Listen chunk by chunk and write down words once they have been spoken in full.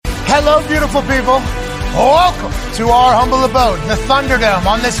Hello, beautiful people. Welcome to our humble abode, the ThunderDome,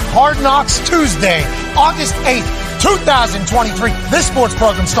 on this Hard Knocks Tuesday, August 8th, 2023. This sports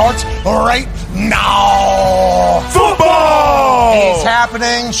program starts right now. Football! It's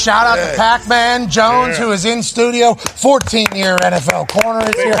happening. Shout out to Pacman Jones, who is in studio. 14-year NFL corner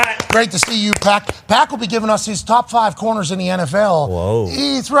is here. Great to see you, Pac. Pac will be giving us his top 5 corners in the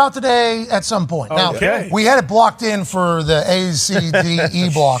NFL throughout the day at some point. Now, we had it blocked in for the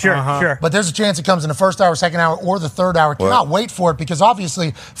ACDE block. Sure. But there's a chance it comes in the first hour, second hour, or the third hour. Cannot wait for it because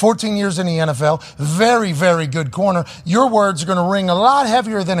obviously 14 years in the NFL, very, very good corner. Your words are going to ring a lot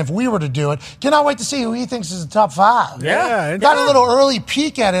heavier than if we were to do it. Cannot wait to see who he thinks is the top 5. Got a little early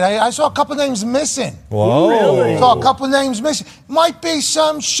peek at it. I saw a couple names missing. Whoa. Really? Saw a couple names missing. Might be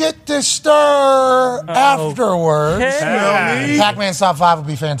some shit to stir afterwards. Pacman's top 5 would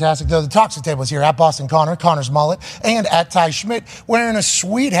be fantastic. Though the toxic table is here at Boston Connor, Connor's mullet, and at Ty Schmidt wearing a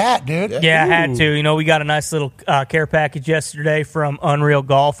sweet hat, dude. Yeah, I had to. You know, we got a nice little care package yesterday from Unreal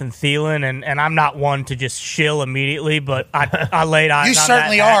Golf and Thielen, and I'm not one to just shill immediately, but I laid eyes on that. You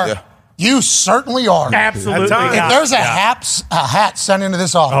certainly are. Yeah. You certainly are. Absolutely. If there's a hat sent into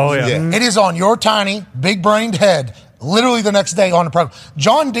this office, it is on your tiny, big-brained head, literally the next day on the program.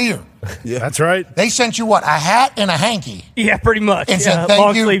 John Deere. Yeah, that's right. They sent you what? A hat and a hanky. Yeah, pretty much. And said, thank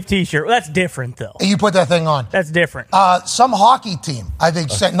long you. sleeve T-shirt. Well, that's different, though. And you put that thing on. That's different. Some hockey team, I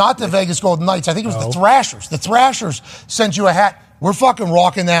think, sent not the Vegas Golden Knights. I think it was the Thrashers. The Thrashers sent you a hat. We're fucking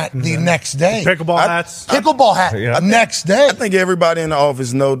rocking that the next day. Pickleball hats. Pickleball hat next day. I think everybody in the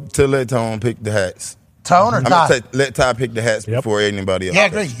office know to let Tone pick the hats. Tone or Ty? Let Ty pick the hats before anybody else. Yeah,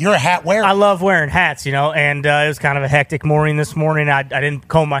 great. You're a hat wearer. I love wearing hats, you know, and it was kind of a hectic morning this morning. I didn't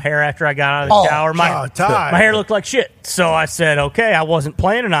comb my hair after I got out of the shower. My hair looked like shit. So I said, okay, I wasn't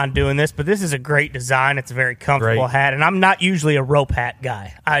planning on doing this, but this is a great design. It's a very comfortable hat, and I'm not usually a rope hat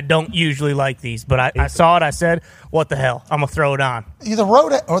guy. I don't usually like these, but I saw it. I said, what the hell? I'm going to throw it on.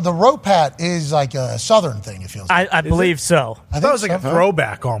 The rope hat is like a Southern thing, it feels like. I believe so. I thought it was like a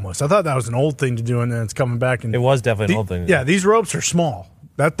throwback almost. I thought that was an old thing to do, and then it's coming back. And it was definitely an old thing. Yeah, these ropes are small.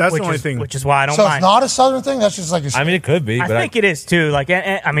 That's the only thing. Which is why I don't mind. So mind. it's not a Southern thing? That's just like I mean, it could be. I think it is, too. Like,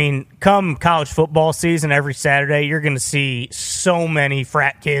 I mean, come college football season, every Saturday, you're going to see so many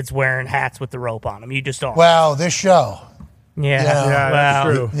frat kids wearing hats with the rope on them. You just are. Well, this show. That's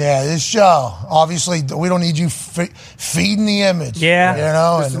true. Yeah, this show. Obviously, we don't need you feeding the image. Yeah. You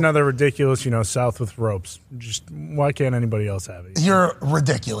know? Just another ridiculous, South with ropes. Just why can't anybody else have it? You're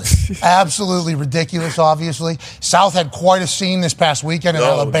ridiculous. Absolutely ridiculous, obviously. South had quite a scene this past weekend in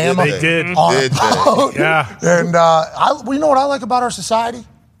Alabama. They did. On a boat. Yeah. And you know what I like about our society?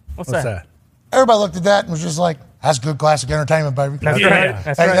 What's that? Everybody looked at that and was just like, that's good classic entertainment, baby. That's right.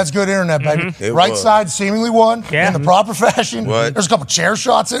 That's good internet, baby. Right side seemingly won in the proper fashion. There's a couple chair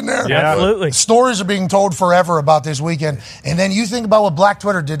shots in there. Yeah, absolutely. Stories are being told forever about this weekend. And then you think about what Black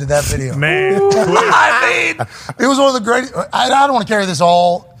Twitter did to that video. Man. I mean, it was one of the greatest. I don't want to carry this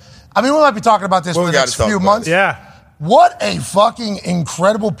all. I mean, we might be talking about this for the next few months. Yeah. What a fucking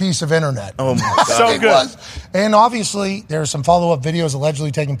incredible piece of internet. Oh, my God. So good. Was. And obviously, there are some follow-up videos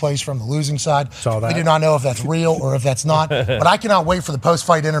allegedly taking place from the losing side. Saw that. We do not know if that's real or if that's not. But I cannot wait for the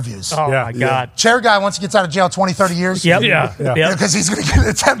post-fight interviews. Oh, my God. Chair guy, once he gets out of jail 20, 30 years. Yep. Because he's going to get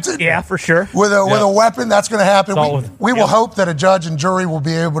attempted. Yeah, for sure. With a weapon, that's going to happen. We will hope that a judge and jury will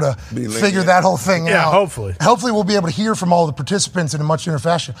be able to figure that whole thing out. Yeah, hopefully. Hopefully we'll be able to hear from all the participants in a much different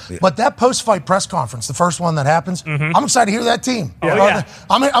fashion. Yeah. But that post-fight press conference, the first one that happens, I'm excited to hear that team.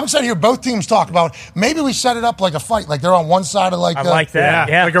 I'm excited to hear both teams talk about maybe we set it up like a fight, like they're on one side of like I like that.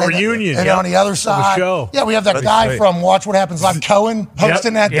 Yeah. Like a reunion. And on the other side, show. Yeah, we have that guy from Watch What Happens Live, Cohen,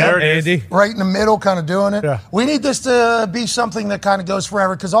 hosting that thing, right in the middle, kind of doing it. Yeah. We need this to be something that kind of goes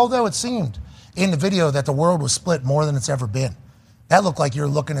forever, because although it seemed in the video that the world was split more than it's ever been, that looked like you're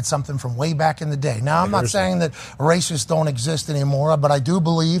looking at something from way back in the day. Now, I'm not saying that racists don't exist anymore, but I do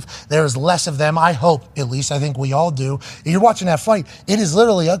believe there is less of them. I hope, at least, I think we all do. You're watching that fight. It is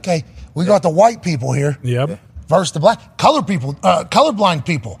literally, okay, we got the white people here. Yep. Versus the black. Colorblind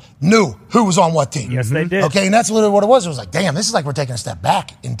people knew who was on what team. Yes, they did. Okay, and that's literally what it was. It was like, damn, this is like we're taking a step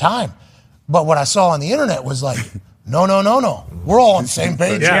back in time. But what I saw on the internet was like, no. We're all on the same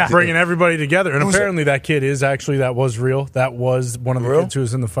page. Yeah, bringing everybody together. And apparently that kid that was real. That was one of the kids who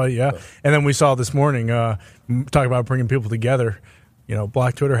was in the fight, And then we saw this morning, talk about bringing people together.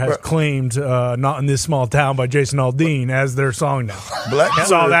 Black Twitter has claimed Not in This Small Town by Jason Aldean as their song now.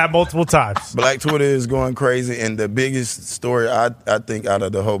 Saw that multiple times. Black Twitter is going crazy, and the biggest story I think out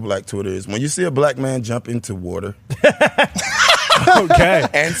of the whole Black Twitter is when you see a black man jump into water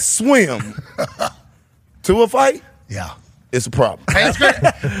and swim to a fight. Yeah. it's a problem. Hey, it's good.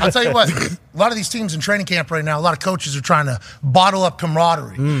 I'll tell you what, a lot of these teams in training camp right now, a lot of coaches are trying to bottle up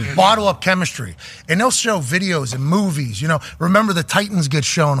camaraderie, bottle up chemistry. And they'll show videos and movies. Remember the Titans get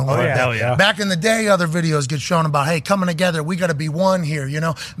shown a little bit. Hell yeah. Back in the day, other videos get shown about, hey, coming together, we got to be one here,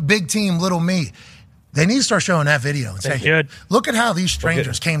 big team, little me. They need to start showing that video and say, look at how these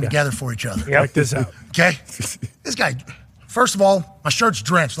strangers came together for each other. Check this out. Okay? This guy, first of all, my shirt's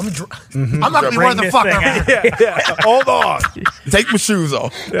drenched. Let me I'm not going to be wearing the fuck up. Hold on. Take my shoes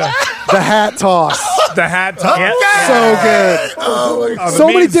off. Yeah. The hat toss. The hat toss. Okay. So good. So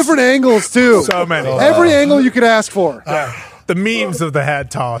many different angles, too. So many. Every angle you could ask for. The memes of the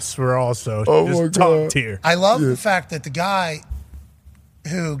hat toss were also just top tier. I love the fact that the guy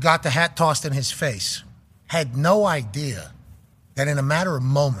who got the hat tossed in his face had no idea that in a matter of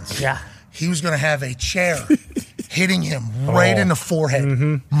moments, he was going to have a chair hitting him right in the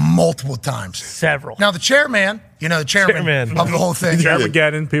forehead multiple times. Several. Now, the chairman, the chairman of the whole thing.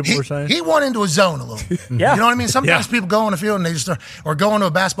 Chairmageddon, people were saying. He went into a zone a little bit. You know what I mean? Sometimes people go on the field and they just or go into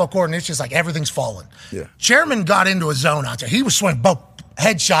a basketball court and it's just like everything's falling. Yeah. Chairman got into a zone out there. He was swinging both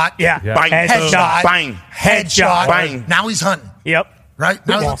headshot, bang, headshot, bang, headshot, bang. Now he's hunting. Yep. Right?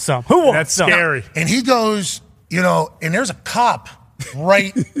 Who wants some? Who wants That's some? scary. And he goes, and there's a cop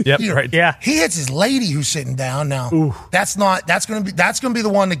right here. Right. Yeah. He hits his lady who's sitting down. Now, that's gonna be the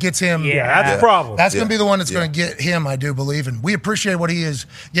one that gets him. Yeah, that's a problem. That's going to be the one that's going to get him, I do believe. And we appreciate what he has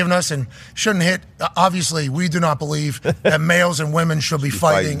given us and shouldn't hit. Obviously, we do not believe that males and women should be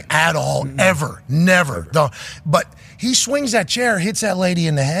fighting at all, ever. Never. Don't. But he swings that chair, hits that lady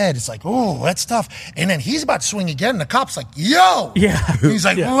in the head. It's like, oh, that's tough. And then he's about to swing again, and the cop's like, yo. Yeah. He's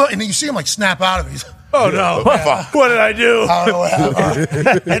like, what? And then you see him like snap out of it. He's Oh, no. What did I do?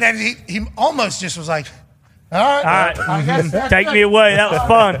 And then he almost just was like, all right. I guess Take me away. That was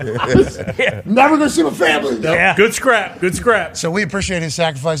fun. Never going to see my family. Yeah. Good scrap. So we appreciate his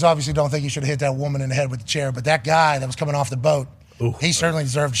sacrifice. Obviously, don't think he should have hit that woman in the head with the chair, but that guy that was coming off the boat, he certainly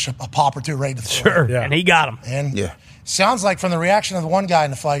deserved a pop or two right to the floor. Sure. Yeah. And he got him. And sounds like from the reaction of the one guy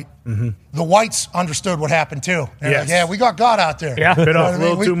in the fight, the whites understood what happened too. They're like, yeah, we got God out there. Yeah. Bit off a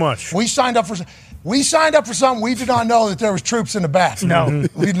little too much. We signed up for something. We did not know that there was troops in the back. No.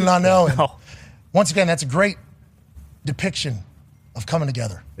 We did not know. No. Once again, that's a great depiction of coming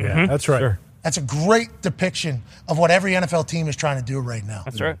together. Yeah, that's right. Sure. That's a great depiction of what every NFL team is trying to do right now.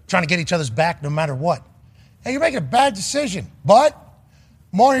 That's right. Trying to get each other's back no matter what. Hey, you're making a bad decision, but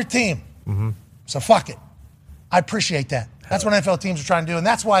I'm on your team. So fuck it. I appreciate that. That's what NFL teams are trying to do, and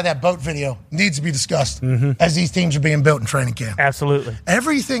that's why that boat video needs to be discussed as these teams are being built in training camp. Absolutely.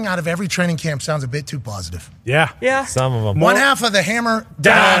 Everything out of every training camp sounds a bit too positive. Yeah. Yeah. Some of them. One half of the hammer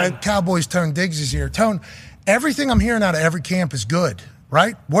down Cowboys Tone Diggs is here. Tone, everything I'm hearing out of every camp is good,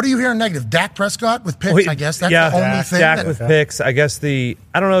 right? What are you hearing negative? Dak Prescott with picks, I guess. That's the only thing. Dak with picks. I guess I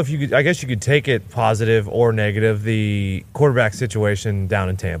don't know if you could, I guess you could take it positive or negative. The quarterback situation down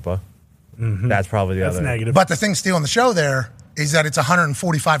in Tampa. That's probably the other. Negative. But the thing stealing the show there is that it's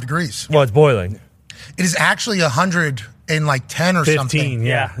 145 degrees. Well, it's boiling. It is actually 110 or 15, something.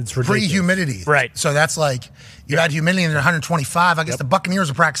 Yeah, it's ridiculous. Pre-humidity. Right. So that's like, you had humidity and they're 125. I guess the Buccaneers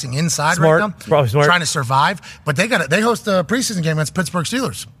are practicing inside Smart. right now. Probably smart. Trying to survive. But they host a preseason game against Pittsburgh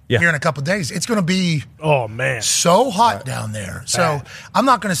Steelers here in a couple of days. It's going to be so hot down there. So I'm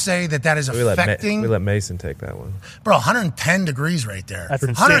not going to say that is affecting. We let Mason take that one. Bro, 110 degrees right there. That's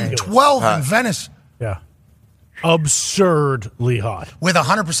 112 in Venice. Yeah. Absurdly hot. With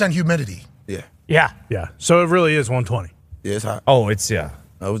 100% humidity. Yeah. Yeah. So it really is 120. Yeah, it's hot. Oh, it's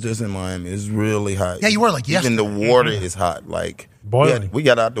I was just in Miami. It's really hot. Yeah, you were like Even the water is hot. Like boiling. We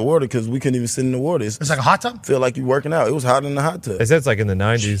got out the water because we couldn't even sit in the water. It's like a hot tub? Feel like you're working out. It was hot in the hot tub. They said it's like in the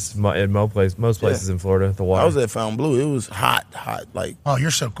 90s in most places in Florida. The water. I was at Fountain Blue. It was hot. Like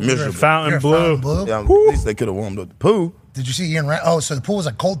you're so cool. miserable. Fountain Blue. Yeah, at least they could have warmed up the pool. Did you see Ian? So the pool was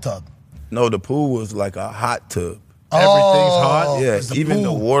a cold tub. No, the pool was like a hot tub. Everything's hot. Yeah, the even pool.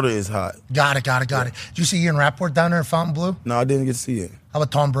 the water is hot. Got it. Did you see Ian Rappaport down there at Fountain Blue? No, I didn't get to see it. How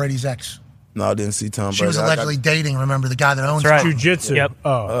about Tom Brady's ex? No, I didn't see Tom Brady. She was allegedly dating, remember, the guy that owns Jiu-Jitsu. Yep.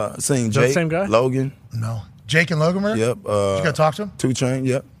 Seen Is that Jake, the same guy? Logan. No. Jake and Logan were there? Yep. Did you go talk to him? 2 Chainz,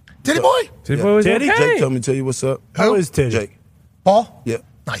 yep. Titty boy? Titty boy was Titty? okay. Jake told me to tell you what's up. How is Titty? Jake. Paul? Yep.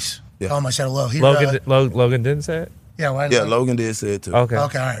 Nice. Yeah. Tell him I said hello. He, Logan didn't say it? yeah, why Yeah, Logan did say it too. Okay.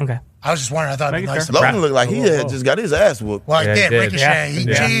 Okay, all right. Okay. I was just wondering. I thought it'd be Make it nice. fair. Logan looked like he had just got his ass whooped. Well, Yeah, he he did. did. Ricochet. He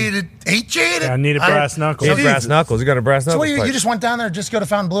Yeah. cheated. He cheated. I need a brass knuckle. He had brass knuckles. You got a brass So knuckles. what, you fight. just went down there just to go to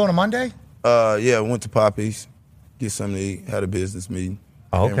Fountain Blue on a Monday? Yeah, went to Poppy's, get something to eat, had a business meeting.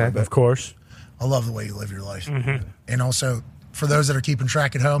 Oh, Came right okay. back. Of course. I love the way you live your life. And also, for those that are keeping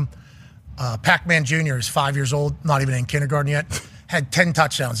track at home, Pacman Jr. is 5 years old, not even in kindergarten yet. Had 10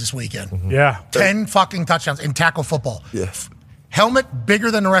 touchdowns this weekend. Yeah. 10 fucking touchdowns in tackle football. Yes. Helmet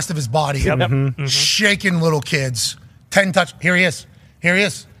bigger than the rest of his body. Shaking little kids. 10 touch. Here he is.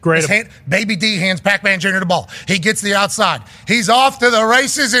 Great. Baby D hands Pacman Jr. the ball. He gets the outside. He's off to the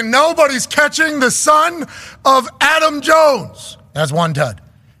races, and nobody's catching the son of Adam Jones. That's one tud.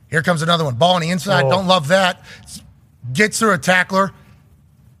 Here comes another one. Ball on the inside. Don't love that. Gets through a tackler.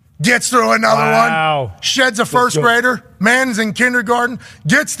 Gets through another one. Sheds a first grader. Man's in kindergarten.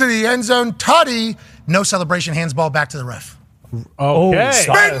 Gets to the end zone. Tutty. No celebration. Hands ball back to the ref. Okay.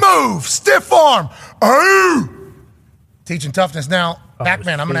 Spin move. Stiff arm. Ooh. Teaching toughness. Now,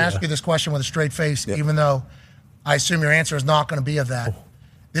 Pacman, I'm going to ask you this question with a straight face, even though I assume your answer is not going to be of that.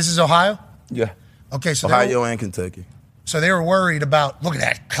 This is Ohio? Yeah. Okay, so Ohio and Kentucky. So they were worried about, look at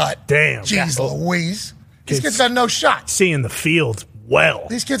that cut. Damn. Jeez Louise. These kids got no shot. Seeing the field well.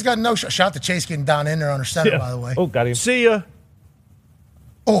 These kids got no shot. Shout out to Chase getting down in there on her center, by the way. Oh, got him. See ya.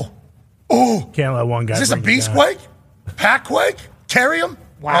 Oh. Can't let one guy. Is this a bring you beast down. quake? Pack quake? Carry him?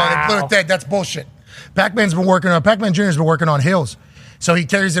 Wow. Oh, they blew it dead. That's bullshit. Pacman Jr.'s been working on hills. So he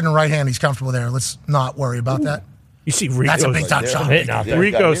carries it in the right hand. He's comfortable there. Let's not worry about that. You see Rico. That's a big time shot.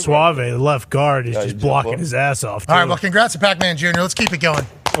 Rico Suave, the left guard, is just blocking his ass off. All right, well, congrats to Pacman Jr. Let's keep it going.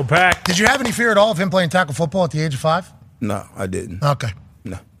 Go Pac. Did you have any fear at all of him playing tackle football at the age of 5? No, I didn't. Okay.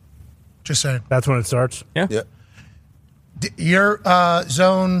 No. Just saying. That's when it starts. Yeah. Yeah. Your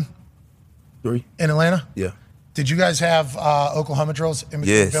zone 3. in Atlanta? Yeah. Did you guys have Oklahoma drills in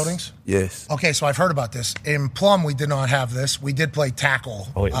between buildings? Yes. Okay, so I've heard about this. In Plum, we did not have this. We did play tackle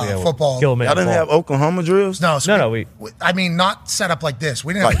football. Kill him. Y'all didn't have Oklahoma drills? No, I mean, not set up like this.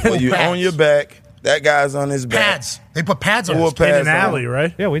 We didn't Like, have full you pads. on your back, that guy's on his back. Pads. They put pads on Full us. In pads an on. alley,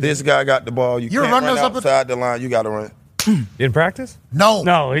 right? Yeah, we did. This guy got the ball. You You can't run run those up outside the line. You got to run. In practice? No,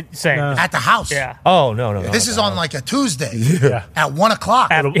 same. at the house. Yeah. Oh, no. This is on like a Tuesday Yeah. at 1 o'clock.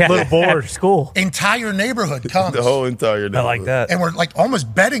 Little board. After school. Entire neighborhood comes. The whole entire day. I like that. And we're like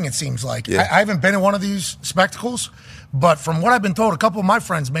almost betting, it seems like. Yeah. I haven't been in one of these spectacles, but from what I've been told, a couple of my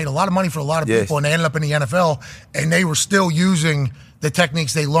friends made a lot of money for a lot of people, and they ended up in the NFL, and they were still using the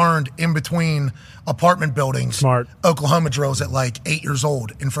techniques they learned in between apartment buildings. Smart. Oklahoma drills at like 8 years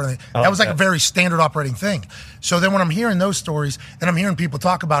old in front of that was like a very standard operating thing. So then when I'm hearing those stories, and I'm hearing people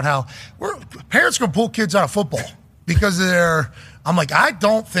talk about how parents are going to pull kids out of football because I'm like, I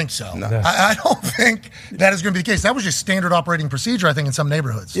don't think so. No. I don't think that is going to be the case. That was just standard operating procedure, I think, in some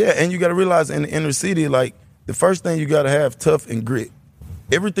neighborhoods. Yeah, and you got to realize in the inner city, like, the first thing you got to have tough and grit.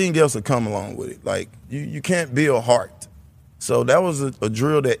 Everything else will come along with it. Like, you can't build heart. So that was a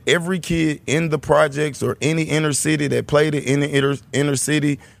drill that every kid in the projects or any inner city that played it in the inner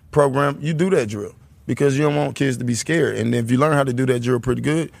city program, you do that drill because you don't want kids to be scared. And if you learn how to do that drill pretty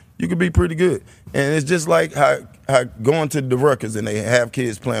good, you can be pretty good. And it's just like how going to the Ruckers and they have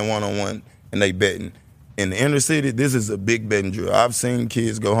kids playing one-on-one and they betting. In the inner city, this is a big betting drill. I've seen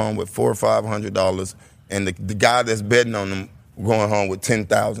kids go home with $400 or $500, and the guy that's betting on them going home with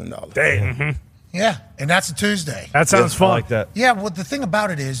 $10,000. Damn. Mm-hmm. Yeah, and that's a Tuesday. That sounds fun. I like that. Yeah, well, the thing about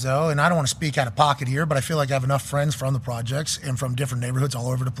it is, though, and I don't want to speak out of pocket here, but I feel like I have enough friends from the projects and from different neighborhoods all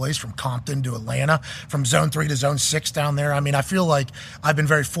over the place, from Compton to Atlanta, from Zone 3 to Zone 6 down there. I mean, I feel like I've been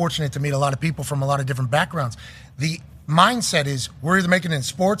very fortunate to meet a lot of people from a lot of different backgrounds. The mindset is we're either making it in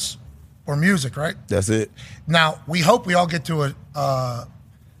sports or music, right? That's it. Now, we hope we all get to a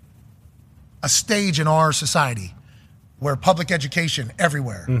stage in our society where public education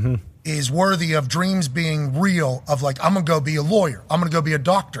everywhere is worthy of dreams being real, of like, I'm going to go be a lawyer. I'm going to go be a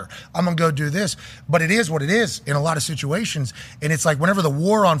doctor. I'm going to go do this. But it is what it is in a lot of situations. And it's like whenever the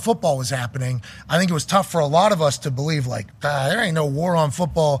war on football was happening, I think it was tough for a lot of us to believe like, there ain't no war on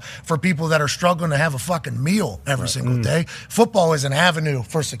football for people that are struggling to have a fucking meal every single day. Football is an avenue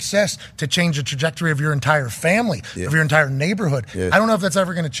for success to change the trajectory of your entire family, of your entire neighborhood. I don't know if that's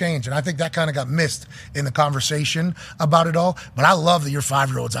ever going to change. And I think that kind of got missed in the conversation about it all. But I love that your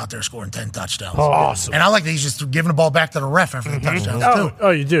 5-year-old's out there scoring 10 touchdowns. Oh, awesome. And I like that he's just giving the ball back to the ref after the touchdowns, too. Oh,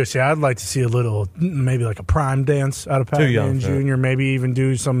 you do? See, I'd like to see a little, maybe like a prime dance out of Pacman Jr., maybe even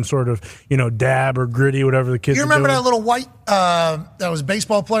do some sort of, dab or gritty, whatever the kids You are remember doing. that little white, that was a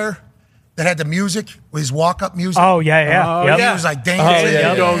baseball player that had the music, with his walk-up music? Oh, yeah. He was like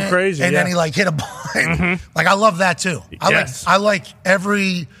dancing. Going crazy. And then he like hit a ball. Like, I love that, too. I like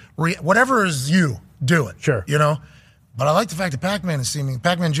every, whatever is you, do it. Sure. But I like the fact that Pacman is seeming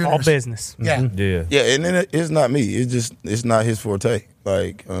Pacman Jr. All business. Yeah. Yeah. Yeah, and then it's not me. It's not his forte.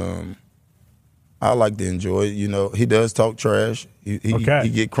 Like, I like to enjoy it. You know, he does talk trash. He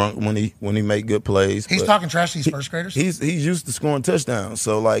get crunk when he make good plays. He's talking trash to these first graders? He's used to scoring touchdowns.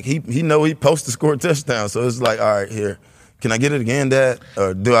 So, like, he know he supposed to score touchdowns. So it's like, all right, here. Can I get it again, Dad?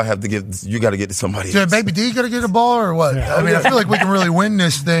 Or do I have to you got to get to somebody else? Baby D got to get a ball or what? Yeah. I mean, I feel like we can really win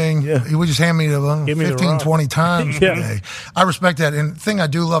this thing. Yeah. He would just hand me the 15, 20 times today. I respect that. And the thing I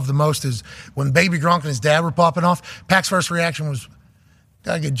do love the most is when Baby Gronk and his dad were popping off, Pac's first reaction was,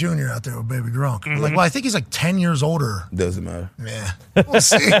 got to get Junior out there with Baby Gronk. I'm like, well, I think he's like 10 years older. Doesn't matter. Yeah, we'll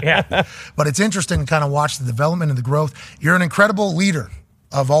see. But it's interesting to kind of watch the development and the growth. You're an incredible leader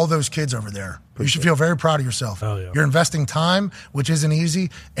of all those kids over there. You should feel very proud of yourself. Oh, yeah. You're investing time, which isn't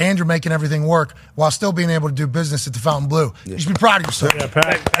easy, and you're making everything work while still being able to do business at the Fountain Blue. You should be proud of yourself. Yeah,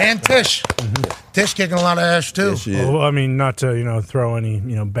 Pat. And Tish. Tish kicking a lot of ass, too. Yes, well, I mean, not to throw any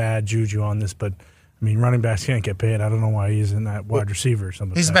bad juju on this, but I mean, running backs can't get paid. I don't know why he's in that wide receiver or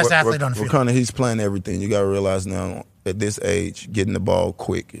something. He's the best athlete on the field. He's playing everything. You got to realize now, at this age, getting the ball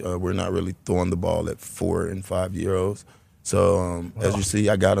quick. We're not really throwing the ball at 4 and 5 year olds. So, as you see,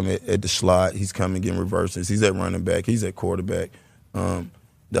 I got him at the slot. He's coming, getting reverses. He's at running back. He's at quarterback.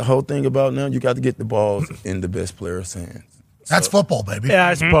 The whole thing about now, you got to get the balls in the best player's hands. That's football, baby. Yeah,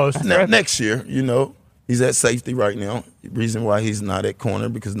 I suppose. Now, next year, he's at safety right now. Reason why he's not at corner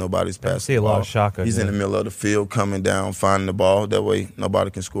because nobody's passing. I see a lot of shotgun. He's in the middle of the field, coming down, finding the ball. That way, nobody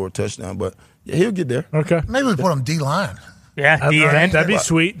can score a touchdown. But yeah, he'll get there. Okay. Maybe we put him D-line. Yeah, D-line. That'd be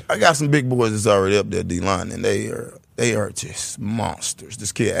sweet. I got some big boys that's already up there D-line, and they are just monsters.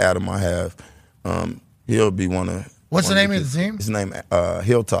 This kid Adam I have, he'll be one of. What's the name of the team? His name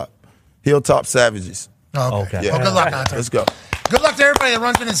Hilltop Savages. Oh, okay. Yeah. Well, good luck out there. Let's go. Good luck to everybody that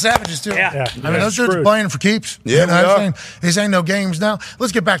runs in the Savages, too. Yeah. I mean, those dudes are playing for keeps. Yeah, These ain't no games now.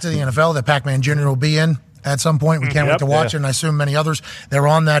 Let's get back to the NFL that Pacman Jr. will be in at some point. We can't wait to watch it, and I assume many others. They're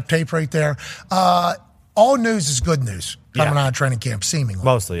on that tape right there. All news is good news coming out of training camp, seemingly.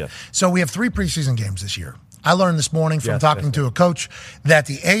 Mostly, yeah. So we have 3 preseason games this year. I learned this morning from talking to a coach that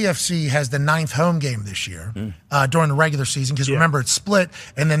the AFC has the 9th home game this year during the regular season because remember it's split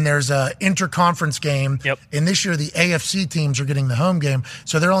and then there's a interconference game. Yep. And this year the AFC teams are getting the home game,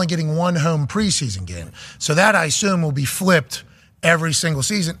 so they're only getting 1 home preseason game. So that I assume will be flipped every single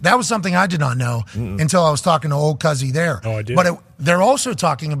season. That was something I did not know until I was talking to old Cuzzy there. Oh, I did. But they're also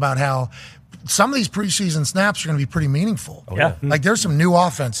talking about how some of these preseason snaps are going to be pretty meaningful. Like there's some new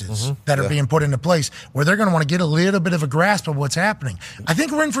offenses that are being put into place where they're going to want to get a little bit of a grasp of what's happening. I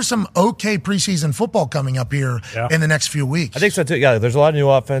think we're in for some okay preseason football coming up here in the next few weeks. I think so too. Yeah, there's a lot of new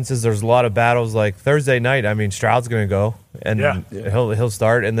offenses. There's a lot of battles. Like Thursday night, I mean, Stroud's going to go and he'll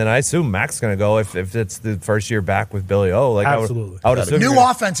start, and then I assume Mac's going to go if it's the first year back with Billy O. Like absolutely, I would assume new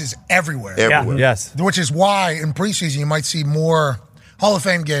offenses everywhere. Yes, which is why in preseason you might see more Hall of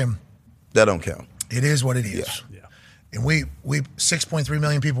Fame game. That don't count. It is what it is. Yeah. And we 6.3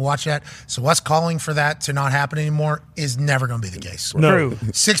 million people watch that. So us calling for that to not happen anymore is never going to be the case. No.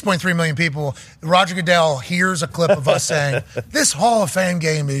 6.3 million people. Roger Goodell hears a clip of us saying, this Hall of Fame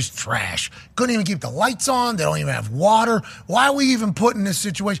game is trash. Couldn't even keep the lights on. They don't even have water. Why are we even put in this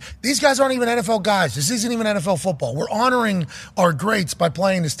situation? These guys aren't even NFL guys. This isn't even NFL football. We're honoring our greats by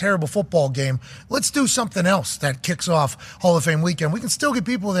playing this terrible football game. Let's do something else that kicks off Hall of Fame weekend. We can still get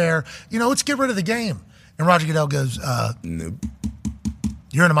people there. Let's get rid of the game. And Roger Goodell goes, nope.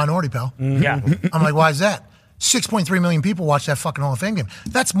 You're in a minority, pal. Yeah. I'm like, why is that? 6.3 million people watch that fucking Hall of Fame game.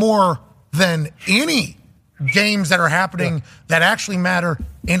 That's more than any games that are happening that actually matter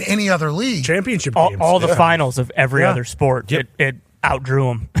in any other league. Championship games. All the finals of every other sport. It outdrew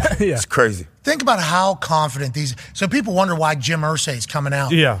them. It's crazy. Think about how confident these. So people wonder why Jim Irsay is coming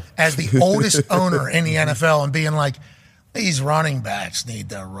out as the oldest owner in the NFL and being like, these running backs need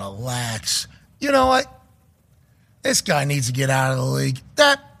to relax. You know what? This guy needs to get out of the league.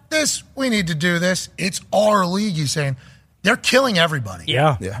 We need to do this. It's our league, he's saying. They're killing everybody.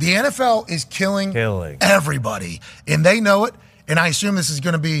 Yeah. The NFL is killing everybody. And they know it. And I assume this is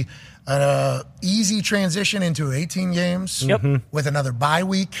going to be an easy transition into 18 games with another bye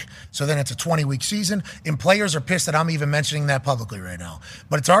week. So then it's a 20-week season. And players are pissed that I'm even mentioning that publicly right now.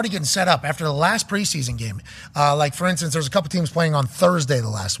 But it's already getting set up. After the last preseason game, like, for instance, there's a couple teams playing on Thursday the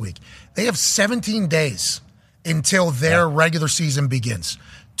last week. They have 17 days until their regular season begins.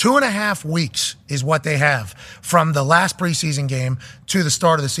 2.5 weeks is what they have from the last preseason game to the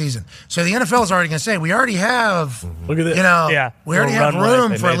start of the season. So the NFL is already going to say, we already have, look at this. We already have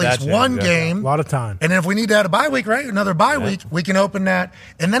room for at least one game. A lot of time. And then if we need to add a bye week, right, another bye week, we can open that.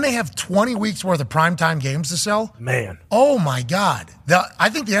 And then they have 20 weeks worth of primetime games to sell. Man. Oh, my God. I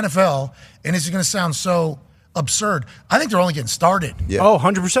think the NFL, and this is going to sound so absurd. I think they're only getting started. Yeah. Oh,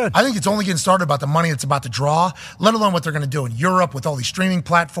 100%. I think it's only getting started about the money it's about to draw, let alone what they're going to do in Europe with all these streaming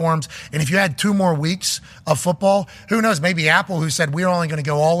platforms. And if you had 2 more weeks of football, who knows, maybe Apple, who said we're only going to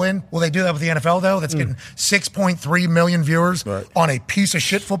go all in. Will they do that with the NFL, though? That's getting 6.3 million viewers on a piece of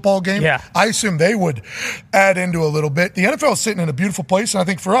shit football game. Yeah. I assume they would add into a little bit. The NFL is sitting in a beautiful place, and I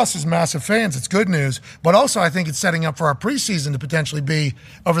think for us as massive fans, it's good news. But also, I think it's setting up for our preseason to potentially be,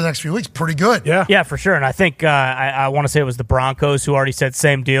 over the next few weeks, pretty good. Yeah, for sure. And I think I want to say it was the Broncos who already said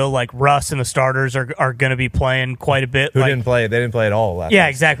same deal. Like Russ and the starters are going to be playing quite a bit. Who didn't play? They didn't play at all last year. Yeah,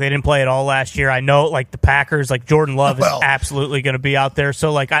 exactly. They didn't play at all last year. I know, like the Packers, like Jordan Love is absolutely going to be out there.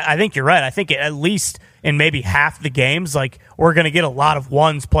 So, like, I think you're right. I think at least in maybe half the games, like we're going to get a lot of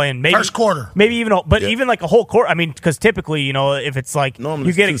ones playing. Maybe first quarter, maybe even, but even like a whole quarter. I mean, because typically, you know, if it's like normally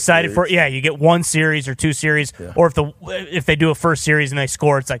you get excited for, you get 1 series or 2 series, or if they do a first series and they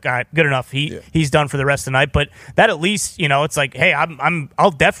score, it's like, all right, good enough. He's done for the rest of the night. But that at least, you know, it's like, hey,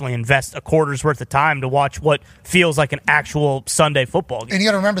 I'll definitely invest a quarter's worth of time to watch what feels like an actual Sunday football game. And you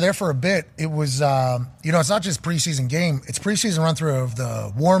got to remember, there for a bit, it was, you know, it's not just preseason game; it's preseason run through of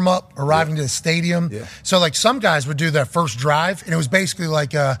the warm up, arriving to the stadium. So, like, some guys would do their first drive, and it was basically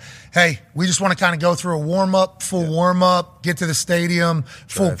like, hey, we just want to kind of go through a warm-up, full warm-up, get to the stadium,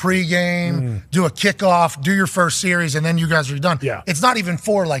 full pregame, do a kickoff, do your first series, and then you guys are done. Yeah. It's not even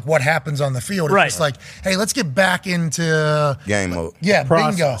for, like, what happens on the field. It's just like, hey, let's get back into game mode. Yeah,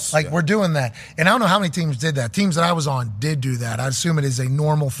 bingo. Like, we're doing that. And I don't know how many teams did that. Teams that I was on did do that. I assume it is a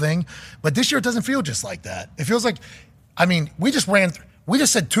normal thing. But this year it doesn't feel just like that. It feels like, I mean, we just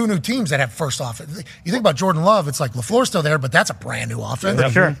said 2 new teams that have first offense. You think about Jordan Love, it's like LaFleur's still there, but that's a brand new offense. Yeah,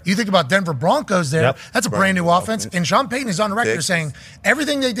 sure. You think about Denver Broncos there, that's a brand new offense. And Sean Payton is on the record saying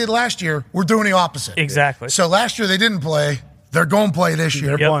everything they did last year, we're doing the opposite. Exactly. So last year they didn't play. They're going to play this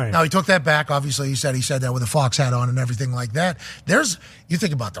year. They're playing. Now, he took that back. Obviously, he said that with a Fox hat on and everything like that. You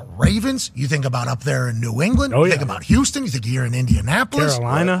think about the Ravens. You think about up there in New England. You think about Houston. You think here in Indianapolis.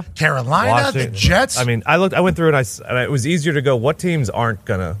 Carolina, the Jets. I mean, I went through and it was easier to go, what teams aren't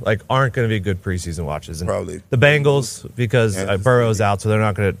gonna be good preseason watches? And probably the Bengals, because Burrow's out, so they're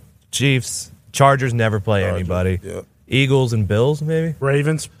not gonna. Chiefs, Chargers never play anybody. Yep. Eagles and Bills, maybe.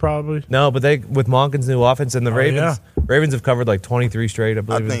 Ravens, probably. No, but with Monken's new offense and the Ravens have covered like 23 straight, I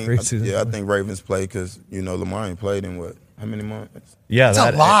believe, in preseason. I think Ravens play because, you know, Lamar ain't played in what? How many months? Yeah,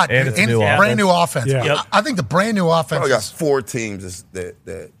 that's a lot. And it's brand new offense. Yeah. Yep. I think the brand new offense Probably got 4 teams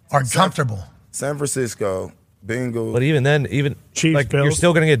that are comfortable. San Francisco, Bengals. But even then, Chiefs, like Bills. you're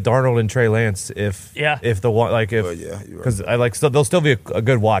still going to get Darnold and Trey Lance because they'll still be a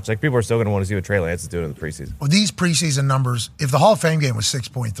good watch. Like people are still going to want to see what Trey Lance is doing in the preseason. Well, these preseason numbers, if the Hall of Fame game was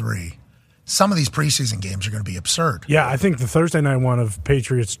 6.3, some of these preseason games are going to be absurd. Yeah, I think the Thursday night one of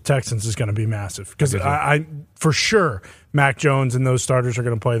Patriots-Texans is going to be massive because I for sure Mac Jones and those starters are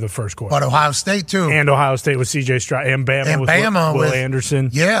going to play the first quarter. But Ohio State, too. And Ohio State with C.J. Stroud and Bama with Will Anderson.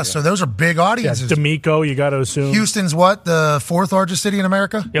 Yeah, so those are big audiences. Yeah, D'Amico, you got to assume. Houston's what? The 4th largest city in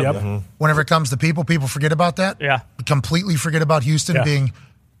America? Yep. Mm-hmm. Whenever it comes to people forget about that. Yeah. Completely forget about Houston being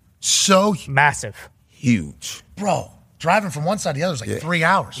so massive. Huge. Bro. Driving from one side to the other is like 3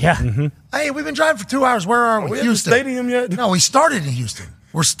 hours. Yeah. Mm-hmm. Hey, we've been driving for 2 hours. Where are we? Houston. At the stadium yet? No, we started in Houston.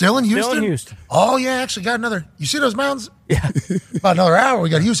 We're still in Houston? Still in Houston. Oh, yeah, actually got another. You see those mountains? Yeah. About another hour, we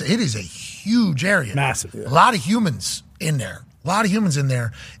got Houston. It is a huge area. Massive. A lot of humans in there.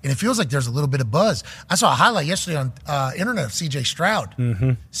 And it feels like there's a little bit of buzz. I saw a highlight yesterday on internet of C.J. Stroud.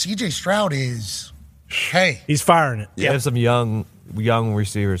 Mm-hmm. C.J. Stroud is, hey. He's firing it. Yeah, there's some young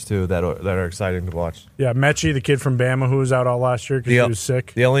receivers, too, that are exciting to watch. Yeah, Mechie, the kid from Bama who was out all last year because he was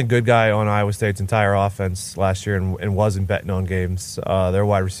sick. The only good guy on Iowa State's entire offense last year and wasn't betting on games. Their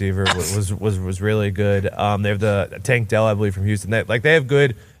wide receiver was really good. They have the Tank Dell, I believe, from Houston.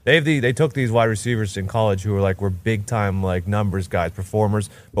 They took these wide receivers in college who were big time numbers guys, performers,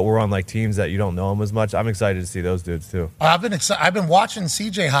 but were on teams that you don't know them as much. I'm excited to see those dudes too. I've been watching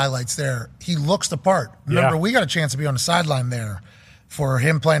CJ highlights there. He looks the part. Remember, we got a chance to be on the sideline there for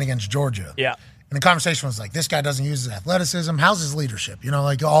him playing against Georgia. Yeah. And the conversation was like, this guy doesn't use his athleticism. How's his leadership?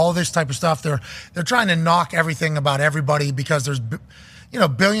 All this type of stuff. They're trying to knock everything about everybody because there's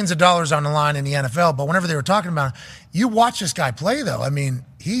billions of dollars on the line in the NFL. But whenever they were talking about it, you watch this guy play, though. I mean,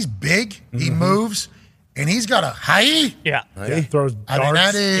 he's big, he moves, and he's got a high. Yeah. He throws darts. I mean,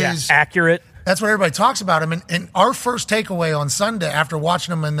 that is accurate. That's what everybody talks about him. And our first takeaway on Sunday after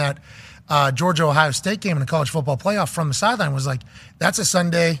watching him in that Georgia-Ohio State game in the college football playoff from the sideline was like, that's a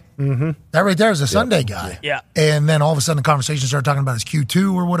Sunday. Mm-hmm. That right there is a Sunday guy. Yeah. And then all of a sudden the conversation started talking about his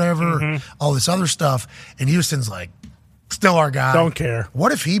Q2 or whatever, all this other stuff. And Houston's like, Still our guy. Don't care.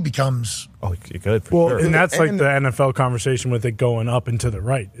 What if he becomes? Oh, you could for sure. And that's like the NFL conversation with it going up and to the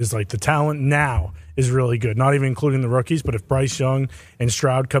right. Is like the talent now is really good. Not even including the rookies, but if Bryce Young and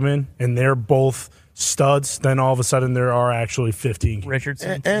Stroud come in and they're both studs, then all of a sudden there are actually 15.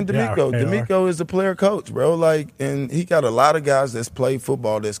 Richardson and DeChambeau. DeChambeau is a player coach, bro. Like, and he got a lot of guys that's played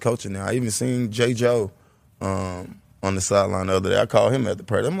football that's coaching now. I even seen J. Joe on the sideline the other day. I called him at the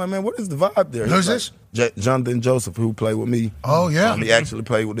practice. I'm like, man, what is the vibe there? Who's this? Jonathan Joseph, who played with me. Oh, yeah. He actually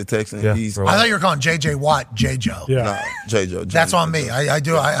played with the Texans. Yeah, I thought you were calling J.J. Watt J. Joe. Yeah. Nah, J. Joe. That's on me. I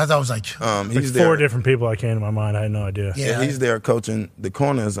thought it was like. He's Like 4 there. different people I came to my mind. I had no idea. Yeah. He's there coaching the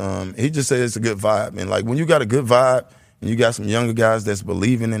corners. He just said it's a good vibe. And, like, when you got a good vibe and you got some younger guys that's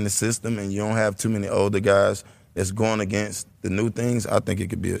believing in the system and you don't have too many older guys that's going against the new things, I think it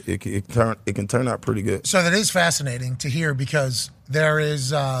could be it can turn out pretty good. So that is fascinating to hear because there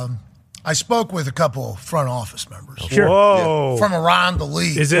is. I spoke with a couple front office members. Sure. Whoa. From around the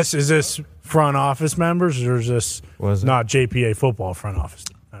league. Is this front office members or is this not JPA football front office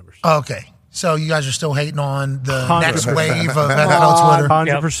members? Okay. So you guys are still hating on the 100%. next wave of NFL Twitter.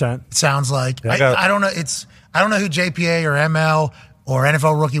 100%. It sounds like. I don't know. I don't know who JPA or ML or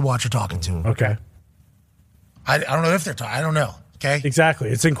NFL Rookie Watch are talking to. Okay. I don't know if they're talking. I don't know. Okay. Exactly.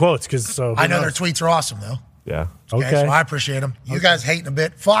 It's in quotes because I know their tweets are awesome though. Yeah. Okay. So I appreciate them. You guys hating a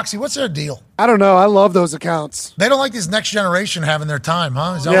bit. Foxy, what's their deal? I don't know. I love those accounts. They don't like this next generation having their time,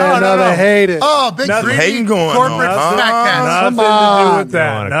 huh? Is that Yeah, what- no, they hate it. Oh, big Nothing greedy hating going corporate on. fat cats. Nothing to do with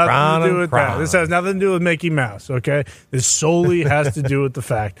that. wanna Nothing crown to do him, with crown that. This him. has nothing to do with Mickey Mouse, okay? This solely has to do with the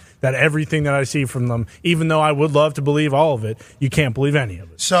fact that everything that I see from them, even though I would love to believe all of it, you can't believe any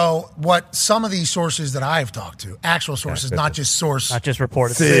of it. So what some of these sources that I've talked to, actual sources, not just source not just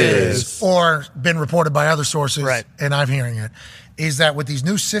reported. or been reported by other sources, Right. and I'm hearing it, is that with these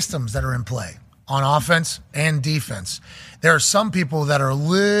new systems that are in play on offense and defense, there are some people that are a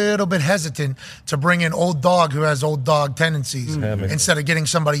little bit hesitant to bring in old dog who has old dog tendencies instead of getting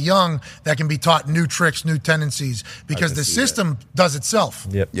somebody young that can be taught new tricks, new tendencies, because the system does itself.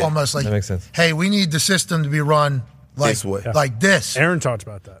 Yep. Yeah. Almost like, That makes sense. hey, we need the system to be run like This way. like this. Aaron talked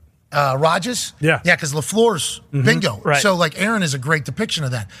about that. Rodgers? Yeah. Yeah, because LaFleur's bingo. Right. So, like, Aaron is a great depiction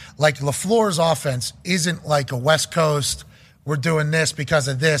of that. Like, LaFleur's offense isn't like a West Coast, we're doing this because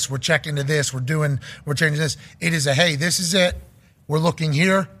of this, we're checking to this, we're changing this. It is a, hey, this is it. We're looking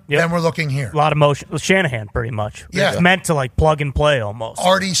here, then we're looking here. A lot of motion. Shanahan, pretty much. Yeah. It's meant to, like, plug and play almost.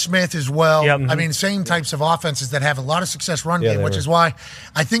 Artie Smith as well. Yep. I mean, same types of offenses that have a lot of success run game, they which were. is why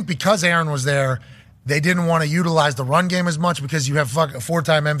I think because Aaron was there, they didn't want to utilize the run game as much because you have a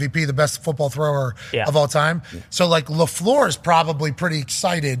 4-time MVP, the best football thrower of all time. So, like, LaFleur is probably pretty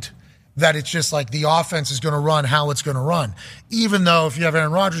excited that it's just like the offense is going to run how it's going to run. Even though if you have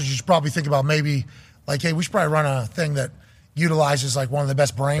Aaron Rodgers, you should probably think about maybe, like, hey, we should probably run a thing that utilizes, like, one of the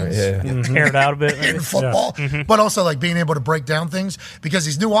best brains Air it out a bit. in football, but also, like, being able to break down things. Because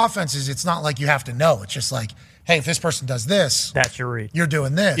these new offenses, it's not like you have to know. It's just like, hey, if this person does this, That's your read. you're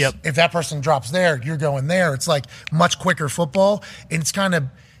doing this. Yep. If that person drops there, you're going there. It's like much quicker football. And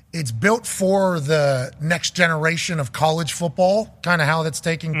it's built for the next generation of college football, kind of how that's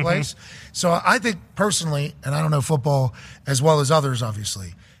taking place. So I think personally, and I don't know football as well as others,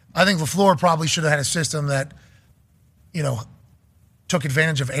 obviously, I think LaFleur probably should have had a system that, took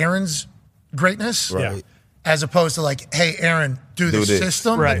advantage of Aaron's greatness. Right. As opposed to like, hey, Aaron, do the this.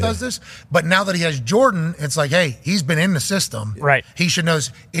 system Right. that does this. But now that he has Jordan, it's like, hey, he's been in the system. Right. He should know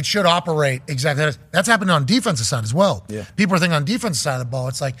it should operate exactly. That's happening on defensive side as well. Yeah. People are thinking on defensive side of the ball,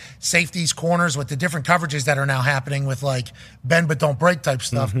 it's like safeties, corners with the different coverages that are now happening with like bend but don't break type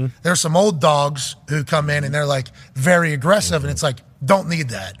stuff. There's some old dogs who come in and they're like very aggressive, and it's like, don't need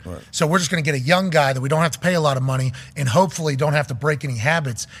that. So we're just going to get a young guy that we don't have to pay a lot of money and hopefully don't have to break any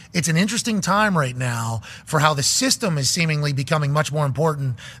habits. It's an interesting time right now for how the system is seemingly becoming much more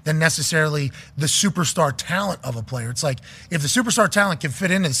important than necessarily the superstar talent of a player. It's like if the superstar talent can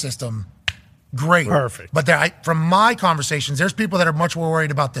fit into the system, great. Perfect. But from my conversations, there's people that are much more worried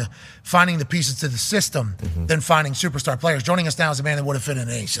about finding the pieces to the system than finding superstar players. Joining us now is a man that would have fit in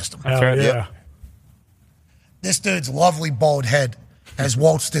any system. Hell right. yeah. This dude's lovely bald head has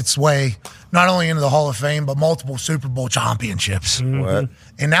waltzed its way not only into the Hall of Fame, but multiple Super Bowl championships. What?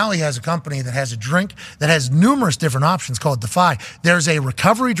 And now he has a company that has a drink that has numerous different options called Defy. There's a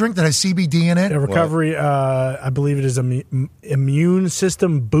recovery drink that has CBD in it. A recovery, I believe it is immune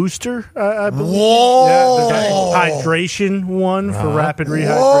system booster. I believe. Whoa! There's a hydration one for rapid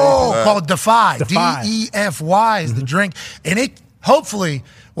rehydration. Whoa! Called Defy. Defy. DEFY is the drink. And it hopefully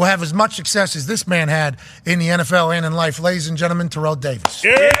will have as much success as this man had in the NFL and in life. Ladies and gentlemen, Terrell Davis.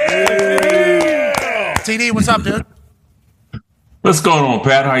 Yeah! TD, what's up, dude? What's going on,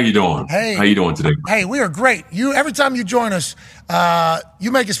 Pat? How you doing? Hey. How you doing today? Hey, we are great. Every time you join us,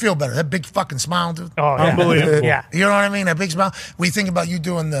 you make us feel better. That big fucking smile, dude. Oh, yeah. Unbelievable. Yeah. You know what I mean? That big smile. We think about you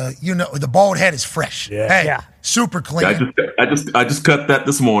doing the bald head is fresh. Yeah. Hey, Yeah. super clean. I just cut that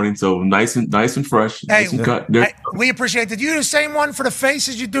this morning, so nice and fresh. Hey, Nice and cut. hey, we appreciate that. You do the same one for the face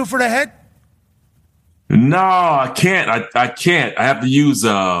as you do for the head? No, I can't. I can't. I have to use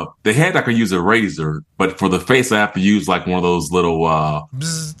the head. I can use a razor, but for the face, I have to use like one of those little.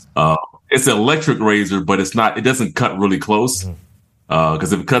 It's an electric razor, but it's not. It doesn't cut really close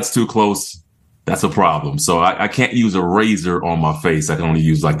because if it cuts too close, that's a problem. So I can't use a razor on my face. I can only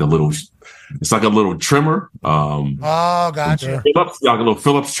use like the little. It's like a little trimmer. Oh, gotcha. Phillips, like a little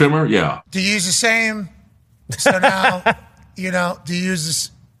Phillips trimmer. Yeah. Do you use the same? So now, do you use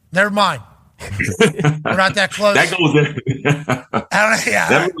this? Never mind. We're not that close. That goes there. I don't know.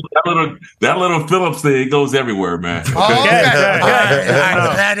 Yeah. That little Phillips thing goes everywhere, man. Oh, okay. Yeah. All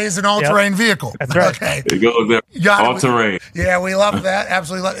right. That is an all-terrain vehicle. That's right. Okay. It goes there. All terrain. Yeah, we love that.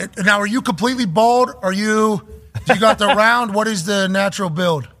 Absolutely love it. Now, are you completely bald? Do you got the round? What is the natural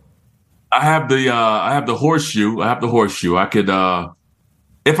build? I have the horseshoe. I could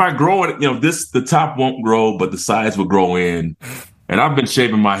if I grow it, the top won't grow, but the sides will grow in. And I've been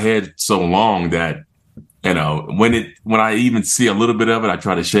shaving my head so long that, when I even see a little bit of it, I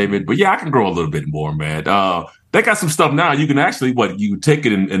try to shave it. But yeah, I can grow a little bit more, man. They got some stuff now. You can actually, you take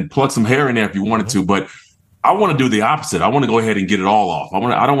it and plug some hair in there if you wanted to. But I want to do the opposite. I want to go ahead and get it all off.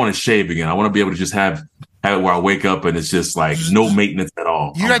 I don't want to shave again. I want to be able to just have it where I wake up and it's just like no maintenance at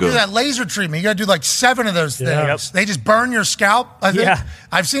all. You got to do that laser treatment. You got to do like 7 of those things. Yep. They just burn your scalp. I think. Yeah.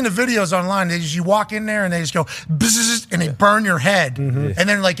 I've seen the videos online. You walk in there and they just go bzzz, and they burn your head. Mm-hmm. And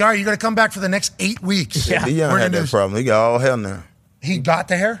then like, all right, you got to come back for the next 8 weeks. Yeah, Deion had that problem. He got all hair now. He got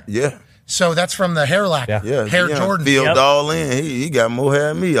the hair? Yeah. So that's from the hair lac. Yeah. Hair Jordan. Filled all in. He got more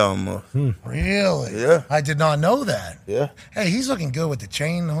hair than me almost. Really? Yeah. I did not know that. Yeah. Hey, he's looking good with the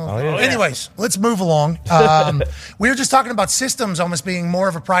chain. Yeah. Anyways, let's move along. We were just talking about systems almost being more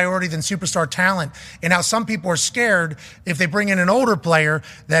of a priority than superstar talent, and how some people are scared if they bring in an older player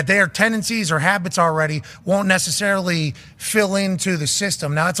that their tendencies or habits already won't necessarily fill into the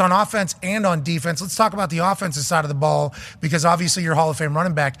system. Now, it's on offense and on defense. Let's talk about the offensive side of the ball, because obviously you're Hall of Fame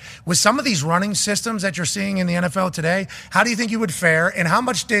running back. With some of these running systems that you're seeing in the NFL today, how do you think you would fare, and how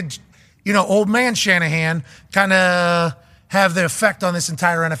much did old man Shanahan kind of have the effect on this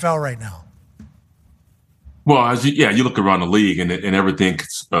entire NFL right now? Well, you look around the league and everything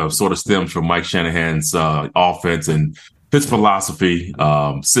sort of stems from Mike Shanahan's offense and his philosophy,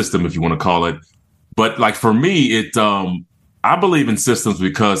 system, if you want to call it. But like for me, I believe in systems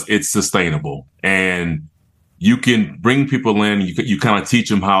because it's sustainable, and you can bring people in. You kind of teach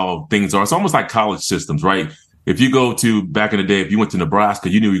them how things are. It's almost like college systems, right? If you go to back in the day, if you went to Nebraska,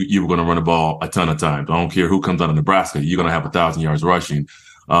 you knew you were going to run the ball a ton of times. I don't care who comes out of Nebraska, you're going to have 1,000 yards rushing.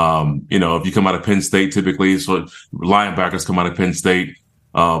 If you come out of Penn State, typically, so linebackers come out of Penn State.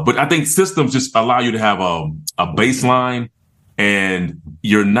 But I think systems just allow you to have a baseline, and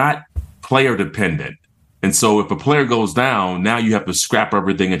you're not player dependent. And so if a player goes down, now you have to scrap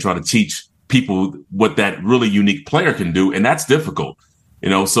everything and try to teach people what that really unique player can do. And that's difficult.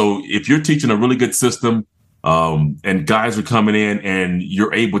 So if you're teaching a really good system, and guys are coming in and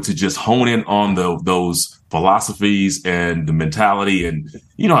you're able to just hone in on those philosophies and the mentality, and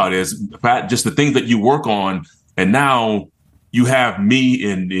you know how it is, Pat, just the things that you work on. And now you have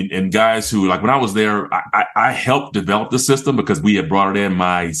me and guys who, like when I was there, I helped develop the system because we had brought it in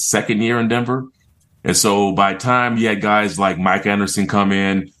my second year in Denver. And so by the time you had guys like Mike Anderson come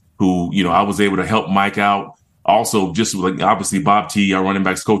in, who, I was able to help Mike out. Also, just like obviously Bob T, our running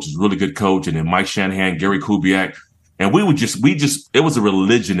backs coach, is a really good coach. And then Mike Shanahan, Gary Kubiak. And it was a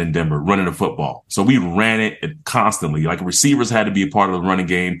religion in Denver running the football. So we ran it constantly. Like receivers had to be a part of the running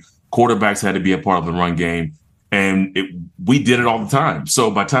game. Quarterbacks had to be a part of the run game. And we did it all the time.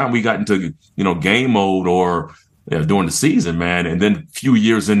 So by the time we got into, game mode or during the season, man, and then a few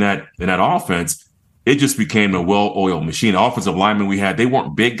years in that offense, it just became a well-oiled machine. The offensive linemen we had, they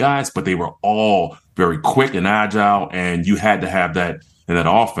weren't big guys, but they were all very quick and agile, and you had to have that in that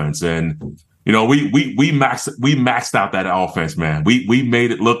offense. And we maxed out that offense, man. We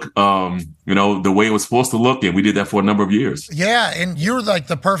made it look the way it was supposed to look, and we did that for a number of years. Yeah, and you're like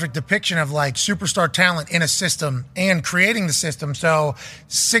the perfect depiction of like superstar talent in a system and creating the system. So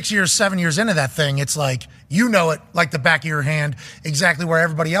 6 years, 7 years into that thing, it's like it like the back of your hand, exactly where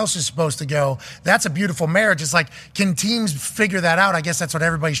everybody else is supposed to go. That's a beautiful marriage. It's like, can teams figure that out? I guess that's what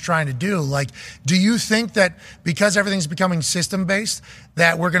everybody's trying to do. Like, do you think that because everything's becoming system-based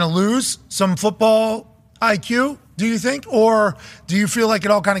that we're going to lose some football IQ? do you think? Or do you feel like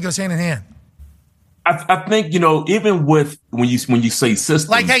it all kind of goes hand in hand? I think, even with when you say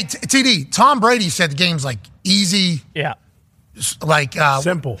system. Like, hey, TD, Tom Brady said the game's like easy. Yeah. Like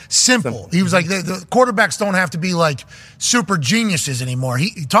simple. He was like, the quarterbacks don't have to be like super geniuses anymore.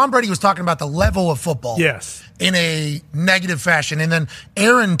 Tom Brady was talking about the level of football. Yes. In a negative fashion. And then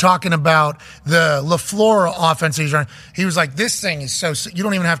Aaron talking about the LaFleur offense he's running. He was like, this thing is so, you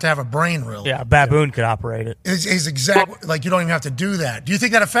don't even have to have a brain, really. Yeah, Baboon could operate it. Is exact, like, you don't even have to do that. Do you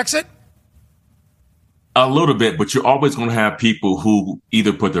think that affects it? A little bit, but you're always going to have people who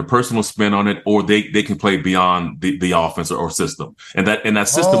either put their personal spin on it or they can play beyond the offense or system. And that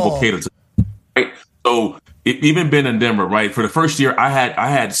system will cater to, right? So even being in Denver, right, for the first year, I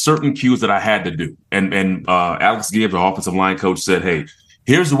had certain cues that I had to do. And Alex Gibbs, the offensive line coach, said, hey,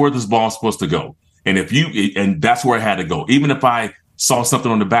 here's where this ball's supposed to go. And and that's where it had to go. Even if I saw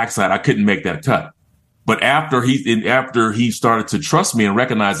something on the backside, I couldn't make that cut. But after he started to trust me and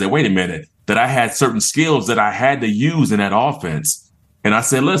recognize that, wait a minute, that I had certain skills that I had to use in that offense. And I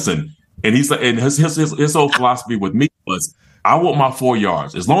said, listen, and he's like, and his whole philosophy with me was, I want my 4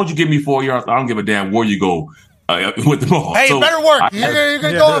 yards. As long as you give me 4 yards, I don't give a damn where you go with the ball. Hey, it better work. You're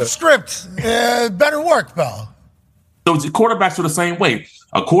going to go off script. Better work, pal. So quarterbacks are the same way.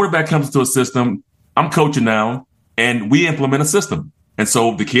 A quarterback comes to a system. I'm coaching now, and we implement a system. And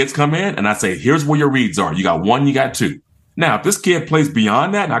so the kids come in, and I say, here's where your reads are. You got 1, you got 2. Now, if this kid plays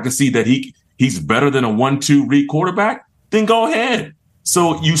beyond that, and I can see that he's better than a 1-2 read quarterback, then go ahead.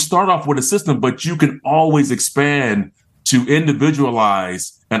 So you start off with a system, but you can always expand to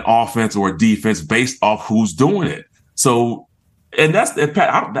individualize an offense or a defense based off who's doing it. So, and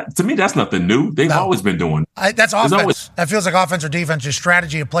to me, that's nothing new. They've always been doing it. That's offense. That feels like offense or defense, just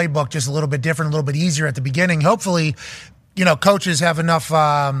strategy, a playbook, just a little bit different, a little bit easier at the beginning. Hopefully, coaches have enough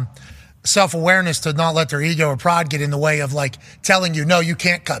self-awareness to not let their ego or pride get in the way of like telling you, no, you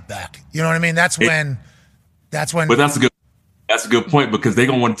can't cut back. You know what I mean? That's when. But that's a good point, because they're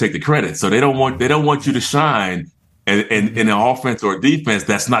gonna want to take the credit. So they don't want you to shine in an offense or a defense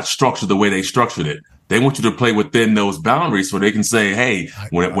that's not structured the way they structured it. They want you to play within those boundaries so they can say, hey,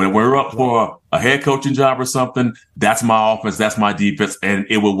 when we're up for a head coaching job or something, that's my offense, that's my defense, and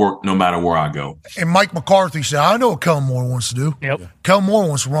it will work no matter where I go. And Mike McCarthy said, I know what Kellen Moore wants to do. Yep. Kellen Moore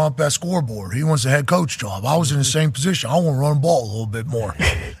wants to run up that scoreboard. He wants a head coach job. I was in the same position. I want to run the ball a little bit more.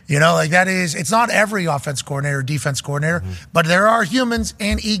 It's not every offense coordinator or defense coordinator, but there are humans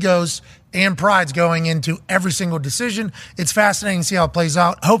and egos and prides going into every single decision. It's fascinating to see how it plays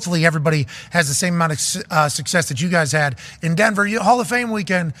out. Hopefully everybody has the same amount of success that you guys had in Denver. Hall of Fame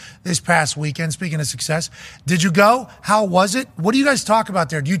weekend this past weekend, speaking of success. Did you go? How was it? What do you guys talk about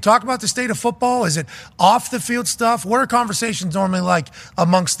there? Do you talk about the state of football? Is it off the field stuff? What are conversations normally like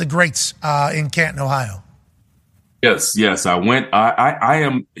amongst the greats in Canton, Ohio? Yes, I went.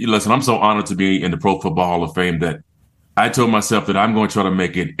 Listen, I'm so honored to be in the Pro Football Hall of Fame that I told myself that I'm going to try to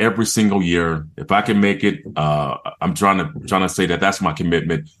make it every single year. If I can make it, I'm trying to say that that's my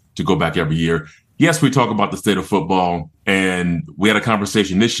commitment to go back every year. Yes, we talk about the state of football, and we had a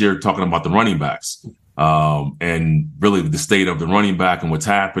conversation this year talking about the running backs and really the state of the running back and what's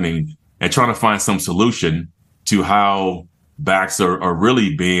happening, and trying to find some solution to how backs are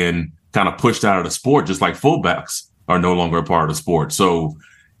really being kind of pushed out of the sport, just like fullbacks are no longer a part of the sport. So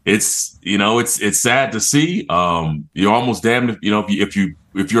it's sad to see. You're almost damned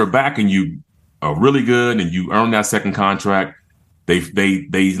if you're a back and you are really good and you earn that second contract,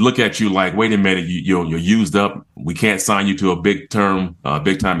 they look at you like, wait a minute, you're used up. We can't sign you to a big time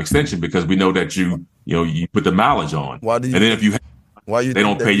extension because we know that you put the mileage on. Why do you they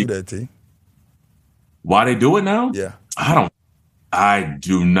don't pay you that, T? Why they do it now? Yeah, I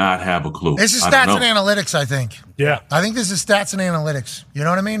do not have a clue. This is stats and analytics, I think. Yeah. I think this is stats and analytics. You know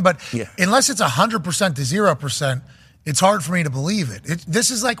what I mean? But unless it's 100% to 0%, it's hard for me to believe it. This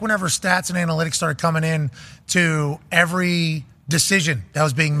is like whenever stats and analytics started coming in to every decision that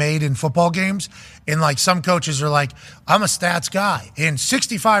was being made in football games. And like some coaches are like, I'm a stats guy. And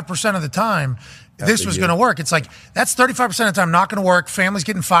 65% of the time, this was going to work. It's like, that's 35% of the time not going to work. Family's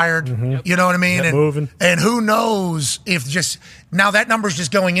getting fired. Mm-hmm. You know what I mean? And who knows if just now that number's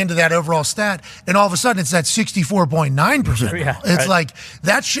just going into that overall stat, and all of a sudden it's that 64.9%. Yeah, it's like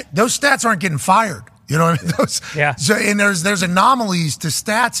that those stats aren't getting fired. You know what I mean? So, and there's anomalies to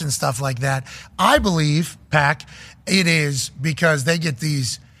stats and stuff like that. I believe, Pac, it is because they get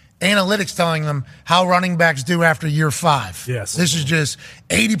these analytics telling them how running backs do after year 5. Yes. This is just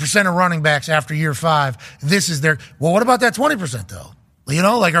 80% of running backs after year 5. This is their – well, what about that 20% though? You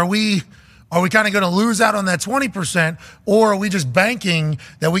know, like are we Are we kind of going to lose out on that 20%, or are we just banking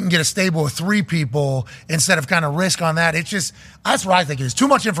that we can get a stable of 3 people instead of kind of risk on that? It's just, that's what I think it is. Too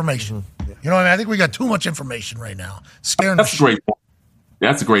much information. You know what I mean? I think we got too much information right now. Scaring That's a great point.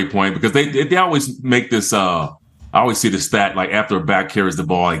 That's a great point because they always make this. I always see the stat like after a back carries the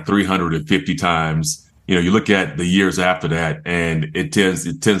ball like 350 times. You look at the years after that, and it tends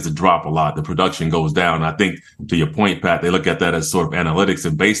to drop a lot. The production goes down. I think to your point, Pat, they look at that as sort of analytics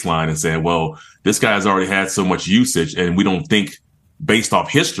and baseline and say, well, this guy's already had so much usage, and we don't think based off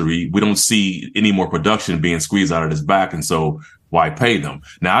history, we don't see any more production being squeezed out of his back, and so why pay them?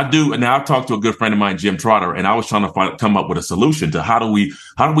 Now I talked to a good friend of mine, Jim Trotter, and I was trying to come up with a solution to how do we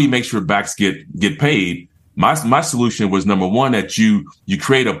make sure backs get paid. My solution was number one, that you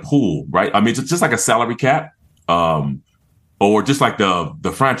create a pool, right? I mean, it's just like a salary cap, or just like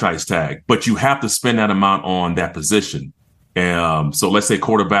the franchise tag, but you have to spend that amount on that position. So let's say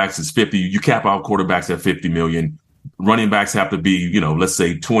quarterbacks is 50, you cap out quarterbacks at 50 million. Running backs have to be, let's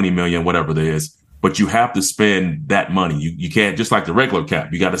say 20 million, whatever it is, but you have to spend that money. You can't, just like the regular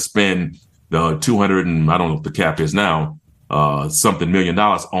cap, you got to spend the 200 and I don't know what the cap is now, something $1 million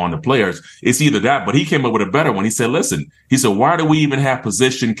on the players. It's either that, but he came up with a better one. He said, why do we even have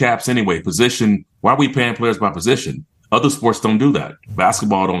position caps anyway? Why are we paying players by position? Other sports don't do that.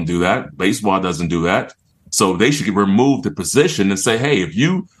 Basketball don't do that. Baseball doesn't do that. So they should remove the position and say, hey, if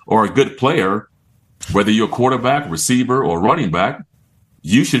you are a good player, whether you're a quarterback, receiver, or running back,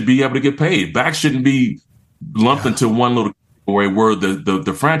 you should be able to get paid. Backs shouldn't be lumped into one little category where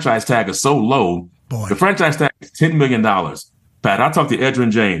the franchise tag is so low. Boy. The franchise tag is $10 million. Pat, I talked to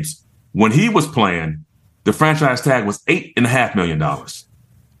Edgerrin James. When he was playing, the franchise tag was $8.5 million.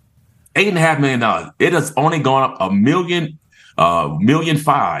 $8.5 million. It has only gone up $1.5 million.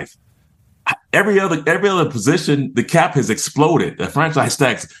 Every other position, the cap has exploded. The franchise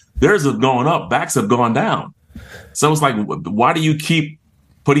tags, theirs have gone up, backs have gone down. So it's like, why do you keep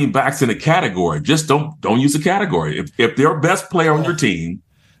putting backs in a category? Just don't use a category. If they're best player on your team,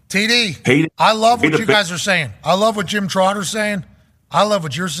 TD, I love what you guys are saying. I love what Jim Trotter's saying. I love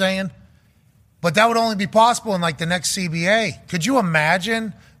what you're saying. But that would only be possible in like the next CBA. Could you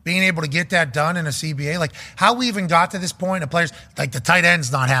imagine being able to get that done in a CBA? Like how we even got to this point of players, like the tight end's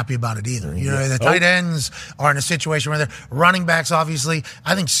not happy about it either. The tight ends are in a situation where they're running backs, obviously.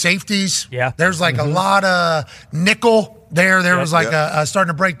 I think safeties, there's like a lot of nickel there. There was like a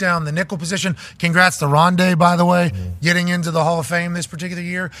starting to break down the nickel position. Congrats to Rondé, by the way, getting into the Hall of Fame this particular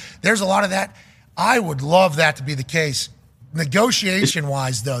year. There's a lot of that. I would love that to be the case.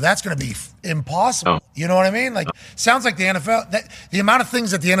 Negotiation-wise, though, that's going to be impossible. You know what I mean? Like, sounds like the NFL, the amount of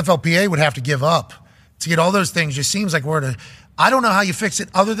things that the NFLPA would have to give up to get all those things just seems like I don't know how you fix it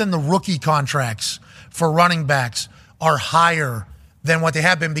other than the rookie contracts for running backs are higher than what they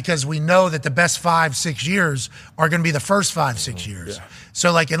have been because we know that the best 5-6 years are going to be the first 5-6 years. Yeah.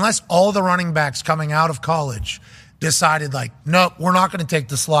 So, like, unless all the running backs coming out of college decided, like, nope, we're not going to take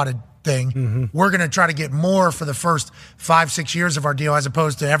the slotted thing. We're going to try to get more for the first 5-6 years of our deal as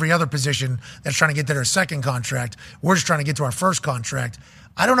opposed to every other position that's trying to get to their second contract. We're just trying to get to our first contract.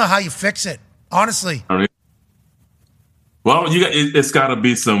 I don't know how you fix it, honestly. Well, it's got to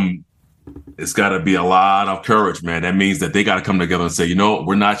be a lot of courage, man. That means that they got to come together and say,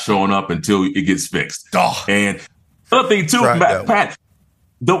 we're not showing up until it gets fixed. And another thing too, Pat,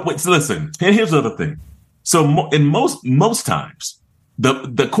 listen, and here's the other thing. So in most times,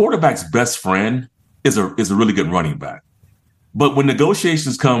 the quarterback's best friend is a really good running back. But when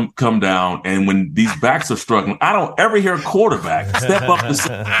negotiations come down and when these backs are struggling, I don't ever hear a quarterback step up and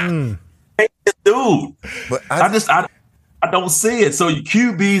say, hey, dude. But I don't see it. So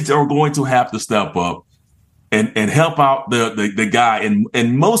QBs are going to have to step up and help out the guy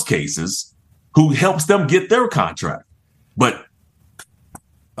in most cases who helps them get their contract. But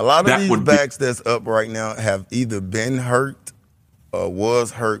a lot of these backs that's up right now have either been hurt or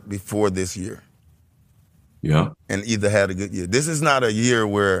was hurt before this year. Yeah. And either had a good year. This is not a year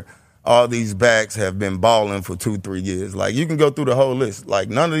where all these backs have been balling for 2-3 years. Like, you can go through the whole list. Like,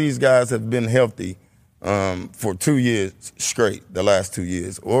 none of these guys have been healthy for 2 years straight, the last 2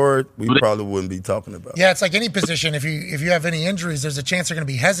 years, or we probably wouldn't be talking about it. Yeah, it's like any position. If you have any injuries, there's a chance they're going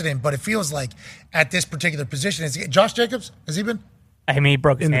to be hesitant, but it feels like at this particular position, Josh Jacobs, has he been? I mean, he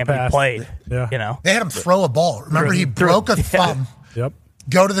broke his hand, but he played. Yeah. They had him throw a ball. Remember, he broke a thumb. Yep.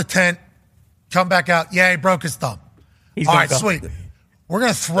 Go to the tent, come back out. Yeah, he broke his thumb. All right, sweet. We're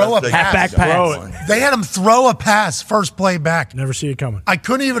going to throw a pass. Halfback pass. They had him throw a pass, first play back. Never see it coming. I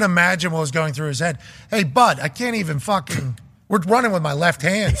couldn't even imagine what was going through his head. Hey, bud, I can't even fucking We're running with my left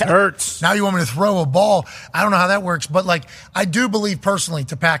hand. It hurts. Now you want me to throw a ball. I don't know how that works. But, I do believe personally,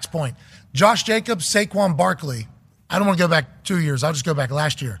 to Pac's point, Josh Jacobs, Saquon Barkley, I don't want to go back 2 years. I'll just go back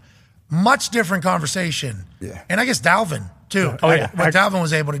last year. Much different conversation. Yeah. And I guess Dalvin, too. Oh, yeah. What Dalvin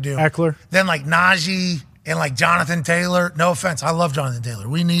was able to do. Eckler. Then, Najee and, Jonathan Taylor. No offense. I love Jonathan Taylor.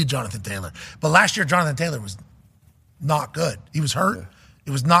 We need Jonathan Taylor. But last year, Jonathan Taylor was not good. He was hurt. Yeah. It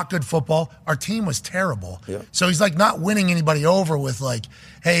was not good football. Our team was terrible. Yeah. So he's not winning anybody over with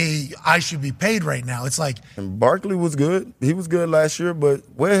hey, I should be paid right now. It's And Barkley was good. He was good last year, but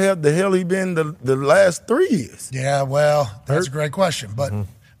where the hell he been the last 3 years? Yeah, well, that's a great question. But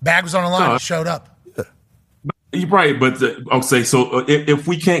bag was on the line. He showed up. Yeah. You're right, but okay. So if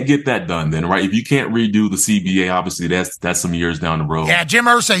we can't get that done, then right, if you can't redo the CBA, obviously that's some years down the road. Yeah, Jim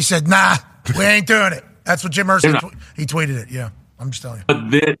Irsay said, "Nah, we ain't doing it." That's what Jim Irsay he tweeted it. Yeah. I'm just telling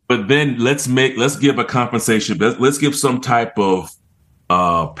you. But then let's give a compensation. Let's give some type of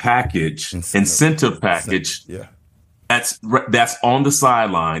incentive package. Yeah, that's on the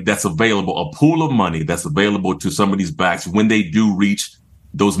sideline. That's available. A pool of money that's available to some of these backs when they do reach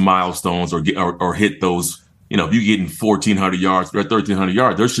those milestones or hit those. If you're getting 1,400 yards or 1,300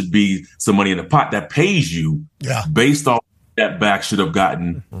 yards, there should be some money in the pot that pays you. Yeah. Based off that back should have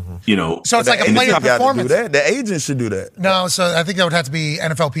gotten. So it's like a player performance. The agent should do that. No, so I think that would have to be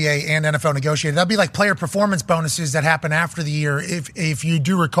NFLPA and NFL negotiated. That'd be like player performance bonuses that happen after the year. If you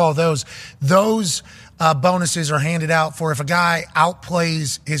do recall those bonuses are handed out for if a guy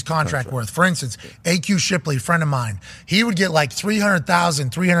outplays his contract worth. For instance, AQ Shipley, a friend of mine, he would get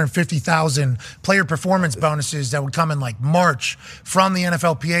 300,000, 350,000 player performance bonuses that would come in March from the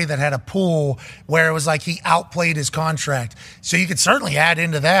NFLPA that had a pool where it was he outplayed his contract. So you could certainly add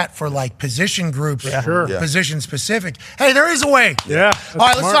into that for position groups, position specific. Hey, there is a way. Yeah. All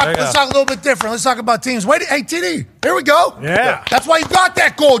right, let's talk a little bit different. Let's talk about teams. Wait, hey, TD, here we go. Yeah. That's why you got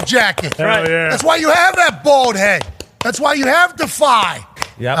that gold jacket. Right. Yeah. That's why you have that bald head. That's why you have Defy.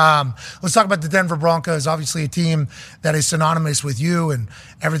 Yep. Let's talk about the Denver Broncos, obviously a team that is synonymous with you and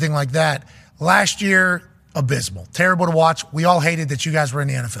everything like that. Last year, abysmal. Terrible to watch. We all hated that you guys were in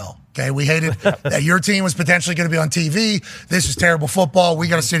the NFL. Okay, we hated that your team was potentially going to be on TV. This is terrible football. We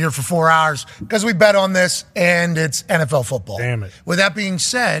got to sit here for 4 hours because we bet on this, and it's NFL football. Damn it. With that being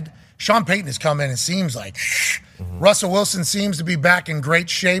said, Sean Payton has come in and seems like Russell Wilson seems to be back in great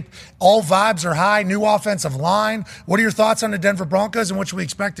shape. All vibes are high. New offensive line. What are your thoughts on the Denver Broncos and what should we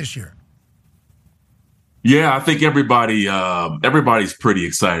expect this year? Yeah, I think everybody's pretty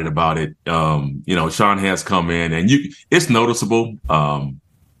excited about it. Sean has come in, and it's noticeable,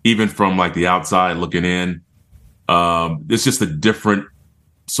 even from the outside looking in. It's just a different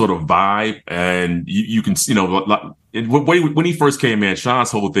sort of vibe, and you can when he first came in, Sean's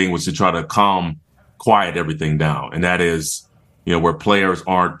whole thing was to try to quiet everything down, and that is where players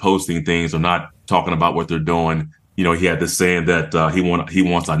aren't posting things or not talking about what they're doing. He had this saying that he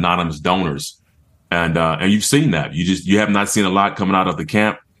wants anonymous donors. And you've seen that. You have not seen a lot coming out of the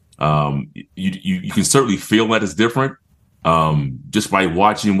camp. You can certainly feel that it's different just by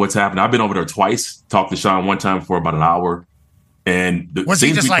watching what's happening. I've been over there twice. Talked to Sean one time for about an hour. And was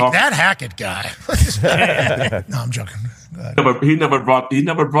he just that Hackett guy? No, I'm joking. He never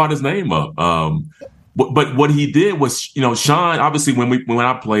brought his name up. But what he did was, Sean. Obviously, when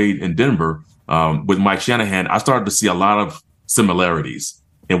I played in Denver with Mike Shanahan, I started to see a lot of similarities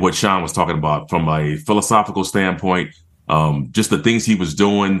in what Sean was talking about from a philosophical standpoint, just the things he was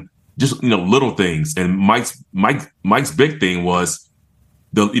doing, just little things. And Mike's big thing was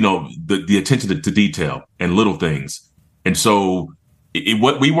the attention to detail and little things. And so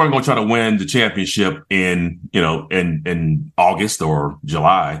what we weren't going to try to win the championship in August or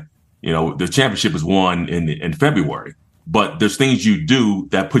July. The championship is won in February. But there's things you do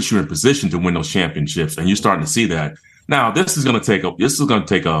that puts you in position to win those championships, and you're starting to see that. Now, this is going to take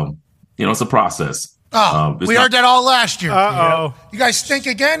it's a process. We heard that all last year. Uh-oh. You guys stink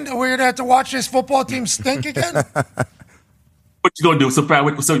again? We're going to have to watch this football team stink again? What you going to do? So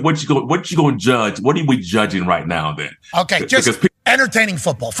what you going to judge? What are we judging right now then? Okay, just entertaining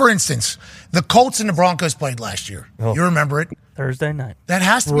football. For instance, the Colts and the Broncos played last year. Oh. You remember it? Thursday night. That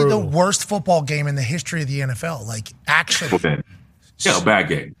has to be the worst football game in the history of the NFL. Actually. Yeah, bad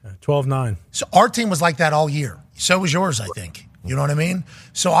game. 12-9. So our team was like that all year. So was yours, I think. You know what I mean?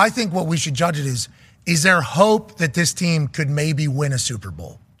 So I think what we should judge it is there hope that this team could maybe win a Super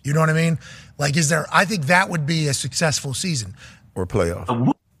Bowl? You know what I mean? I think that would be a successful season. Or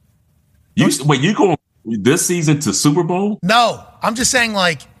playoff. You going this season to Super Bowl? No. I'm just saying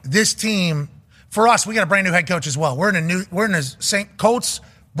this team, for us, we got a brand new head coach as well. We're in the St. Colts,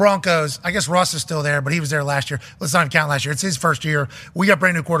 Broncos, I guess Russ is still there, but he was there last year. Let's not even count last year. It's his first year. We got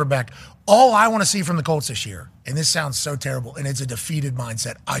brand new quarterback. All I want to see from the Colts this year, and this sounds so terrible, and it's a defeated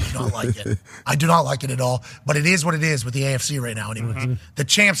mindset. I do not like it. I do not like it at all, but it is what it is with the AFC right now anyways. Mm-hmm. The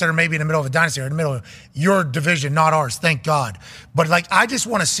champs that are maybe in the middle of a dynasty are in the middle of your division, not ours, thank God. But, I just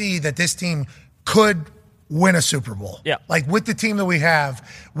want to see that this team could win a Super Bowl. Yeah. With the team that we have,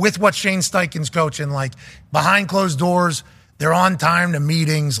 with what Shane Steichen's coaching, behind closed doors, they're on time to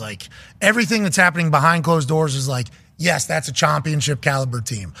meetings. Everything that's happening behind closed doors is yes, that's a championship caliber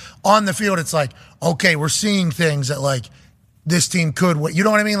team. On the field, it's okay, we're seeing things that this team could win. You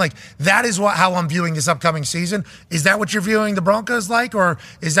know what I mean? That is how I'm viewing this upcoming season. Is that what you're viewing the Broncos or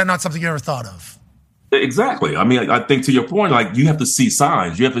is that not something you ever thought of? Exactly. I mean, I think to your point, you have to see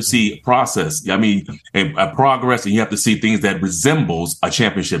signs, you have to see process. I mean, and progress, and you have to see things that resembles a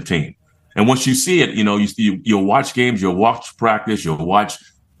championship team. And once you see it, you'll watch games, you'll watch practice, you'll watch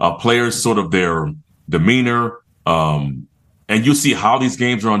players sort of their demeanor, and you'll see how these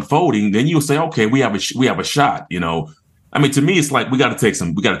games are unfolding. Then you'll say, okay, we have a shot. I mean, to me, it's we got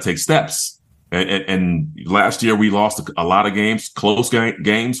to take steps. And last year we lost a lot of games, close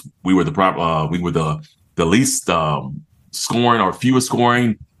games. We were the least scoring or fewest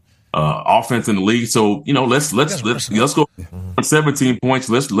scoring offense in the league. So let's go 17 points.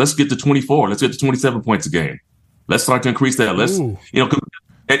 Let's get to 24. Let's get to 27 points a game. Let's start to increase that.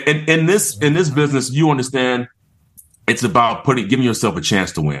 And in this business, you understand it's about giving yourself a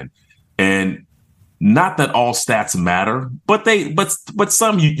chance to win. And not that all stats matter, but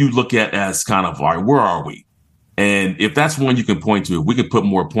some you look at as kind of, all right, where are we? And if that's one you can point to, if we can put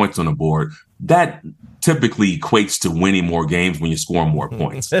more points on the board, that typically equates to winning more games when you score more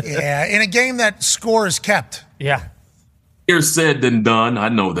points. Yeah, in a game that score is kept. Yeah. Easier said than done. I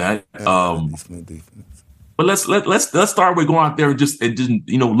know that. But let's start with going out there and just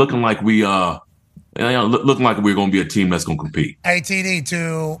looking like we looking like we're going to be a team that's going to compete. Hey, TD,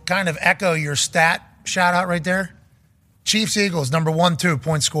 to kind of echo your stat shout out right there. Chiefs Eagles number 1-2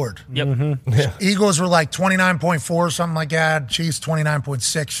 points scored. Yep. Mm-hmm. Yeah. Eagles were 29.4 something like that. Chiefs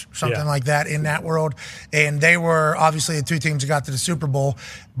 29.6 something like that in that world. And they were obviously the two teams that got to the Super Bowl.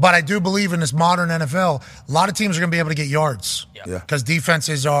 But I do believe in this modern NFL, a lot of teams are going to be able to get yards. Yeah. Because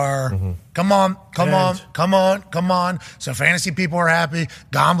defenses are come on. So fantasy people are happy,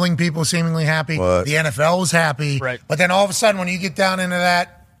 gambling people seemingly happy. What? The NFL is happy. Right. But then all of a sudden when you get down into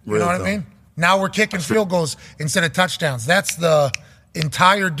that, you know what I mean? Now we're kicking field goals instead of touchdowns. That's the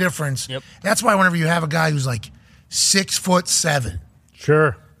entire difference. Yep. That's why whenever you have a guy who's 6'7",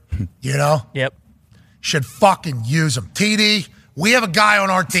 sure, yep, should fucking use him. TD, we have a guy on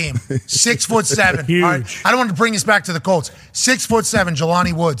our team, 6'7". Huge. All right, I don't want to bring this back to the Colts. 6'7",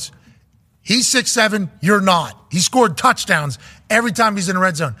 Jelani Woods. He's 6'7", you're not. He scored touchdowns every time he's in the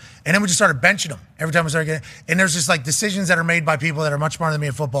red zone. And then we just started benching him every time we started getting. And there's just decisions that are made by people that are much smarter than me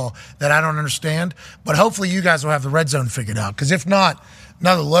in football that I don't understand. But hopefully you guys will have the red zone figured out. Because if not,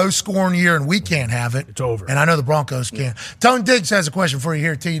 another low-scoring year and we can't have it. It's over. And I know the Broncos can't. Tone Diggs has a question for you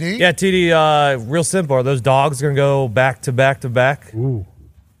here, TD. Yeah, TD, real simple. Are those dogs going to go back to back to back? Ooh.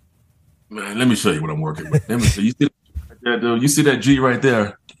 Man, let me show you what I'm working with. Let me see. You see that G right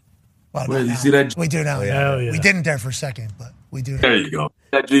there? Well, you see that? We do now. Yeah. We didn't there for a second, but we do now. There you go.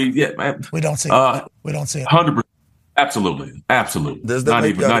 That G, yeah, man. We don't see it. We don't see it. 100%. Absolutely. Does that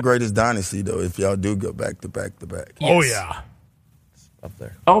make y'all the greatest dynasty, though, if y'all do go back to back to back? Yes. Oh, yeah. Up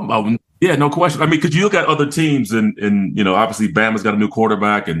there. Oh, yeah, no question. I mean, because you look at other teams, and obviously Bama's got a new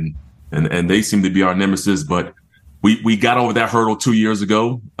quarterback, and they seem to be our nemesis, but we got over that hurdle 2 years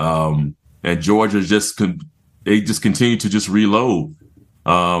ago, and Georgia just continued to just reload.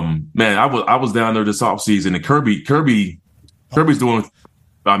 Man, I was down there this offseason, and Kirby's doing,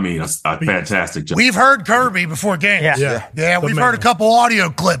 a fantastic job. We've heard Kirby before games. Yeah, we've heard a couple audio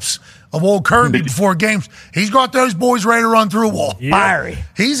clips of old Kirby before games. He's got those boys ready to run through a wall. Yeah. Fiery.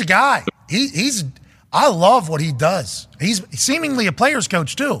 He's a guy. I love what he does. He's seemingly a player's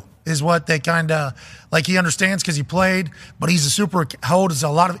coach too, is what they kind of he understands because he played, but he's a super holds a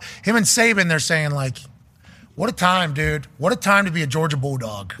lot of him and Saban. They're saying what a time, dude. What a time to be a Georgia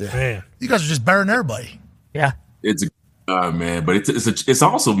Bulldog. Yeah. Man. You guys are just better than everybody. Yeah. It's man, but it's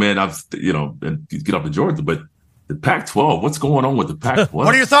also, man, get off to Georgia, but the Pac-12, what's going on with the Pac-12?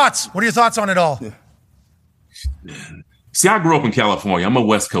 What are your thoughts? What are your thoughts on it all? Yeah. See, I grew up in California. I'm a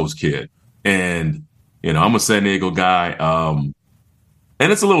West Coast kid, and I'm a San Diego guy.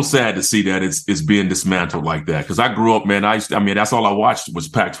 And it's a little sad to see that it's being dismantled like that. Because I grew up, man. That's all I watched was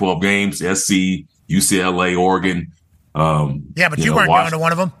Pac-12 games, SC, UCLA, Oregon. Yeah, but you weren't going to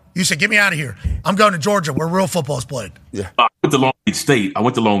one of them. You said, get me out of here. I'm going to Georgia where real football is played. Yeah. I went to Long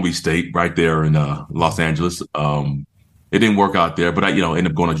Beach State. right there in Los Angeles. It didn't work out there, but I ended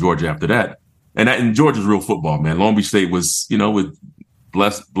up going to Georgia after that. And Georgia's real football, man. Long Beach State was, with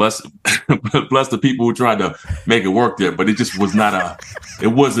bless the people who tried to make it work there, but it just was it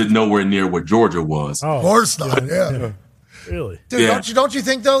wasn't nowhere near what Georgia was. Of course not, yeah. Really? Dude, don't you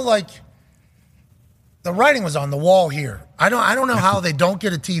think, though, like, the writing was on the wall here. I don't know how they don't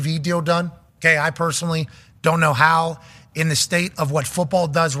get a TV deal done. Okay, I personally don't know how in the state of what football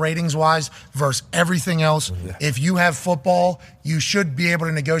does ratings-wise versus everything else. Yeah. If you have football, you should be able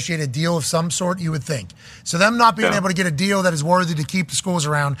to negotiate a deal of some sort, you would think. So them not being able to get a deal that is worthy to keep the schools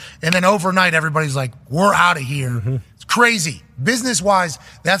around, and then overnight everybody's like, we're out of here. Mm-hmm. It's crazy. Business-wise,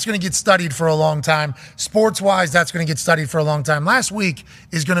 that's going to get studied for a long time. Sports-wise, that's going to get studied for a long time. Last week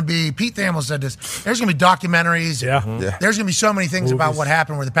is going to be, Pete Thamel said this, there's going to be documentaries. Yeah. Mm-hmm. Yeah. There's going to be so many things about what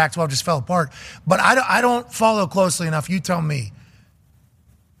happened where the Pac-12 just fell apart. But I don't follow closely enough. You tell me.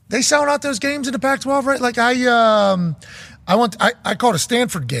 They selling out those games in the Pac-12, right? Like I called a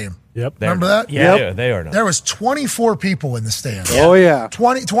Stanford game. Yep. Remember that? Yeah, they are not. There was 24 people in the stand. Oh, yeah.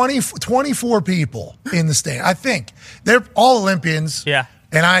 24 people in the stand. I think. They're all Olympians. Yeah.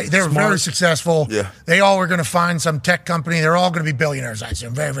 And they were very successful. Yeah. They all were going to find some tech company. They're all going to be billionaires, I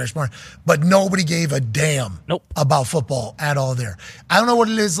assume. Very, very smart. But nobody gave a damn about football at all there. I don't know what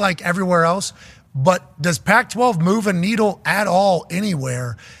it is like everywhere else, but does Pac-12 move a needle at all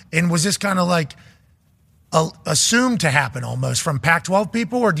anywhere? And was this kind of like assumed to happen almost from Pac-12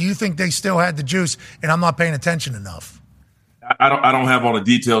 people, or do you think they still had the juice and I'm not paying attention enough? I don't have all the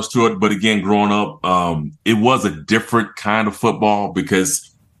details to it, but again, growing up, it was a different kind of football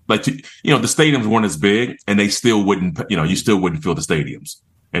because, like, the stadiums weren't as big, and they still wouldn't, you still wouldn't fill the stadiums,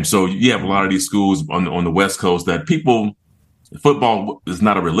 and so you have a lot of these schools on the West Coast that football is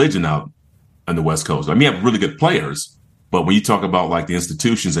not a religion out on the West Coast. I mean, you have really good players, but when you talk about like the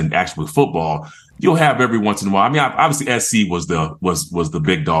institutions and actual football, you'll have every once in a while. I mean, obviously SC was the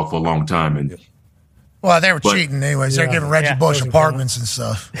big dog for a long time, and they were cheating anyways. They're giving Reggie Bush apartments and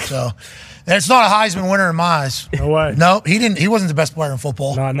stuff. So it's not a Heisman winner in my eyes. No way. No, he didn't. He wasn't the best player in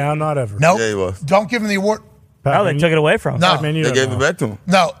football. Not now, not ever. Nope. Yeah, he was. Don't give him the award. No, they took it away from him. No, they gave it back to him.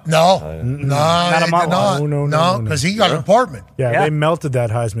 No, not a not. No, because he got an apartment. Yeah, they melted that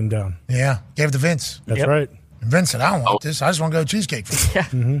Heisman down. Yeah, gave it to Vince. That's right. And Vince said, I don't want this. I just want to go to Cheesecake Factory.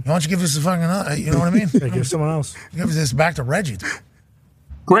 Yeah. Mm-hmm. Why don't you give this to fucking, you know what I mean? Give someone else. Give this back to Reggie.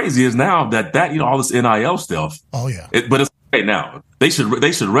 Crazy is now that all this NIL stuff. Oh yeah. But it's right now. They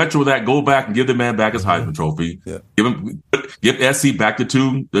should retro that, go back and give the man back his Heisman Trophy. Yeah. Give SC back the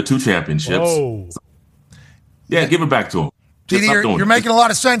two championships. Whoa. Yeah, give it back to him. TD, you're making a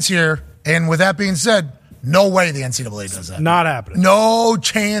lot of sense here. And with that being said, no way the NCAA does that. Not happening. No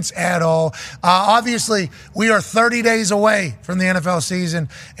chance at all. Obviously, we are 30 days away from the NFL season,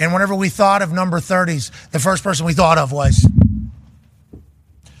 and whenever we thought of number 30s, the first person we thought of was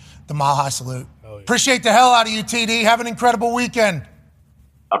the Mile High Salute. Oh, yeah. Appreciate the hell out of you, TD. Have an incredible weekend.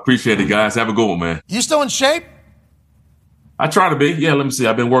 I appreciate it, guys. Have a good one, man. You still in shape? I try to be. Yeah, let me see.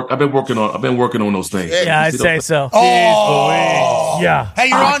 I've been working on those things. Yeah, I'd say so. Oh, yeah. Hey,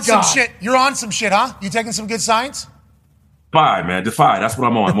 you're on some shit. You're on some shit, huh? You taking some good science? Defy, man. Defy. That's what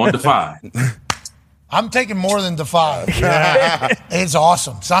I'm on. I'm on Defy. I'm taking more than Defy. Yeah. It's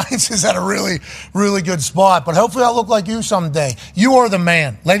awesome. Science is at a really, really good spot. But hopefully I'll look like you someday. You are the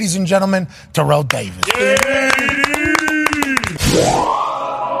man. Ladies and gentlemen, Terrell Davis.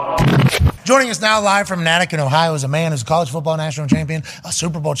 Joining us now live from Natick in Ohio is a man who's a college football national champion, a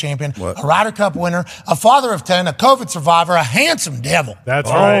Super Bowl champion, a Ryder Cup winner, a father of 10, a COVID survivor, a handsome devil. That's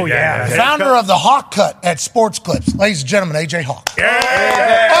right. Yeah. Founder of the Hawk Cut at Sports Clips. Ladies and gentlemen, AJ Hawk.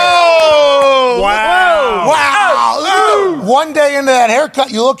 Yeah. Oh! Wow. Wow. One day into that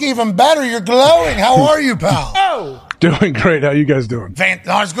haircut, you look even better. You're glowing. How are you, pal? Oh! Doing great. How you guys doing?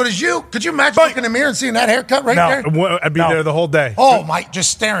 Not as good as you. Could you imagine looking in the mirror and seeing that haircut right there? I'd be there the whole day. Oh, Mike,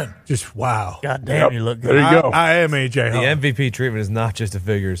 just staring. Just wow. God damn, you look good. There you go. I am AJ Hawk. The MVP treatment is not just a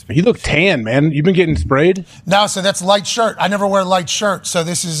figure. You look tan, man. You've been getting sprayed? No, so that's light shirt. I never wear light shirt. So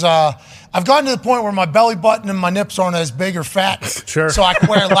this is, I've gotten to the point where my belly button and my nips aren't as big or fat. Sure. So I can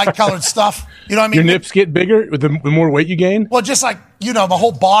wear light colored stuff. You know what I mean? Your nips get bigger with the more weight you gain? Well, just like, my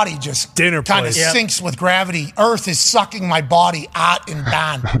whole body just Dinner kind of sinks with gravity. Earth is sucking my body out and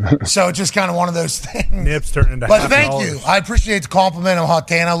down. So it's just kind of one of those things. Nips turn into But thank you. I appreciate the compliment of how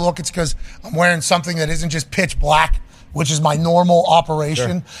tan I look. It's because I'm wearing something that isn't just pitch black, which is my normal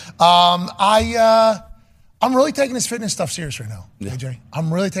operation. Sure. I'm really taking this fitness stuff serious right now, AJ.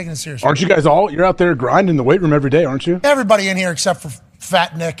 I'm really taking it serious. Aren't you guys all? You're out there grinding the weight room every day, aren't you? Everybody in here except for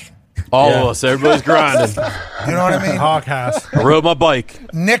Fat Nick. All of us. Everybody's grinding. You know what I mean? Hawk house. I rode my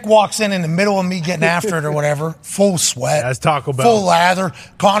bike. Nick walks in the middle of me getting after it or whatever, full sweat. That's Taco Bell. Full lather.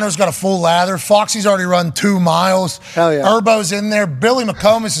 Connor's got a full lather. Foxy's already run 2 miles. Hell yeah. Urbo's in there. Billy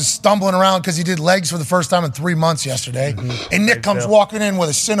McComas is stumbling around because he did legs for the first time in 3 months yesterday. Mm-hmm. And Nick comes walking in with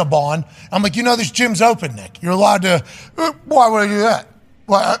a Cinnabon. I'm like, this gym's open, Nick. You're allowed to. Why would I do that?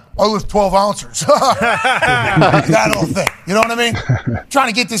 Well, I lift 12 ounces. That whole thing. You know what I mean? Trying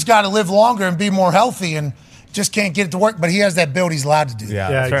to get this guy to live longer and be more healthy and just can't get it to work. But he has that build. He's allowed to do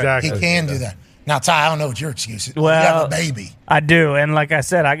that. Yeah, exactly. He can do that. Now, Ty, I don't know what your excuse is. Well, you have a baby. I do. And like I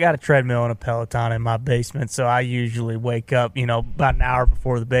said, I got a treadmill and a Peloton in my basement. So I usually wake up, about an hour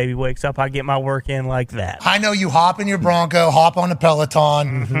before the baby wakes up. I get my work in like that. I know you hop in your Bronco, hop on the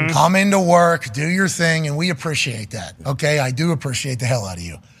Peloton, come into work, do your thing, and we appreciate that. Okay? I do appreciate the hell out of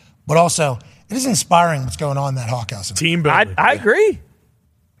you. But also, it is inspiring what's going on in that Hawk House. Team building. I agree.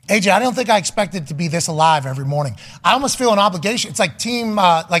 AJ, I don't think I expected to be this alive every morning. I almost feel an obligation. It's like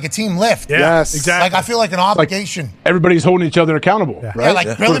like a team lift. Yeah, Yes. exactly. Like I feel like an obligation. Everybody's holding each other accountable. Yeah, Right?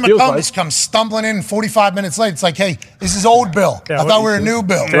 like Billy That's what it feels McComas comes stumbling in 45 minutes late. It's like, hey, this is old Bill. Yeah, I thought we were new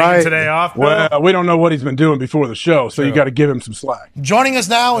Bill. Taking Right. today off. Bill? Well, we don't know what he's been doing before the show, so you got to give him some slack. Joining us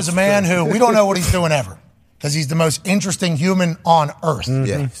now is a man who we don't know what he's doing ever because he's the most interesting human on earth.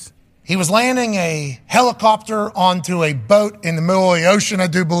 Yes. He was landing a helicopter onto a boat in the middle of the ocean, I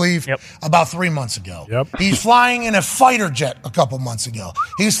do believe, about 3 months ago. Yep. He's flying in a fighter jet a couple months ago.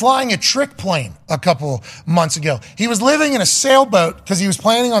 He was flying a trick plane a couple months ago. He was living in a sailboat because he was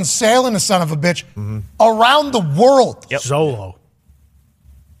planning on sailing the son of a bitch around the world. Solo.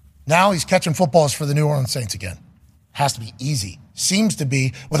 Now he's catching footballs for the New Orleans Saints again. Has to be easy. Seems to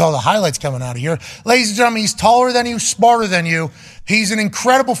be with all the highlights coming out of here. Ladies and gentlemen, he's taller than you, smarter than you. He's an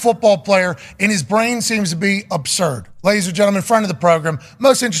incredible football player, and his brain seems to be absurd. Ladies and gentlemen, friend of the program,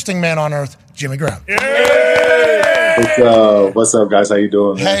 most interesting man on earth, Jimmy Graham. What's up, guys? How you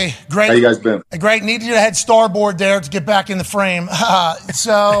doing, man? Hey, great. How you guys been? Great. Needed you to head starboard there to get back in the frame.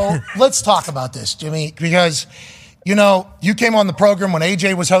 So let's talk about this, Jimmy, because you came on the program when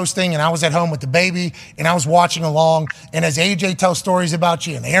AJ was hosting, and I was at home with the baby, and I was watching along. And as AJ tells stories about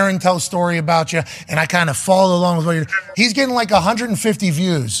you, and Aaron tells story about you, and I kind of follow along with what you're doing, he's getting like 150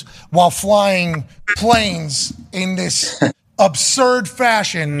 views while flying planes in this absurd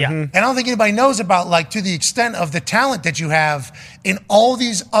fashion. Yeah. And I don't think anybody knows about, to the extent of the talent that you have in all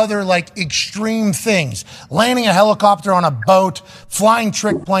these other, extreme things. Landing a helicopter on a boat, flying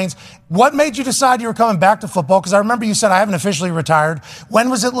trick planes. What made you decide you were coming back to football? Because I remember you said, I haven't officially retired. When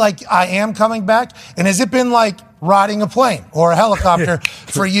was it I am coming back? And has it been riding a plane or a helicopter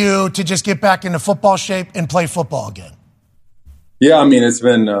for you to just get back into football shape and play football again? Yeah, I mean, it's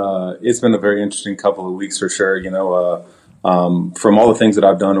been a very interesting couple of weeks for sure. From all the things that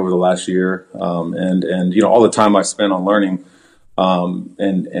I've done over the last year, and all the time I spent on learning,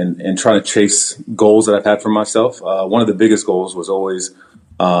 and trying to chase goals that I've had for myself. One of the biggest goals was always,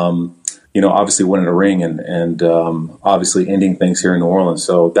 obviously winning a ring and obviously ending things here in New Orleans.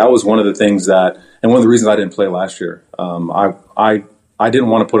 So that was one of the things and one of the reasons I didn't play last year. I didn't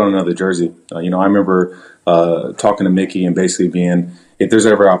want to put on another jersey. I remember talking to Mickey and basically being, if there's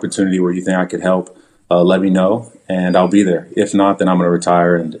ever an opportunity where you think I could help, let me know and I'll be there. If not, then I'm going to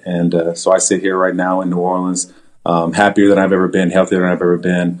retire. And so I sit here right now in New Orleans, happier than I've ever been, healthier than I've ever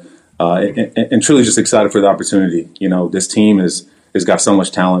been, and truly just excited for the opportunity. This team has got so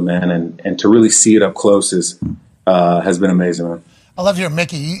much talent, man, and to really see it up close has been amazing, man. I love hearing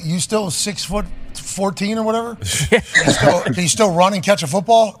Mickey. You still 6'14" or whatever? Can you still run and catch a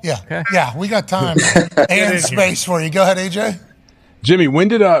football? Yeah. Okay. Yeah, we got time and space for you. Go ahead, AJ. Jimmy, when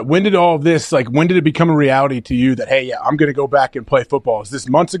did all of this, when did it become a reality to you that, hey, yeah, I'm going to go back and play football? Is this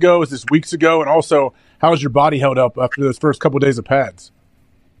months ago? Is this weeks ago? And also, how has your body held up after those first couple of days of pads?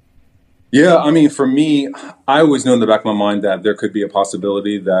 Yeah, I mean, for me, I always knew in the back of my mind that there could be a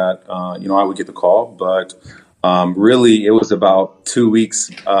possibility that, I would get the call. But really, it was about 2 weeks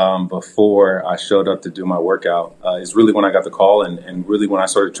before I showed up to do my workout is really when I got the call and really when I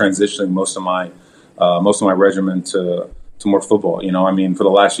started transitioning most of my regimen to more football. For the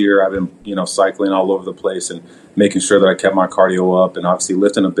last year, I've been, cycling all over the place and making sure that I kept my cardio up and obviously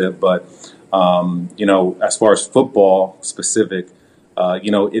lifting a bit. But, as far as football specific,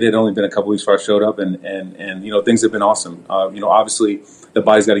 it had only been a couple weeks before I showed up and things have been awesome. Obviously the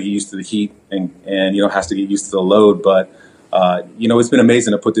body's got to get used to the heat and has to get used to the load. But, it's been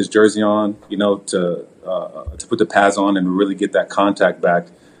amazing to put this jersey on, to put the pads on and really get that contact back,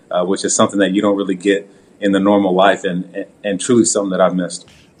 which is something that you don't really get in the normal life and truly something that I've missed.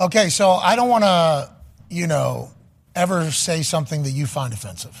 Okay, so I don't want to, ever say something that you find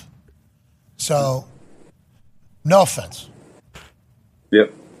offensive. So, no offense.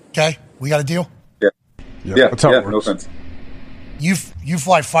 Yep. Okay, we got a deal? Yeah, no offense. You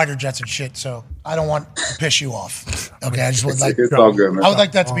fly fighter jets and shit, so I don't want to piss you off. Okay, I just would like it's all good, man. I would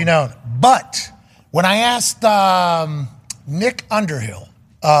like that to be known. But when I asked Nick Underhill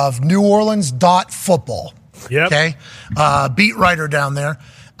of New Orleans Football, okay, beat writer down there,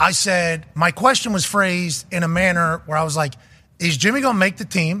 I said my question was phrased in a manner where I was like, "Is Jimmy going to make the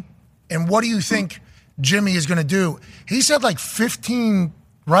team? And what do you think Jimmy is going to do?" He said like 15.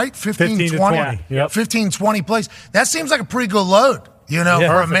 Right? 15 20. Yep. 15, 20 plays. That seems like a pretty good load,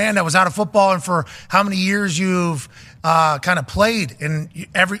 for a man that was out of football and for how many years you've kind of played and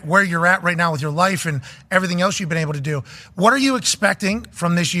where you're at right now with your life and everything else you've been able to do. What are you expecting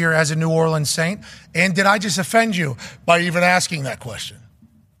from this year as a New Orleans Saint? And did I just offend you by even asking that question?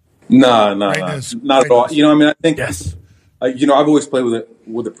 No, not at all. I think yes. I've always played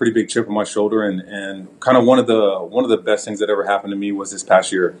with a pretty big chip on my shoulder, and kind of one of the best things that ever happened to me was this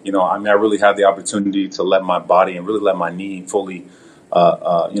past year. I really had the opportunity to let my body and really let my knee fully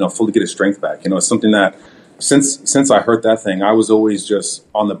get its strength back. It's something that since I hurt that thing, I was always just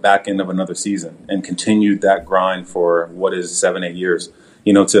on the back end of another season and continued that grind for what is 7-8 years.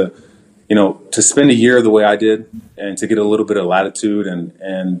 To spend a year the way I did and to get a little bit of latitude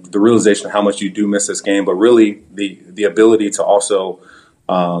and the realization of how much you do miss this game, but really the ability to also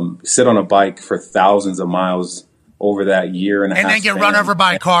sit on a bike for thousands of miles over that year and a half. And then get run over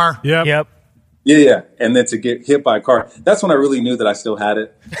by a car. Yep. Yeah. And then to get hit by a car. That's when I really knew that I still had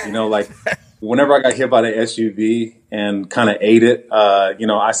it. Whenever I got hit by the SUV and kind of ate it,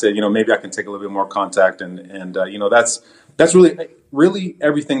 I said, maybe I can take a little bit more contact. And that's really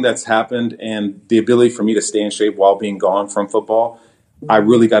everything that's happened, and the ability for me to stay in shape while being gone from football. I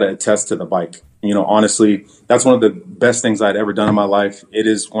really got to attest to the bike. Honestly, that's one of the best things I'd ever done in my life. It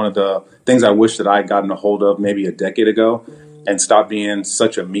is one of the things I wish that I had gotten a hold of maybe a decade ago and stopped being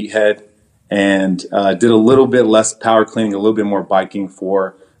such a meathead and did a little bit less power cleaning, a little bit more biking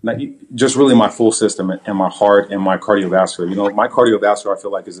for just really my full system and my heart and my cardiovascular. My cardiovascular, I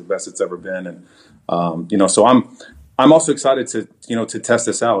feel like, is the best it's ever been. And, so I'm also excited to test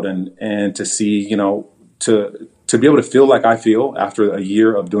this out and to see, to be able to feel like I feel after a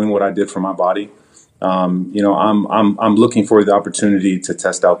year of doing what I did for my body. I'm looking for the opportunity to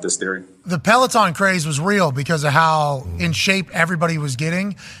test out this theory. The Peloton craze was real because of how in shape everybody was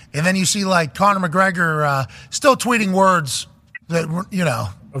getting. And then you see like Conor McGregor still tweeting words that,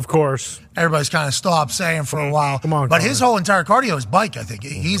 Of course. Everybody's kind of stopped saying for a while. Come on, but Conor. his whole entire cardio is bike, I think.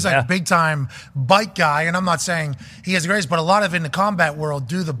 He's like a big-time bike guy, and I'm not saying he has the greatest, but a lot of in the combat world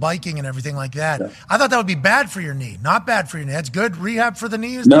do the biking and everything like that. Yeah. I thought that would be bad for your knee. Not bad for your knee. That's good rehab for the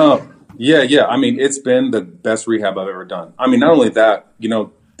knee? No. Yeah. It's been the best rehab I've ever done. Not only that, the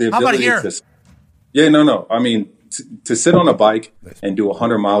ability How about here? To sit on a bike and do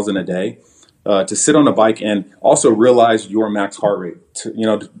 100 miles in a day, to sit on a bike and also realize your max heart rate,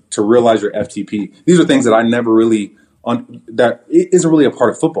 to realize your FTP. These are things that I never really, that isn't really a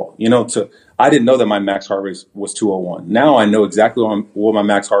part of football. I didn't know that my max heart rate was 201. Now I know exactly what my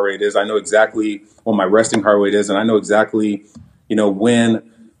max heart rate is. I know exactly what my resting heart rate is. And I know exactly,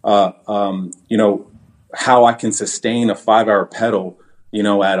 when, how I can sustain a 5-hour pedal, at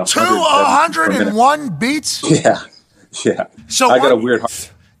 101 beats? Yeah. So I got a weird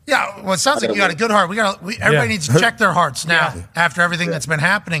heart. Yeah, well, it sounds like you got a good heart. Everybody needs to check their hearts now after everything that's been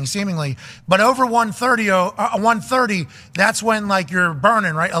happening, seemingly. But over 130, that's when like you're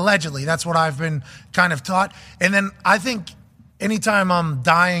burning, right? Allegedly, that's what I've been kind of taught. And then I think anytime I'm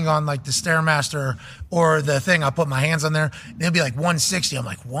dying on like the Stairmaster or the thing, I'll put my hands on there. And it'll be like 160. I'm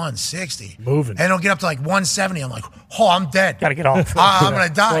like 160, moving, and it'll get up to like 170. I'm like, oh, I'm dead. Gotta get off. I'm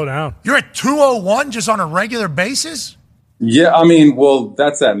gonna die. Slow down. You're at 201 just on a regular basis. Yeah,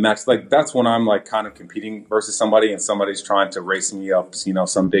 that's at max. Like, that's when I'm like kind of competing versus somebody and somebody's trying to race me up,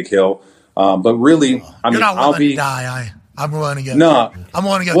 some big hill. But really, you're not willing to die. I'm willing to get. No, I'm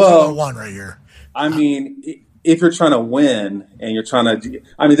willing to get 201 right here. If you're trying to win and you're trying to,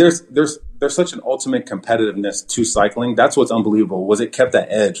 there's such an ultimate competitiveness to cycling. That's what's unbelievable. Was it kept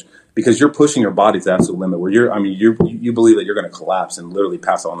that edge because you're pushing your body to the absolute limit where you believe that you're going to collapse and literally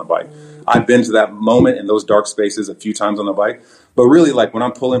pass out on the bike. I've been to that moment in those dark spaces a few times on the bike, but really like when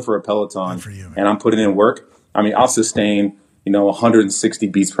I'm pulling for a Peloton and I'm putting in work, I'll sustain, 160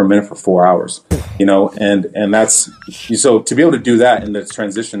 beats per minute for 4 hours, and that's, so to be able to do that and to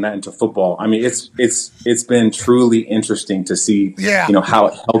transition that into football, it's been truly interesting to see, how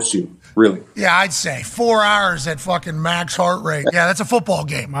it helps you. really. Yeah, I'd say 4 hours at fucking max heart rate. Yeah, that's a football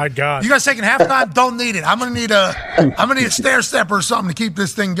game. My God. You guys taking halftime? Don't need it. I'm gonna need a stair stepper or something to keep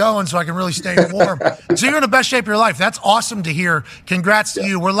this thing going so I can really stay warm. So you're in the best shape of your life. That's awesome to hear. Congrats to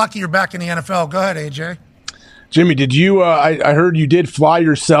you. We're lucky you're back in the NFL. Go ahead, AJ. Jimmy, did you? I heard you did fly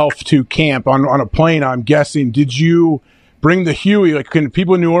yourself to camp on a plane. I'm guessing. Did you bring the Huey? Like, can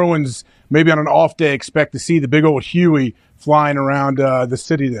people in New Orleans maybe on an off day expect to see the big old Huey flying around the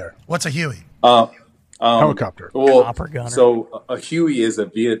city there? What's a Huey? Helicopter. Well, so a Huey is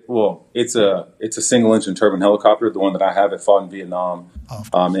it's a single engine turbine helicopter. The one that I have, it fought in Vietnam,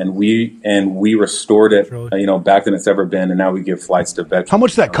 and we restored it. Back than it's ever been, and now we give flights to veterans. How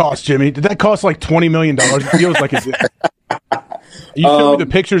much did that cost, Jimmy? Did that cost like $20 million? It feels like it did. You showed me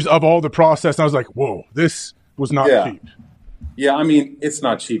the pictures of all the process, and I was like, "Whoa, this was not cheap." Yeah, I mean, it's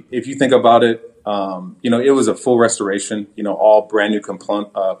not cheap. If you think about it, it was a full restoration, all brand new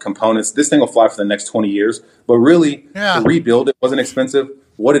components. This thing will fly for the next 20 years, but really to rebuild it wasn't expensive.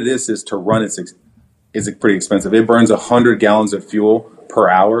 What it is to run it is pretty expensive. It burns 100 gallons of fuel per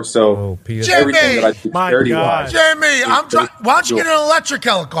hour. So everything that I do charity-wise. Jamie, why don't you get an electric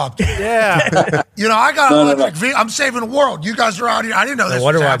helicopter? Yeah. I got an electric vehicle. I'm saving the world. You guys are out here. I didn't know this. No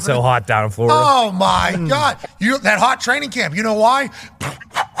wonder was why it's so hot down in Florida. Oh my God! That hot training camp. You know why?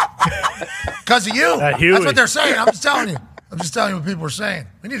 Because of you. That's what they're saying. I'm just telling you. What people are saying.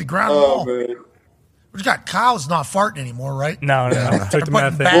 We need to ground them all. Man. We just got Kyle's not farting anymore, right? No. Took the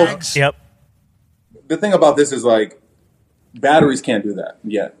meth bags. Yep. The thing about this is batteries can't do that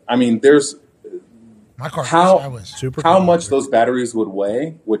yet. I mean, there's my car. How much those batteries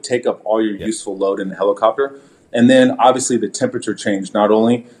would take up all your useful load in the helicopter. And then obviously the temperature change. Not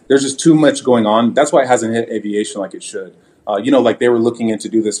only there's just too much going on. That's why it hasn't hit aviation like it should. They were looking into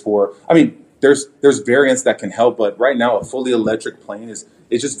do this for. I mean, there's variants that can help, but right now a fully electric plane is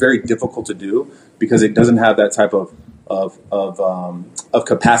just very difficult to do because it doesn't have that type of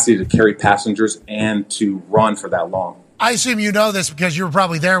capacity to carry passengers and to run for that long. I assume you know this because you were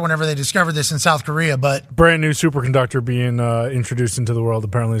probably there whenever they discovered this in South Korea, but brand new superconductor being introduced into the world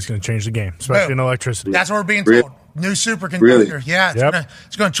apparently is going to change the game, especially in electricity. That's what we're being told. New superconductor. Really? Yeah,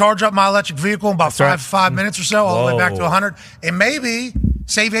 it's going to charge up my electric vehicle in about five minutes or so, all the way back to 100, and maybe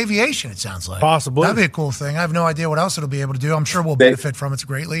save aviation, it sounds like. Possibly. That'd be a cool thing. I have no idea what else it'll be able to do. I'm sure we'll benefit from it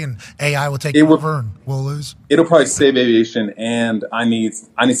greatly, and AI will take over and we'll lose. It'll probably save aviation, and I need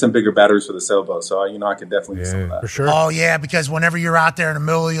some bigger batteries for the sailboat, so I could definitely use some of that. For sure. Oh, yeah, because whenever you're out there in the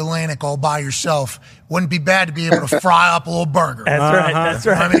middle of the Atlantic all by yourself, wouldn't be bad to be able to fry up a little burger. That's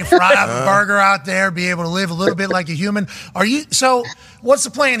right. I mean, fry up a burger out there, be able to live a little bit like a human. So what's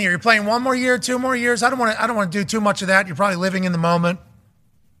the plan here? You're playing 1 more year, 2 more years? I don't want to do too much of that. You're probably living in the moment.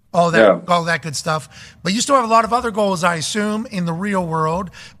 All that good stuff. But you still have a lot of other goals, I assume, in the real world,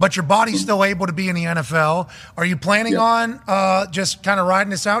 but your body's still able to be in the NFL. Are you planning on just kind of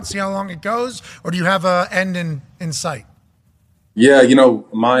riding this out, see how long it goes, or do you have an end in sight? Yeah, I've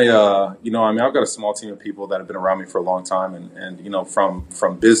got a small team of people that have been around me for a long time, and from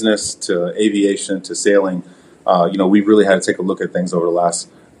business to aviation to sailing, we really had to take a look at things over the last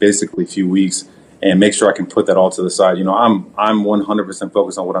basically few weeks and make sure I can put that all to the side. I'm 100%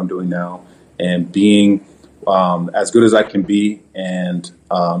 focused on what I'm doing now and being as good as I can be and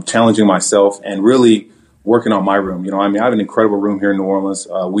challenging myself and really working on my room. I have an incredible room here in New Orleans.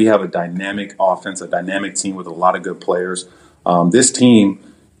 We have a dynamic offense, a dynamic team with a lot of good players. This team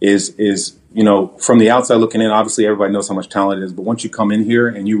is from the outside looking in, obviously everybody knows how much talent it is, but once you come in here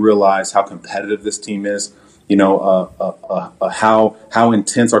and you realize how competitive this team is, how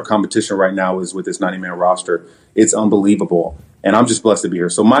intense our competition right now is with this 90-man roster, it's unbelievable. And I'm just blessed to be here.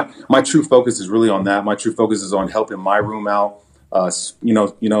 So my true focus is really on that. My true focus is on helping my room out,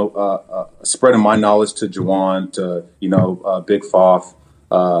 spreading my knowledge to Juwan, to Big Foff,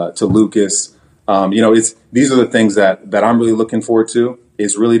 to Lucas. These are the things that I'm really looking forward to,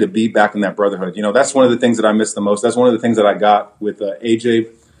 is really to be back in that brotherhood. That's one of the things that I miss the most. That's one of the things that I got with AJ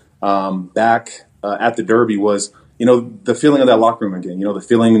back at the Derby was, the feeling of that locker room again, the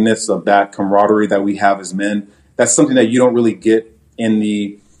feelingness of that camaraderie that we have as men. That's something that you don't really get in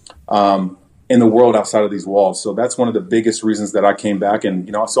the world outside of these walls. So that's one of the biggest reasons that I came back. And,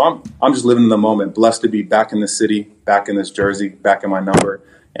 so I'm just living in the moment, blessed to be back in the city, back in this jersey, back in my number.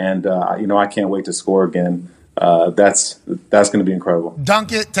 And, I can't wait to score again. That's going to be incredible.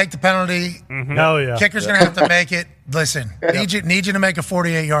 Dunk it, take the penalty. Mm-hmm. Hell yeah. Kicker's going to have to make it. Listen, need you to make a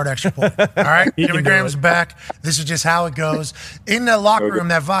 48-yard extra point. All right? Jimmy Graham's back. This is just how it goes. In the locker room,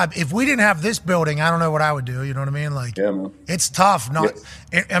 that vibe, if we didn't have this building, I don't know what I would do. You know what I mean? Man. It's tough.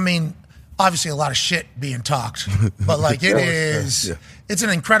 Obviously a lot of shit being talked, but it is. it's an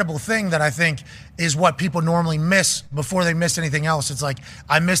incredible thing that I think is what people normally miss before they miss anything else. It's like,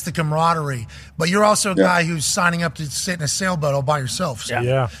 I miss the camaraderie. But you're also a guy who's signing up to sit in a sailboat all by yourself. So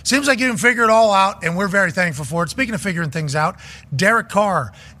Yeah. Seems like you can figure it all out, and we're very thankful for it. Speaking of figuring things out, Derek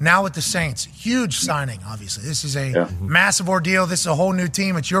Carr, now with the Saints. Huge signing, obviously. This is a massive ordeal. This is a whole new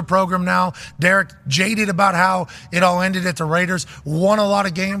team. It's your program now. Derek, jaded about how it all ended at the Raiders, won a lot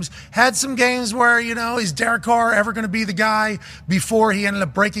of games, had some games where, is Derek Carr ever going to be the guy before he ended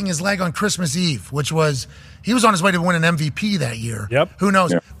up breaking his leg on Christmas Eve, which was, he was on his way to win an MVP that year. Yep. Who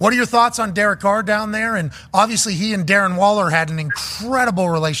knows? Yep. What are your thoughts on Derek Carr down there? And obviously he and Darren Waller had an incredible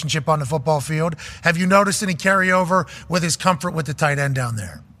relationship on the football field. Have you noticed any carryover with his comfort with the tight end down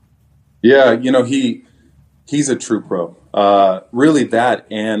there? Yeah, he's a true pro. Really that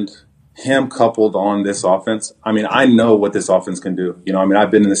and him coupled on this offense. I mean, I know what this offense can do. I've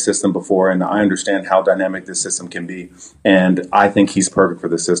been in the system before, and I understand how dynamic this system can be. And I think he's perfect for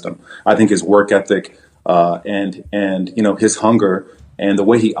this system. I think his work ethic and his hunger and the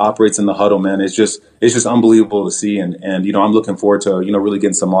way he operates in the huddle, man, it's just unbelievable to see. And I'm looking forward to really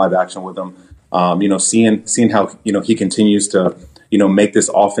getting some live action with him. Seeing how he continues to make this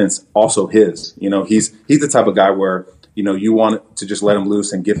offense also his. He's the type of guy where you want to just let him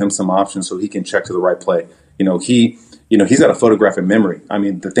loose and give him some options so he can check to the right play. He's got a photographic memory. I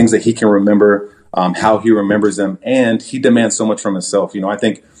mean, the things that he can remember, how he remembers them, and he demands so much from himself. I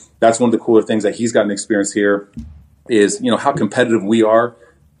think that's one of the cooler things that he's gotten experience here is, how competitive we are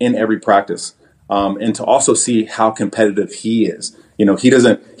in every practice. And to also see how competitive he is. He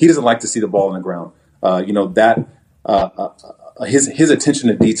doesn't like to see the ball on the ground. His attention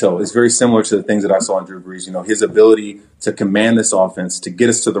to detail is very similar to the things that I saw in Drew Brees. His ability to command this offense, to get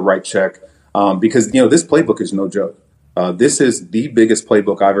us to the right check, because this playbook is no joke. This is the biggest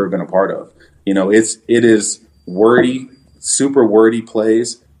playbook I've ever been a part of. It is wordy, super wordy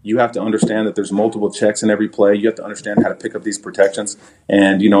plays. You have to understand that there's multiple checks in every play. You have to understand how to pick up these protections.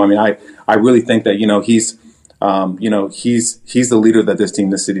 And I really think that he's the leader that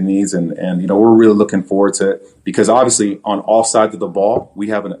this city needs, and we're really looking forward to it because obviously on all sides of the ball we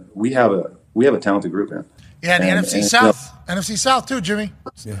have a talented group, man. Yeah, and the NFC South, NFC South too, Jimmy.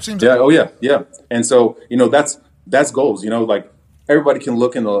 Yeah. And so that's goals. Like everybody can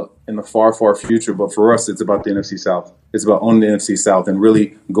look in the far future, but for us it's about the NFC South. It's about owning the NFC South and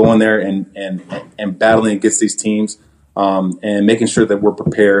really going there and battling against these teams and making sure that we're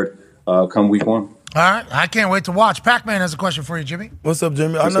prepared come week one. All right, I can't wait to watch. Pacman has a question for you, Jimmy. What's up,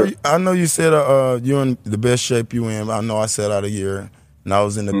 Jimmy? I know you said you're in the best shape you in. I know I sat out a year and I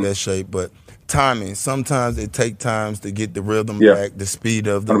was in the best shape, but timing. Sometimes it takes times to get the rhythm back, the speed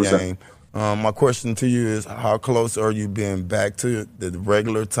of the 100%. Game. My question to you is, how close are you being back to the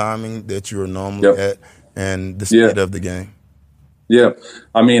regular timing that you're normally at and the speed of the game? Yeah,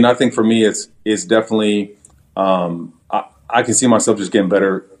 I think for me it's definitely I can see myself just getting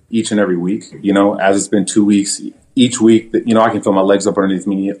better each and every week, as it's been 2 weeks, each week, I can feel my legs up underneath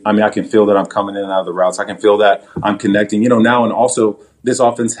me. I can feel that I'm coming in and out of the routes. I can feel that I'm connecting, now. And also this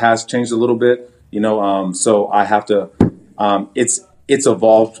offense has changed a little bit, so I have to, it's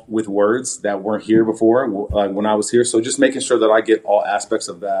evolved with words that weren't here before, when I was here. So just making sure that I get all aspects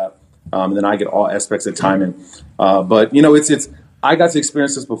of that. And then I get all aspects of timing. But I got to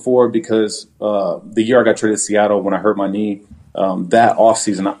experience this before because, the year I got traded to Seattle when I hurt my knee, that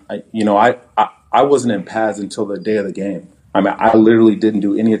offseason, I wasn't in pads until the day of the game. I literally didn't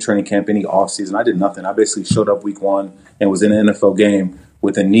do any training camp, any offseason. I did nothing. I basically showed up week one and was in an NFL game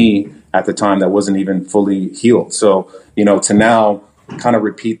with a knee at the time that wasn't even fully healed. So, to now kind of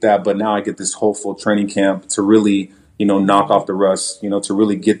repeat that, but now I get this whole full training camp to really, knock off the rust, to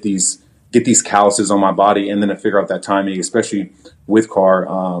really get these calluses on my body and then to figure out that timing, especially with Carr.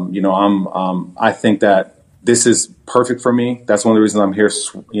 I think that this is perfect for me. That's one of the reasons I'm here,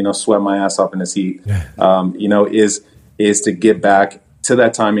 sweat my ass off in this heat, is to get back to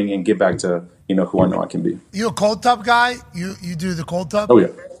that timing and get back to, who I know I can be. You a cold tub guy? You do the cold tub? Oh, yeah.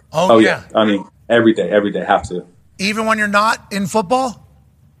 Oh, yeah. Every day, have to. Even when you're not in football?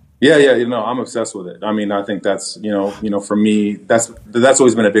 Yeah, I'm obsessed with it. I think that's, for me, that's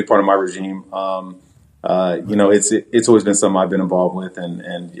always been a big part of my regime. It's always been something I've been involved with,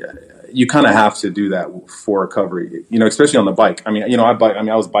 and you kind of have to do that for recovery, especially on the bike. I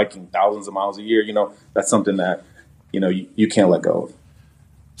was biking thousands of miles a year. That's something that, you can't let go of.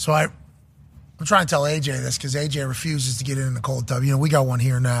 So I'm trying to tell AJ this because AJ refuses to get in the cold tub. We got one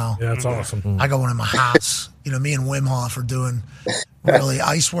here now. Yeah, that's awesome. I got one in my house. Me and Wim Hof are doing really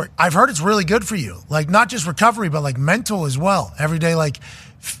ice work. I've heard it's really good for you. Like, not just recovery, but like mental as well. Every day, like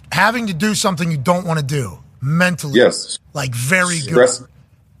having to do something you don't want to do. mentally. Yes. Like very good.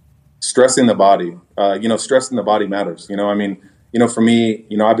 Stressing the body. Stressing the body matters. I mean, for me,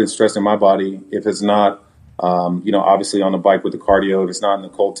 I've been stressing my body. If it's not, obviously on the bike with the cardio, if it's not in the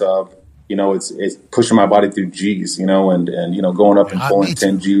cold tub, it's pushing my body through G's, and going up and pulling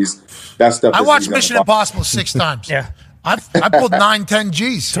 10 G's. That stuff. I watched Mission Impossible 6 times. Yeah. I pulled 9, 10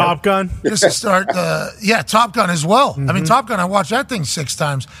 G's. Top Gun. Just to start. Top Gun as well. I mean, Top Gun, I watched that thing 6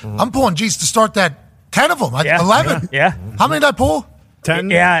 times. I'm pulling G's to start that 10 of them. 11. Yeah. How many did I pull?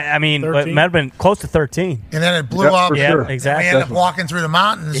 10? Yeah, I mean, it might have been close to 13. And then it blew up. Yeah, Sure. exactly. We ended up walking through the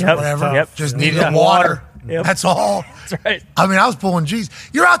mountains or whatever. Yep. Just needed water. Yep. That's all. That's right. I mean, I was pulling G's.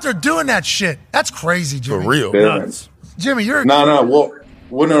 You're out there doing that shit. That's crazy, Jimmy. For real. Nuts. Jimmy, you're... No.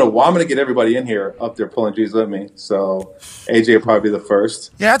 Well, I'm going to get everybody in here up there pulling G's with me. So AJ will probably be the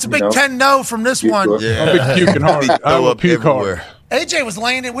first. Yeah, that's a big 10-no from this one. Yeah. I'm big puking hard. I will puke hard. AJ was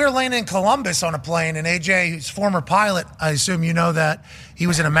landing. We were landing in Columbus on a plane, and AJ, who's former pilot, I assume you know that he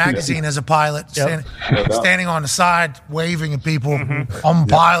was in a magazine as a pilot, standing on the side, waving at people. I'm a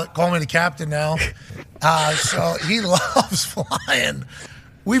pilot. Call me the captain now. So he loves flying.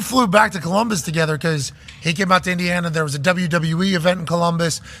 We flew back to Columbus together because he came out to Indiana. There was a WWE event in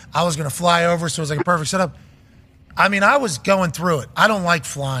Columbus. I was going to fly over, so it was like a perfect setup. I mean, I was going through it. I don't like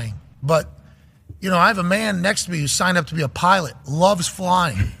flying, but I have a man next to me who signed up to be a pilot, loves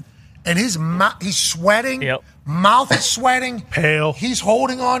flying, and he's sweating. Yep. Mouth is sweating. Pale. He's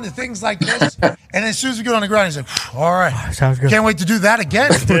holding on to things like this. And as soon as we get on the ground, he's like, all right. Sounds good. Can't wait to do that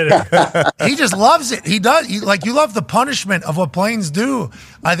again. He just loves it. He does. You love the punishment of what planes do,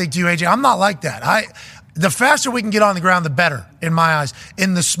 I think, to you, AJ. I'm not like that. The faster we can get on the ground, the better, in my eyes.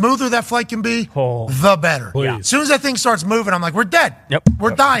 And the smoother that flight can be, the better. Please. As soon as that thing starts moving, I'm like, we're dead. Yep.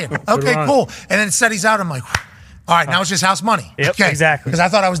 We're dying. Okay, cool. And then it steadies out. I'm like, all right, now it's just house money. Yep, okay. exactly. Because I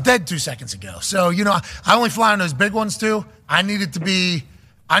thought I was dead 2 seconds ago. So, I only fly on those big ones, too. I need an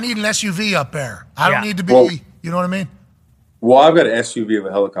SUV up there. I don't need to be, you know what I mean? Well, I've got an SUV of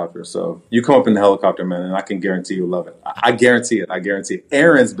a helicopter, so you come up in the helicopter, man, and I can guarantee you'll love it. I guarantee it.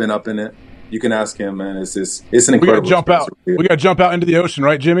 Aaron's been up in it. You can ask him, man. It's an incredible. We got to jump out. We got to jump out into the ocean,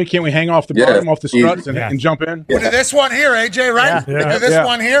 right, Jimmy? Can't we hang off the bottom, off the struts, and jump in? Look at this one here, AJ, right? Yeah. Look at this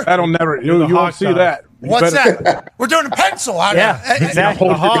one here. That'll never. You won't see that. What's that? We're doing a pencil. Exactly.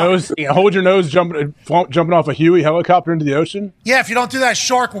 Hold your nose jumping off a Huey helicopter into the ocean. Yeah, if you don't do that,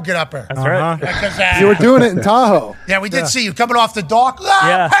 shark will get up there. That's right. You were doing it in Tahoe. Yeah, we did see you coming off the dock.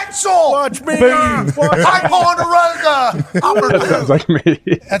 Pencil! Watch me. That sounds like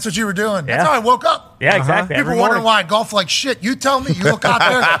me. That's what you were doing. That's how I woke up. Yeah, exactly. People wondering why I golf like shit. You tell me. You look out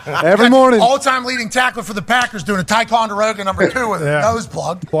there. Every morning. All-time leading tackler for the Packers doing a Ticonderoga number 2 with a nose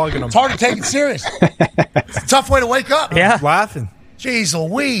plug. Plugging them. It's hard to take it serious. It's a tough way to wake up. Yeah. Laughing. Jeez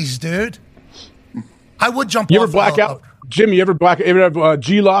Louise, dude. I would jump You off ever black out? Jim, you ever have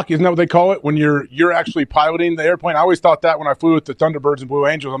G-lock? Isn't that what they call it when you're actually piloting the airplane? I always thought that when I flew with the Thunderbirds and Blue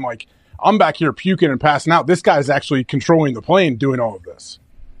Angels. I'm like, I'm back here puking and passing out. This guy's actually controlling the plane doing all of this.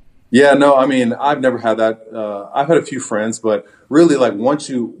 Yeah, no, I mean, I've never had that. I've had a few friends, but really, like once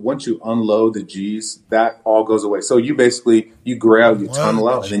you unload the G's, that all goes away. So you gray out, you tunnel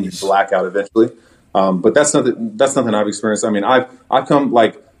out, and then you black out eventually. But that's nothing I've experienced. I mean, I've come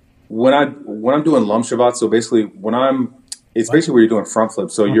like when I'm doing Lumshavat. So basically, it's basically where you're doing front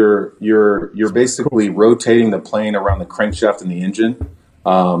flips. So you're basically rotating the plane around the crankshaft and the engine.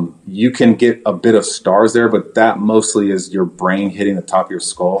 You can get a bit of stars there, but that mostly is your brain hitting the top of your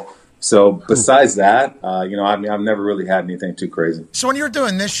skull. So besides that, I've never really had anything too crazy. So when you're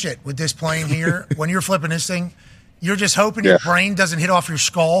doing this shit with this plane here, when you're flipping this thing, you're just hoping your brain doesn't hit off your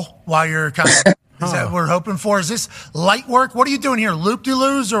skull while you're kind of. Is that what we're hoping for? Is this light work? What are you doing here?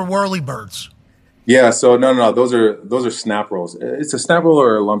 Loop-de-loos or whirly birds? Yeah, so no. Those are snap rolls. It's a snap roll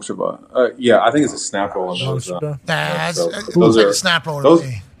or a lumshaba. Yeah, I think it's a snap roll. Looks like a snap roll to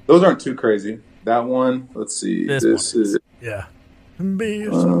me. Those aren't too crazy. That one, let's see. This is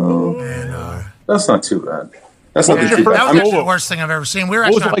that's not too bad. That's not too bad. That was actually the worst thing I've ever seen. We were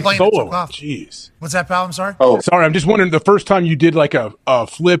actually on a plane that took off. Jeez. What's that, pal? I'm sorry? Oh, sorry. I'm just wondering, the first time you did like a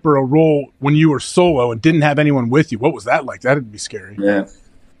flip or a roll when you were solo and didn't have anyone with you, what was that like? That'd be scary. Yeah.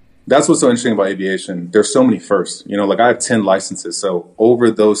 That's what's so interesting about aviation. There's so many firsts. Like I have 10 licenses. So over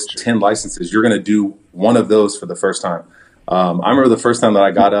those 10 licenses, you're going to do one of those for the first time. I remember the first time that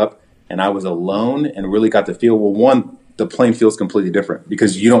I got up and I was alone and really got to feel, well, one, the plane feels completely different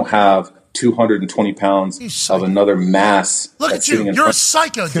because you don't have 220 pounds of another mass. Look at you. You're a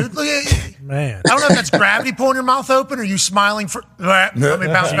psycho, dude. Look at you. Man. I don't know if that's gravity pulling your mouth open or you smiling for. Let me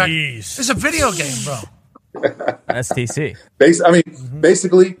bounce back. Jeez. It's a video game, bro. STC.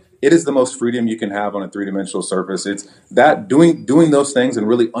 Basically, it is the most freedom you can have on a three-dimensional surface. It's that doing those things and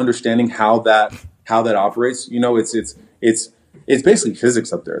really understanding how that operates. It's basically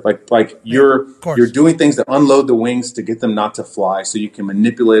physics up there. Like you're doing things to unload the wings to get them not to fly, so you can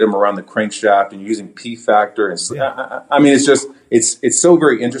manipulate them around the crankshaft, and you're using P factor. And I mean, it's so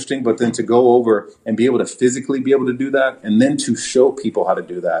very interesting. But then to go over and be able to physically be able to do that, and then to show people how to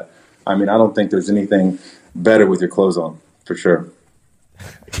do that. I mean, I don't think there's anything better with your clothes on, for sure.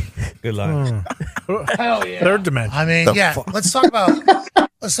 Good line. Hell yeah. Third dimension. I mean, yeah. Let's talk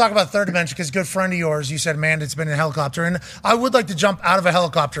about third dimension, because a good friend of yours, you said, man, it's been in a helicopter. And I would like to jump out of a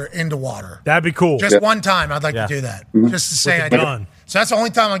helicopter into water. That'd be cool. Just one time, I'd like to do that. Just to say I did. So that's the only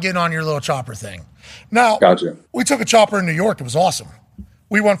time I'm getting on your little chopper thing. Now, we took a chopper in New York. It was awesome.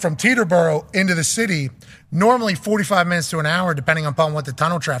 We went from Teterboro into the city, normally 45 minutes to an hour, depending upon what the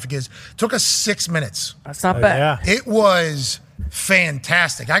tunnel traffic is. Took us 6 minutes. That's not bad. Yeah. It was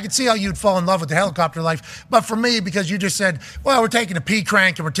fantastic. I could see how you'd fall in love with the helicopter life, but for me, because you just said, well, we're taking a P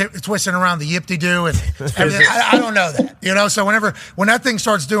crank and we're twisting around the yip-de-doo and everything. I don't know that, so when that thing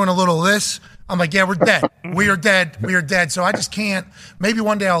starts doing a little this, I'm like, yeah, we're dead. We are dead. So I just can't. Maybe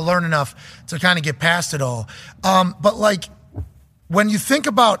one day I'll learn enough to kind of get past it all. But like, when you think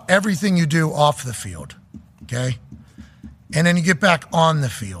about everything you do off the field, okay, and then you get back on the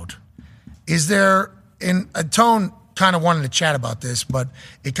field, is there, in a tone kind of wanted to chat about this, but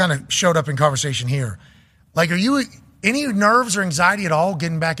it kind of showed up in conversation here. Like, are you any nerves or anxiety at all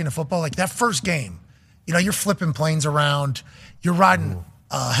getting back into football? Like that first game, you're flipping planes around, you're riding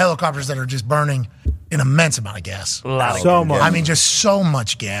helicopters that are just burning an immense amount of gas. So much. I mean, just so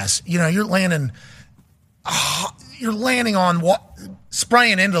much gas. You're landing on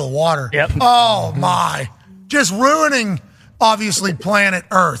spraying into the water. Yep. Oh my, just ruining obviously planet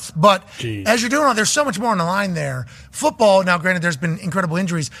Earth. But as you're doing all, there's so much more on the line there. Football, now granted, there's been incredible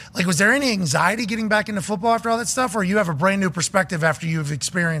injuries. Like, was there any anxiety getting back into football after all that stuff, or you have a brand new perspective after you've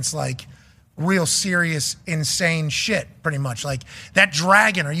experienced like real serious, insane shit, pretty much? Like that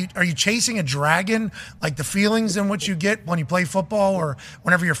dragon, are you chasing a dragon? Like the feelings in which you get when you play football, or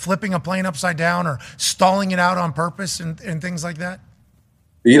whenever you're flipping a plane upside down, or stalling it out on purpose and things like that?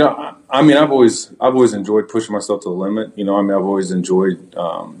 I mean, I've always enjoyed pushing myself to the limit. I've always enjoyed,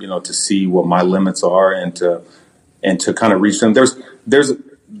 to see what my limits are and to kind of reach them.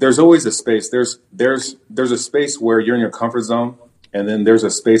 There's always a space. There's a space where you're in your comfort zone, and then there's a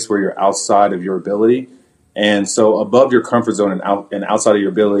space where you're outside of your ability. And so above your comfort zone and outside of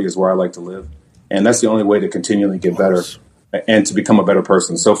your ability is where I like to live. And that's the only way to continually get better and to become a better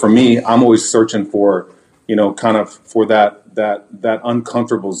person. So for me, I'm always searching for, kind of for that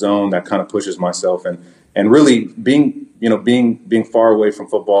uncomfortable zone that kind of pushes myself, and really being far away from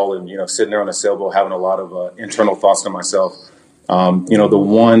football and, sitting there on a sailboat, having a lot of internal thoughts to myself. The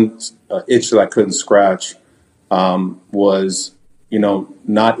one itch that I couldn't scratch was,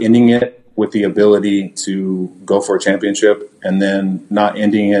 not ending it with the ability to go for a championship, and then not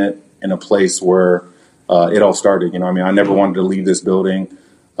ending it in a place where it all started. I never wanted to leave this building.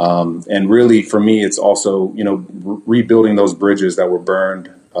 And really, for me, it's also, rebuilding those bridges that were burned,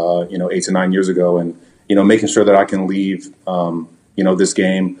 8 to 9 years ago, and, making sure that I can leave, this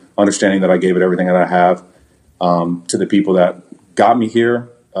game, understanding that I gave it everything that I have, to the people that got me here,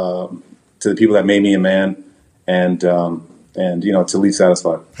 to the people that made me a man, and to leave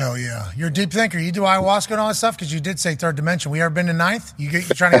satisfied. Hell yeah. You're a deep thinker. You do ayahuasca and all that stuff? Because you did say third dimension. We ever been to ninth? You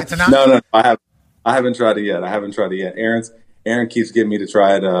trying to get to ninth? No, I haven't tried it yet. Aaron keeps getting me to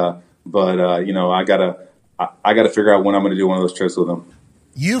try it, but I gotta figure out when I'm going to do one of those trips with him.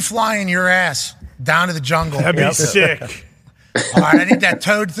 You flying your ass down to the jungle. That'd be sick. All right, I need that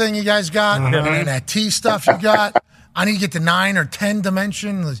toad thing you guys got, and that T stuff you got. I need to get to 9 or 10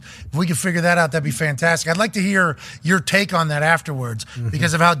 dimension. If we can figure that out, that'd be fantastic. I'd like to hear your take on that afterwards,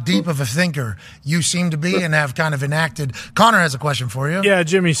 because of how deep of a thinker you seem to be and have kind of enacted. Connor has a question for you. Yeah,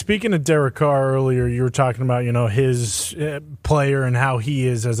 Jimmy, speaking of Derek Carr earlier, you were talking about, his player and how he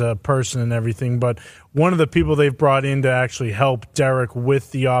is as a person and everything, but one of the people they've brought in to actually help Derek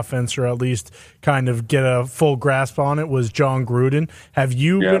with the offense, or at least kind of get a full grasp on it, was John Gruden. Have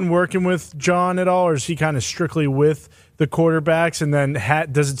you been working with John at all, or is he kind of strictly with the quarterbacks? And then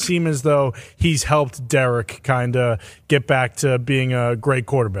does it seem as though he's helped Derek kind of get back to being a great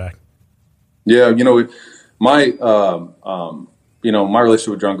quarterback? Yeah, my my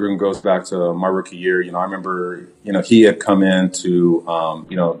relationship with John Gruden goes back to my rookie year. I remember, he had come in to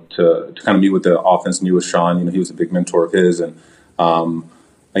kind of meet with the offense, meet with Sean. He was a big mentor of his, and I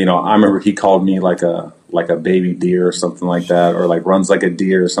remember he called me like a baby deer or something like that, or like runs like a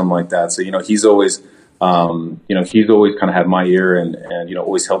deer or something like that. So he's always He's always kind of had my ear and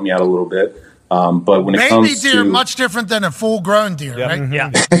always helped me out a little bit. But when it comes baby deer, much different than a full-grown deer, right?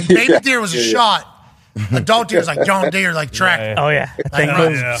 Yeah. Baby deer was a shot. Adult deer is like John Deere, like track. Oh yeah, that thing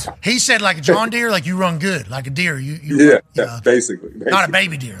moves. He said like a John Deere, like you run good, like a deer. You basically. Not a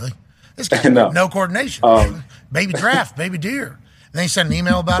baby deer. Like, this guy no coordination. Baby draft, baby deer. And then he sent an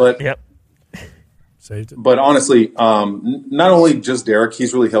email about it. Saved it. But honestly, not only just Derek,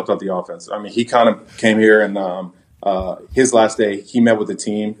 he's really helped out the offense. I mean, he kind of came here and his last day, he met with the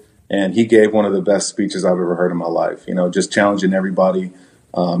team and he gave one of the best speeches I've ever heard in my life. Just challenging everybody.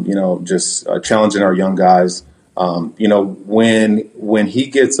 Just challenging our young guys. When he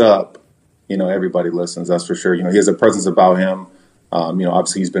gets up, everybody listens. That's for sure. He has a presence about him.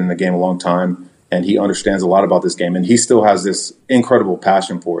 Obviously he's been in the game a long time and he understands a lot about this game and he still has this incredible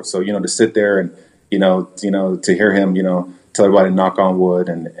passion for it. So, to sit there and, to hear him, tell everybody to knock on wood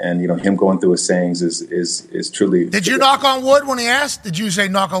and him going through his sayings is truly. Did you knock on wood when he asked? Did you say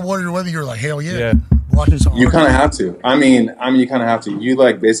knock on wood or whether you were like, hell yeah. You kind of have to. I mean, you kind of have to. You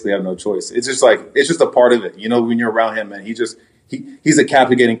basically have no choice. It's just a part of it. When you're around him, man, he's a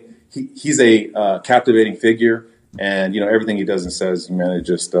captivating figure, and everything he does and says, man, it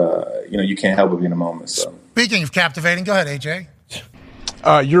just you can't help but be in a moment. So speaking of captivating, go ahead, AJ.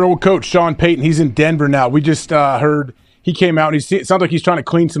 Your old coach Sean Payton, he's in Denver now. We just heard he came out and it sounds like he's trying to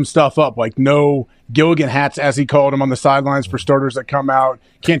clean some stuff up, like no Gilligan hats, as he called them, on the sidelines for starters that come out.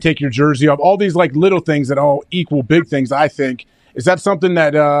 Can't take your jersey off. All these little things that all equal big things, I think. Is that something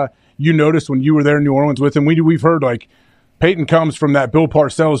that you noticed when you were there in New Orleans with him? We've heard Peyton comes from that Bill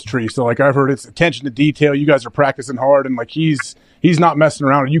Parcells tree, so I've heard it's attention to detail. You guys are practicing hard, and he's not messing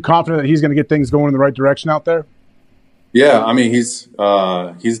around. Are you confident that he's going to get things going in the right direction out there? Yeah, I mean he's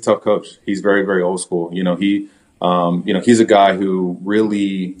a tough coach. He's very, very old school. He's a guy who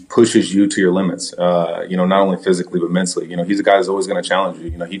really pushes you to your limits, not only physically, but mentally. He's a guy who's always going to challenge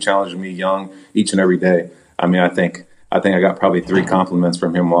you. He challenged me young each and every day. I mean, I think I got probably 3 compliments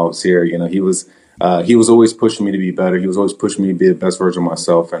from him while I was here. He was always pushing me to be better. He was always pushing me to be the best version of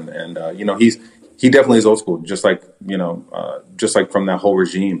myself. And he definitely is old school, just like from that whole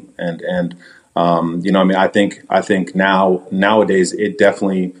regime. I think nowadays it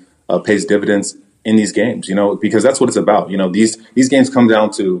definitely pays dividends in these games, because that's what it's about. These games come down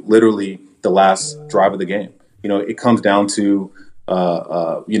to literally the last drive of the game. It comes down to,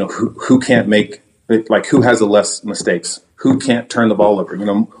 who can't make, who has the less mistakes, who can't turn the ball over.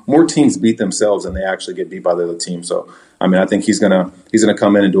 More teams beat themselves than they actually get beat by the other team. So, I think he's gonna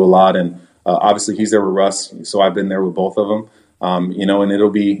come in and do a lot. And obviously he's there with Russ, so I've been there with both of them. And it'll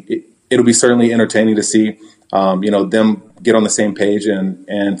be certainly entertaining to see, them get on the same page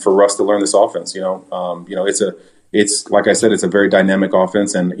and for Russ to learn this offense. It's like I said, it's a very dynamic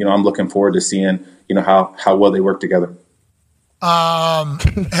offense, and I'm looking forward to seeing how well they work together.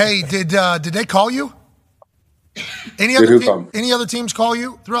 Hey, did they call you? Any other teams call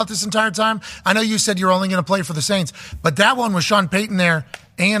you throughout this entire time? I know you said you're only going to play for the Saints, but that one with Sean Payton there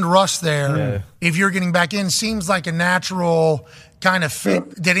and Russ there, if you're getting back in, seems like a natural kind of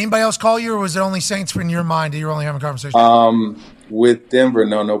fit. Did anybody else call you, or was it only Saints in your mind that you were only having a conversation? With Denver,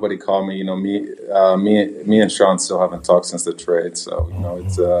 no, nobody called me. Me and Sean still haven't talked since the trade, so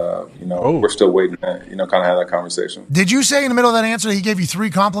it's we're still waiting to kind of have that conversation. Did you say in the middle of that answer he gave you 3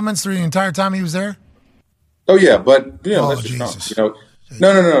 compliments through the entire time he was there? Oh yeah, but that's just Sean.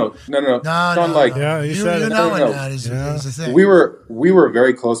 No. Sean, you said that is the thing. We were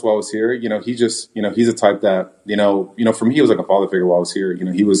very close while I was here. He just, he's a type that, for me, he was like a father figure while I was here.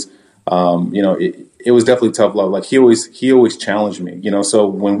 He was, it was definitely tough love. He always challenged me. So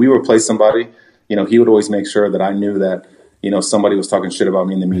when we would play somebody, he would always make sure that I knew that, somebody was talking shit about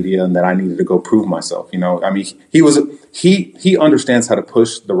me in the media and that I needed to go prove myself. He understands how to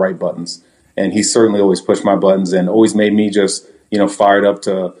push the right buttons, and he certainly always pushed my buttons and always made me just, fired up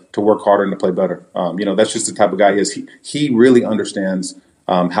to work harder and to play better. That's just the type of guy he is. He really understands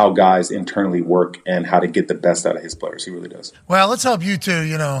how guys internally work and how to get the best out of his players. He really does. Well, let's help you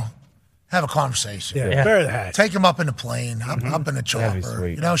two, have a conversation. Yeah. Bear the hat. Take him up in the plane, up in the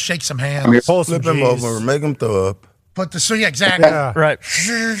chopper, shake some hands. Flip him over, make him throw up. Exactly. Yeah. Right. Put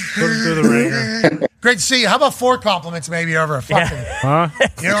him through the ringer. Great to see you. How about 4 compliments maybe over a fucking,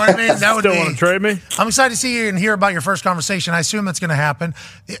 you know what I mean? That would Still want to trade me? I'm excited to see you and hear about your first conversation. I assume that's going to happen.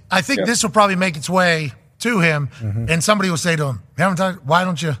 I think this will probably make its way to him, and somebody will say to him, why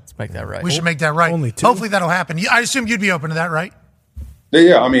don't you? Let's make that right. We should make that right. Only 2. Hopefully that'll happen. I assume you'd be open to that, right?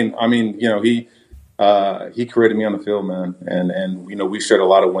 Yeah. I mean, he created me on the field, man. And we shared a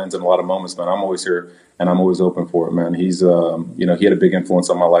lot of wins and a lot of moments, man. I'm always here and I'm always open for it, man. He's, he had a big influence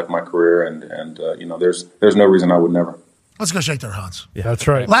on my life, my career. And there's no reason I would never. Let's go shake their hands. Yeah, that's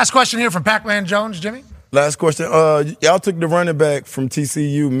right. Last question here from Pacman Jones, Jimmy. Last question. Y'all took the running back from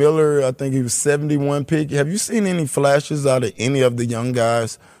TCU, Miller. I think he was 71 pick. Have you seen any flashes out of any of the young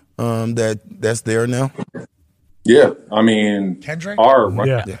guys that's there now? Yeah, I mean, Kendrick? our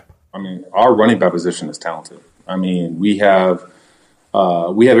running back position is talented. I mean, we have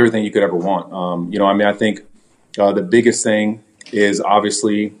everything you could ever want. I think the biggest thing is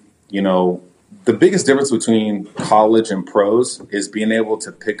obviously, the biggest difference between college and pros is being able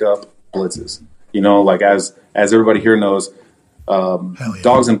to pick up blitzes. As everybody here knows,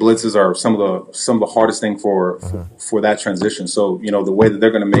 dogs and blitzes are some of the hardest thing for that transition. So, the way that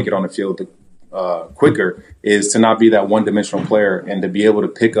they're going to make it on the field quicker is to not be that one-dimensional player and to be able to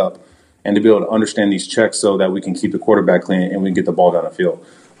pick up and to be able to understand these checks so that we can keep the quarterback clean and we can get the ball down the field.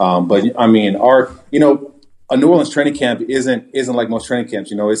 A New Orleans training camp isn't like most training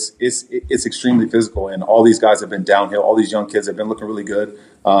camps. It's extremely physical, and all these guys have been downhill. All these young kids have been looking really good.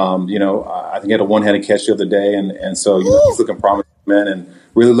 I think he had a one-handed catch the other day, and so he's looking promising, man, and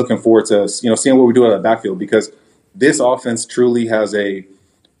really looking forward to seeing what we do out of the backfield, because this offense truly has a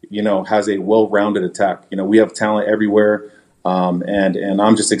well-rounded attack. We have talent everywhere, and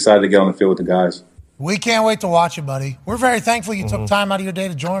I'm just excited to get on the field with the guys. We can't wait to watch it, buddy. We're very thankful you took time out of your day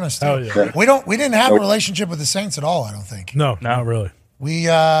to join us, too. Oh, yeah. We didn't have a relationship with the Saints at all, I don't think. No, not really.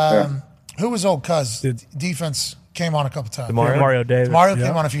 Who was old Cuz? Defense came on a couple times. Mario Davis. Mario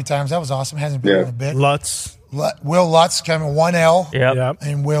came on a few times. That was awesome. Hasn't been in a bit. Lutz. Will Lutz came in 1L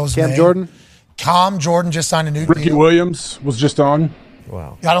in Will's Cam name. Jordan. Cam Jordan just signed a new Ricky deal. Williams was just on.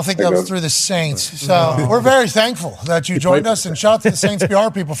 Wow. I don't think that was through the Saints. So we're very thankful that you joined us, and shout out to the Saints PR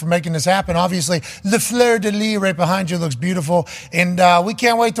people for making this happen. Obviously, the fleur de lis right behind you looks beautiful, and we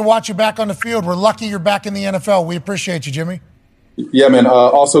can't wait to watch you back on the field. We're lucky you're back in the NFL. We appreciate you, Jimmy. Yeah, man.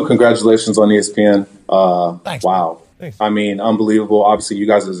 Also, congratulations on ESPN. Thanks. Wow. Thanks. I mean, unbelievable. Obviously, you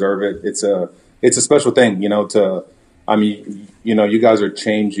guys deserve it. It's a special thing, you guys are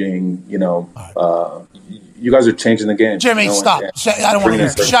changing, you guys are changing the game. Jimmy, stop. I don't want to hear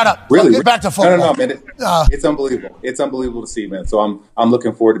it. Shut up. Really? Get back to football. No, man. It's unbelievable. It's unbelievable to see, man. So I'm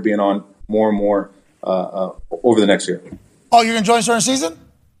looking forward to being on more and more over the next year. Oh, you're going to join us during the season?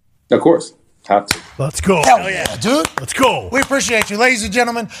 Of course. Have to. Let's go. Hell yeah, dude. Let's go. We appreciate you. Ladies and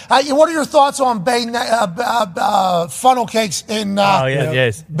gentlemen, what are your thoughts on funnel cakes in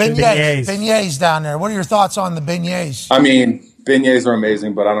beignets down there? What are your thoughts on the beignets? I mean, beignets are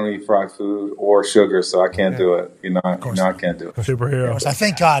amazing, but I don't eat fried food or sugar, so I can't do it. I can't do it. Superhero. I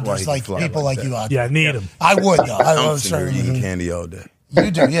thank God there's people like you out there. Yeah, need them. I would, though. I'm eating candy all day. You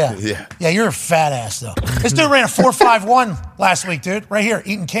do, yeah. Yeah, you're a fat ass, though. This dude ran a 4.51 last week, dude. Right here,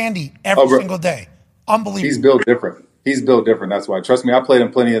 eating candy every single day. Unbelievable. He's built different. That's why. Trust me, I played him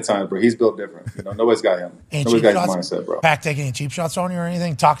plenty of times, bro. He's built different. Nobody's got him. Nobody's got his mindset, bro. Pac taking any cheap shots on you or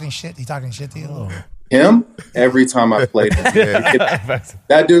anything? Talking shit? He talking shit to you? Him? Every time I played him.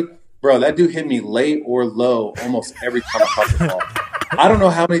 That dude hit me late or low almost every time I caught the ball. I don't know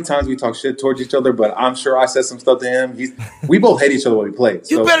how many times we talk shit towards each other, but I'm sure I said some stuff to him. We both hate each other when we play.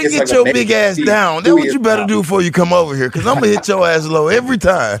 You better get your big ass down. That's what you better do before you come over here, because I'm going to hit your ass low every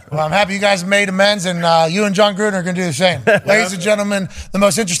time. Well, I'm happy you guys made amends, and you and John Gruden are going to do the same. Ladies and gentlemen, the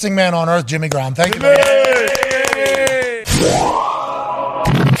most interesting man on earth, Jimmy Graham. Thank you very much.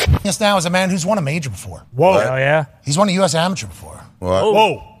 Yes, now is a man who's won a major before. Whoa. Oh, yeah? He's won a U.S. amateur before. What?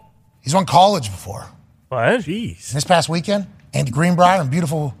 Whoa. He's won college before. What? Jeez. This past weekend, Andy Greenbrier in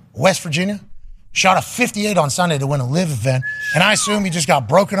beautiful West Virginia shot a 58 on Sunday to win a live event, and I assume he just got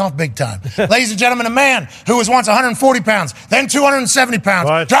broken off big time. Ladies and gentlemen, a man who was once 140 pounds, then 270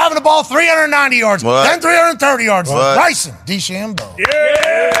 pounds, driving the ball 390 yards, then 330 yards. Bryson DeChambeau.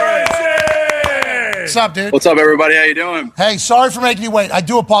 Yeah, Bryson! What's up, dude? What's up, everybody? How you doing? Hey, sorry for making you wait. I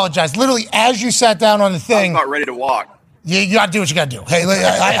do apologize. Literally, as you sat down on the thing, I'm not ready to walk. You got to do what you got to do. Hey,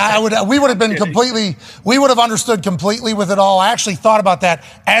 we would have understood completely with it all. I actually thought about that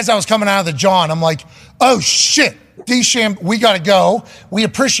as I was coming out of the John. I'm like, oh shit, DeChambeau, we got to go. We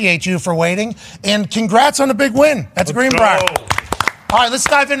appreciate you for waiting, and congrats on the big win. That's Greenbrier. All right, let's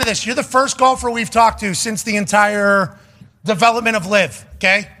dive into this. You're the first golfer we've talked to since the entire development of LIV,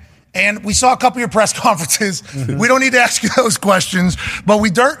 okay? And we saw a couple of your press conferences. We don't need to ask you those questions, but we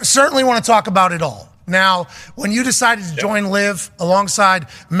certainly want to talk about it all. Now, when you decided to join Live alongside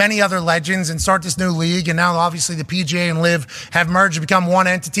many other legends and start this new league, and now obviously the PGA and Live have merged to become one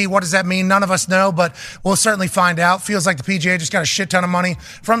entity, what does that mean? None of us know, but we'll certainly find out. Feels like the PGA just got a shit ton of money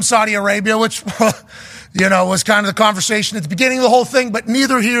from Saudi Arabia, which, was kind of the conversation at the beginning of the whole thing, but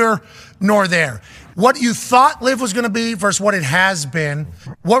neither here nor there. What you thought Live was going to be versus what it has been.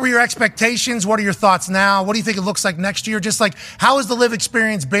 What were your expectations? What are your thoughts now? What do you think it looks like next year? Just like, how has the Live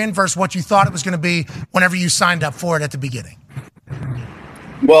experience been versus what you thought it was going to be whenever you signed up for it at the beginning?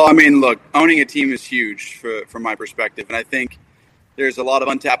 Well, I mean, look, owning a team is huge from my perspective. And I think there's a lot of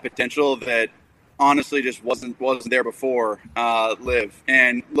untapped potential that honestly just wasn't there before Live.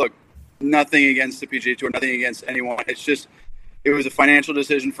 And look, nothing against the PGA Tour, nothing against anyone. It's just, it was a financial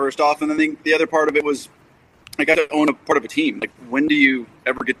decision first off, and I think the other part of it was I got to own a part of a team. Like, when do you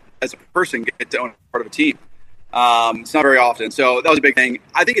ever get, as a person, get to own part of a team? It's not very often, so that was a big thing.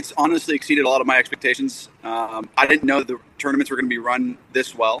 I think it's honestly exceeded a lot of my expectations. I didn't know the tournaments were going to be run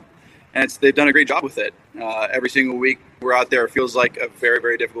this well, and they've done a great job with it. Every single week we're out there, it feels like a very,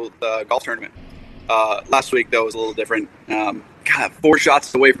 very difficult golf tournament. Last week, though, was a little different. 4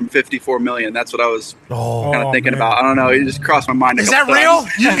 shots away from 54 million. That's what I was kind of thinking about. I don't know. It just crossed my mind. Is that real?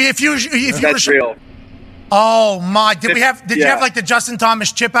 That's real. Oh my! Did you have like the Justin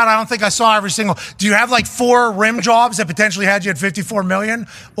Thomas chip out? I don't think I saw every single. Do you have like 4 rim jobs that potentially had you at 54 million?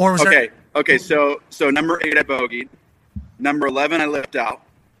 Or was Okay. So number 8 I bogeyed. Number 11 I lipped out.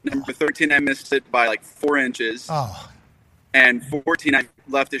 Number 13 I missed it by like 4 inches. Oh. And 14, I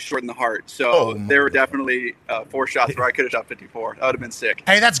left it short in the heart. So there were definitely 4 shots where I could have shot 54. That would have been sick.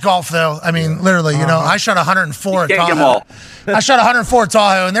 Hey, that's golf, though. I mean, literally, I shot 104 at Tahoe. I shot 104 at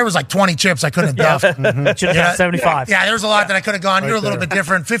Tahoe, and there was like 20 chips I couldn't have duffed. Should have shot 75. Yeah, there was a lot that I could have gone. You're a little bit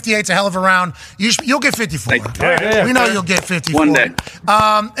different. 58's a hell of a round. You'll get 54. We know you'll get 54. One day.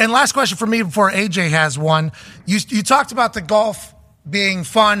 And last question for me before AJ has one. You talked about the golf being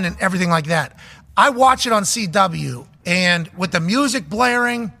fun and everything like that. I watch it on CW. And with the music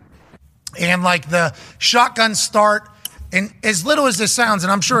blaring and like the shotgun start, and as little as this sounds,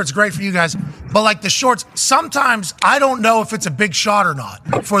 and I'm sure it's great for you guys, but like the shorts, sometimes I don't know if it's a big shot or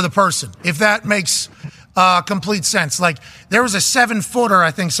not for the person, if that makes complete sense. Like there was a 7-footer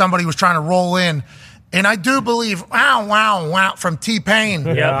I think somebody was trying to roll in, and I do believe wow, wow, wow from T-Pain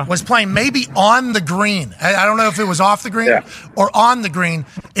was playing maybe on the green. I don't know if it was off the green or on the green,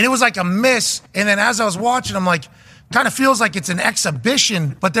 and it was like a miss. And then as I was watching, I'm like, kind of feels like it's an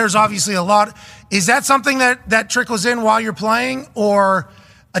exhibition, but there's obviously a lot. Is that something that trickles in while you're playing, or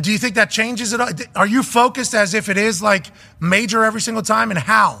do you think that changes it? Are you focused as if it is like major every single time, and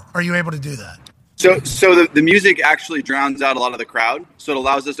how are you able to do that? So the music actually drowns out a lot of the crowd, so it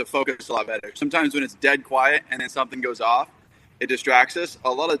allows us to focus a lot better. Sometimes when it's dead quiet and then something goes off, it distracts us. A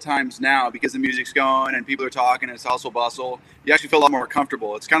lot of times now, because the music's going and people are talking and it's hustle bustle, you actually feel a lot more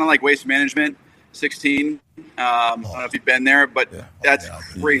comfortable. It's kind of like Waste Management 16. I don't know if you've been there, but that's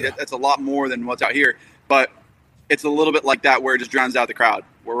great. That's a lot more than what's out here. But it's a little bit like that where it just drowns out the crowd,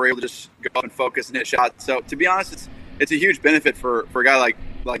 where we're able to just go up and focus and hit shots. So to be honest, it's a huge benefit for a guy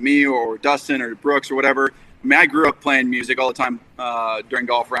like me or Dustin or Brooks or whatever. I mean, I grew up playing music all the time during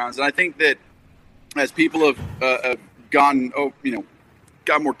golf rounds, and I think that as people have gotten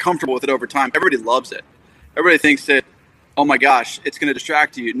more comfortable with it over time, everybody loves it. Everybody thinks that, oh my gosh, it's going to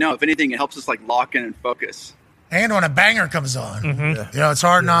distract you. No, if anything, it helps us like lock in and focus. And when a banger comes on, it's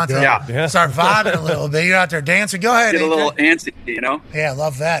hard not to start vibing a little bit. You're out there dancing. Go ahead, Get AJ. a little antsy, Yeah, I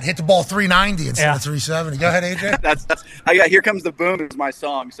love that. Hit the ball 390 instead of 370. Go ahead, AJ. That's Here Comes the Boom is my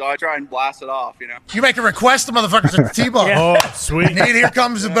song, so I try and blast it off, You make a request to motherfuckers at the T-bar. Oh, sweet. Need Here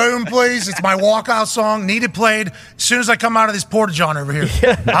Comes the Boom, please. It's my walkout song. Need it played as soon as I come out of this porta-john over here.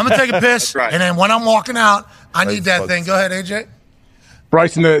 I'm going to take a piss, and then when I'm walking out, I need that thing. Go ahead, AJ.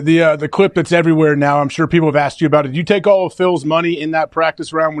 Bryson, the clip that's everywhere now, I'm sure people have asked you about it. Did you take all of Phil's money in that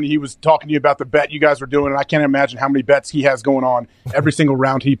practice round when he was talking to you about the bet you guys were doing? And I can't imagine how many bets he has going on every single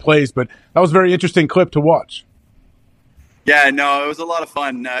round he plays, but that was a very interesting clip to watch. Yeah, no, it was a lot of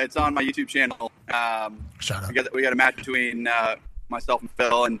fun. It's on my YouTube channel. Shut up. We got a match between myself and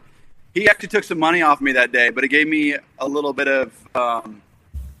Phil, and he actually took some money off me that day, but it gave me a little bit of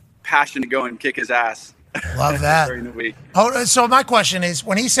passion to go and kick his ass. Love that. During the week. Oh, so my question is,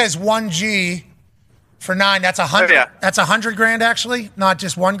 when he says 1G for 9, that's 100. Oh, yeah. That's $100,000 actually, not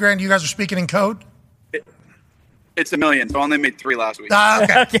just $1,000. You guys are speaking in code. It's $1 million. So I only made 3 last week.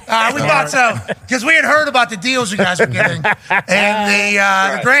 Okay. We thought so because we had heard about the deals you guys were getting, and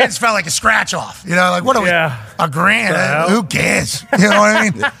the grands felt like a scratch off. Like what are we? A grand? Who cares? You know what I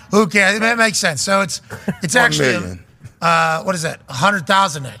mean? Who cares? That makes sense. So it's actually. what is that?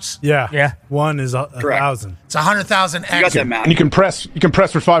 100,000 X. Yeah. One is 1,000. It's 100,000 X. You got that math. And you can press for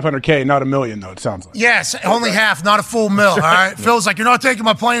 500K, not $1 million, though. It sounds like. Yes, only half, not a full mil. All right. Phil's like, you're not taking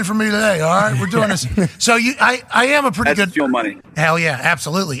my plane from me today. All right, we're doing this. So I am a pretty good fuel money. Hell yeah,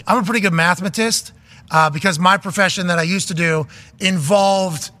 absolutely. I'm a pretty good mathematist because my profession that I used to do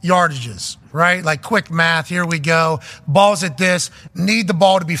involved yardages. Right? Like quick math. Here we go. Ball's at this. Need the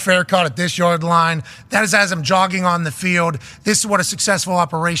ball to be fair caught at this yard line. That is as I'm jogging on the field. This is what a successful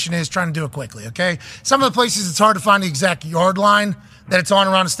operation is. Trying to do it quickly, okay? Some of the places it's hard to find the exact yard line that it's on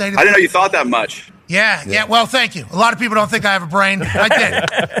around the stadium. I didn't know you thought that much. Yeah. Well, thank you. A lot of people don't think I have a brain. I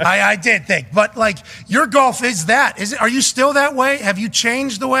did. I did think. But, like, your golf is that. Are you still that way? Have you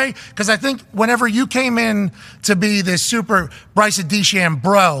changed the way? Because I think whenever you came in to be this super Bryson DeChambeau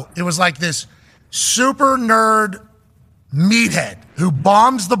bro, it was like this super nerd meathead who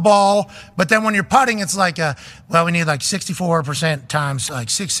bombs the ball. But then when you're putting, it's like, we need like 64% times like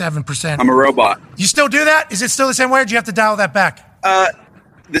 6-7%. I'm a robot. You still do that? Is it still the same way, or do you have to dial that back?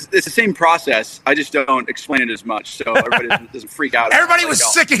 It's the same process. I just don't explain it as much, so everybody doesn't freak out. Everybody was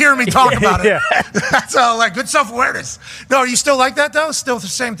sick of hearing me talk about it. So, like, good self-awareness. No, are you still like that, though? Still the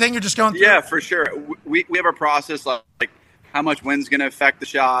same thing? You're just going through? Yeah, for sure. We have a process like how much wind's going to affect the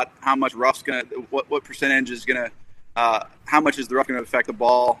shot, how much rough's going to, what percentage is going to, how much is the rough going to affect the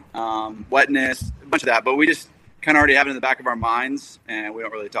ball, wetness, a bunch of that. But we just kind of already have it in the back of our minds, and we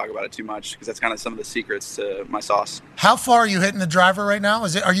don't really talk about it too much because that's kind of some of the secrets to my sauce. How far are you hitting the driver right now?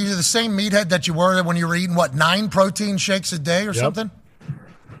 Are you the same meathead that you were when you were eating, 9 protein shakes a day or something?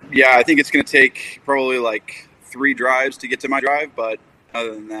 Yeah, I think it's going to take probably like 3 drives to get to my drive, but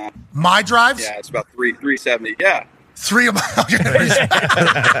other than that. My drives? Yeah, it's about 370. Yeah. 3 of my. I'm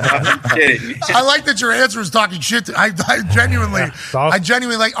kidding. I like that your answer is talking shit. I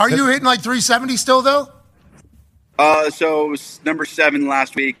genuinely like. Are you hitting like 370 still though? So it was number 7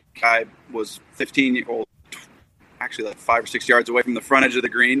 last week. I was 15-year-old, actually like 5 or 6 yards away from the front edge of the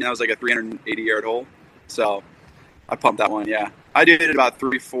green. That was like a 380-yard hole. So I pumped that one. Yeah, I did it about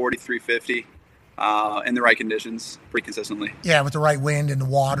 340, 350 in the right conditions, pretty consistently. Yeah, with the right wind and the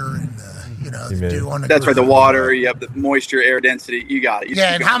water and the dew on the. That's right. The water, you have the moisture, air density. You got it.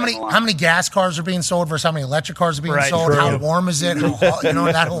 And how many gas cars are being sold versus how many electric cars are being sold? True. How warm is it? How hot,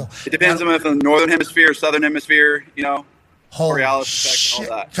 that whole. It depends on if the northern hemisphere, southern hemisphere. Holy shit!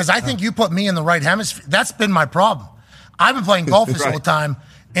 All that. Because I think you put me in the right hemisphere. That's been my problem. I've been playing golf this whole time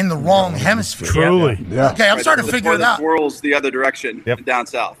in the wrong hemisphere. Truly. Yeah. Okay, I'm starting to figure it out. The swirls the other direction down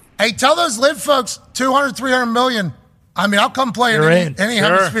south. Hey, tell those live folks 200, 300 million. I mean, I'll come play in any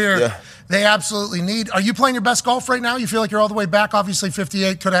hemisphere they absolutely need. Are you playing your best golf right now? You feel like you're all the way back? Obviously,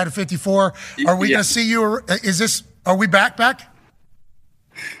 58, could have had a 54. Are we going to see you? Are we back?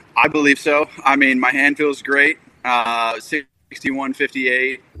 I believe so. I mean, my hand feels great. 61,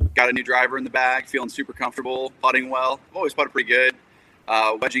 58. Got a new driver in the bag. Feeling super comfortable. Putting well. I've always putted pretty good.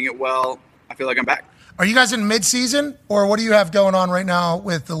 Wedging it well. I feel like I'm back. Are you guys in mid-season, or what do you have going on right now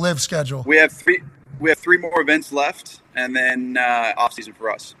with the live schedule? We have 3 more events left, and then off-season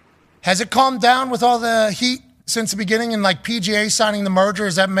for us. Has it calmed down with all the heat since the beginning, and like PGA signing the merger?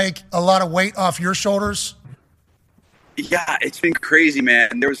 Does that make a lot of weight off your shoulders? Yeah, it's been crazy,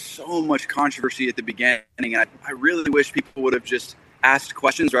 man. There was so much controversy at the beginning, and I really wish people would have just asked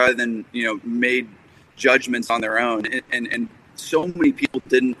questions rather than made judgments on their own. And so many people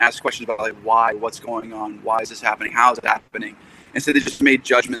didn't ask questions about like why, what's going on, why is this happening, how is it happening. Instead, they just made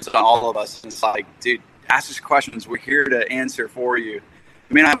judgments on all of us. And it's like, dude, ask us questions. We're here to answer for you.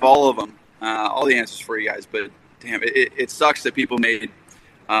 I mean, I have all of them, all the answers for you guys. But damn, it sucks that people made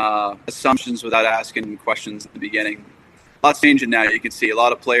assumptions without asking questions at the beginning. A lot's changing now. You can see a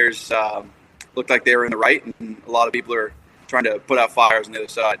lot of players look like they were in the right, and a lot of people are trying to put out fires on the other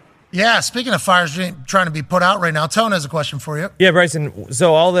side. Yeah, speaking of fires trying to be put out right now, Tone has a question for you. Yeah, Bryson,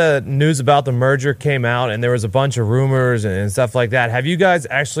 so all the news about the merger came out, and there was a bunch of rumors and stuff like that. Have you guys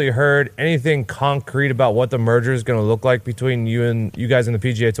actually heard anything concrete about what the merger is going to look like between you guys and the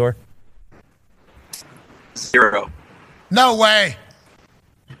PGA Tour? 0. No way.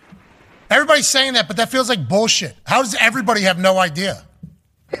 Everybody's saying that, but that feels like bullshit. How does everybody have no idea?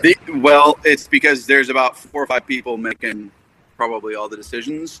 Well, it's because there's about 4 or 5 people making probably all the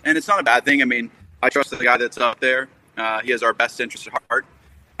decisions, and it's not a bad thing. I mean, I trust the guy that's up there. He has our best interest at heart.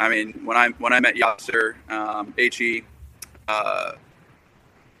 I mean, when I met Yasser HE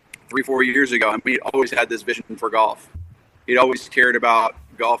 3-4 years ago, I mean, he always had this vision for golf. He'd always cared about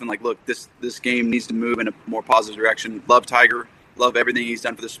golf and like, look, this game needs to move in a more positive direction. Love Tiger, love everything he's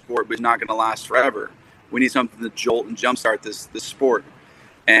done for the sport, but he's not going to last forever. We need something to jolt and jumpstart this sport.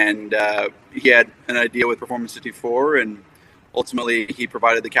 And he had an idea with Performance 54, and ultimately he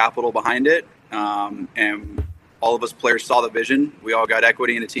provided the capital behind it. And all of us players saw the vision. We all got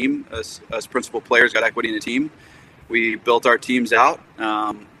equity in a team. Us principal players got equity in a team. We built our teams out,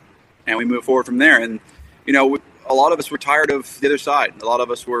 and we moved forward from there. And, a lot of us were tired of the other side. A lot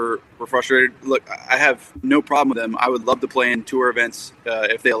of us were frustrated. Look, I have no problem with them. I would love to play in tour events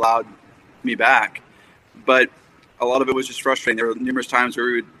if they allowed me back. But a lot of it was just frustrating. There were numerous times where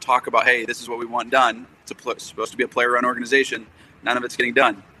we would talk about, hey, this is what we want done. It's supposed to be a player-run organization. None of it's getting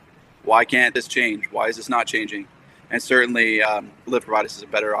done. Why can't this change? Why is this not changing? And certainly, Live provided us a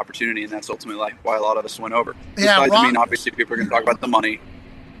better opportunity, and that's ultimately why a lot of us went over. Yeah, Besides, obviously, people are going to talk about the money.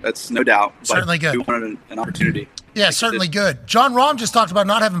 That's no doubt. Certainly good. We wanted an opportunity. Yeah, certainly good. John Rahm just talked about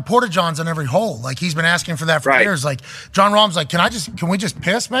not having porta-johns on every hole. Like, he's been asking for that for years. Like, John Rahm's like, can we just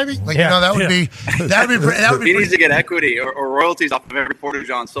piss maybe? Like, that would be He needs to get equity or royalties off of every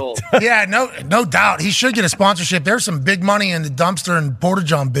porta-john sold. Yeah, no doubt. He should get a sponsorship. There's some big money in the dumpster and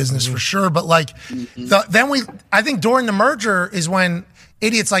porta-john business for sure. But like, I think during the merger is when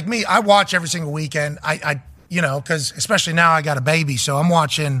idiots like me, I watch every single weekend. I because especially now I got a baby, so I'm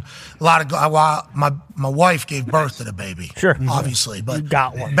watching a lot of. My wife gave birth to the baby, sure, obviously, but you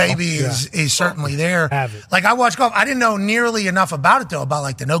got one. Baby is certainly there. Like, I watch golf. I didn't know nearly enough about it though, about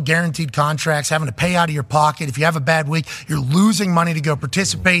like the no guaranteed contracts, having to pay out of your pocket. If you have a bad week, you're losing money to go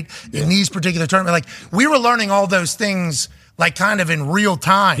participate in these particular tournaments. Like, we were learning all those things, like, kind of in real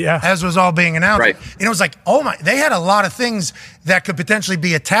time as was all being announced. Right. And it was like, oh my, they had a lot of things that could potentially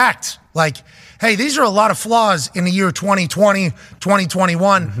be attacked. Like, hey, these are a lot of flaws in the year 2020,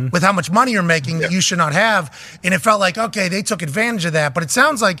 2021 with how much money you're making that you should not have. And it felt like, okay, they took advantage of that. But it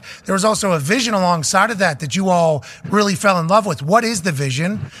sounds like there was also a vision alongside of that you all really fell in love with. What is the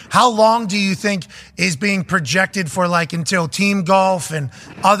vision? How long do you think is being projected for, like, until team golf and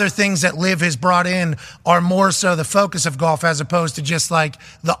other things that Liv has brought in are more so the focus of golf as opposed to just like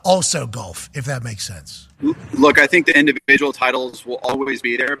the also golf, if that makes sense? Look, I think the individual titles will always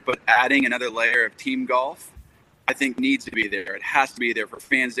be there, but adding another layer of team golf, I think, needs to be there. It has to be there for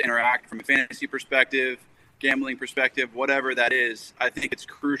fans to interact from a fantasy perspective, gambling perspective, whatever that is. I think it's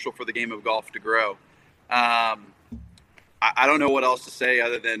crucial for the game of golf to grow. I don't know what else to say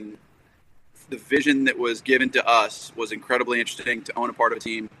other than the vision that was given to us was incredibly interesting, to own a part of a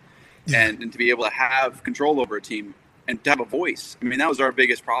team and to be able to have control over a team and to have a voice. I mean, that was our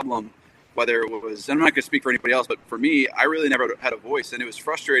biggest problem. Whether it was, and I'm not going to speak for anybody else, but for me, I really never had a voice. And it was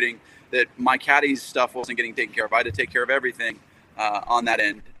frustrating that my caddy's stuff wasn't getting taken care of. I had to take care of everything on that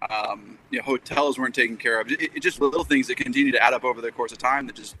end. Hotels weren't taken care of. It just little things that continue to add up over the course of time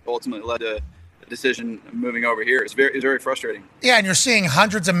that just ultimately led to a decision moving over here. It's very frustrating. Yeah, and you're seeing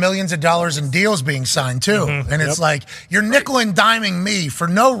hundreds of millions of dollars in deals being signed too. And it's like, you're nickel and diming me for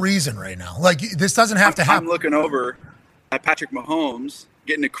no reason right now. Like, this doesn't have to happen. I'm looking over at Patrick Mahomes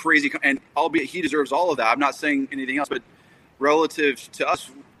getting a crazy, and albeit he deserves all of that. I'm not saying anything else, but relative to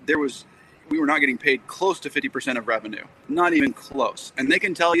us, we were not getting paid close to 50% of revenue, not even close. And they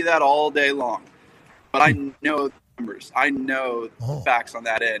can tell you that all day long. But I know the numbers. I know the facts on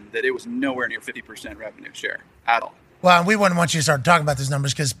that end, that it was nowhere near 50% revenue share at all. Well, and we wouldn't want you to start talking about those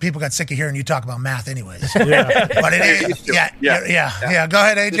numbers because people got sick of hearing you talk about math anyways. Yeah. But it is. Yeah. Go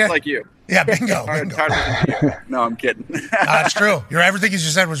ahead, AJ. Just like you. Yeah, bingo. No, I'm kidding. It's true. Everything you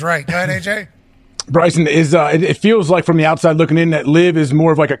just said was right. Go ahead, AJ. Bryson, it feels like from the outside looking in that Live is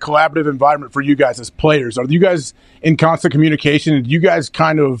more of like a collaborative environment for you guys as players. Are you guys in constant communication? And do you guys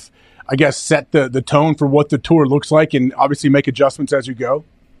kind of, I guess, set the tone for what the tour looks like and obviously make adjustments as you go?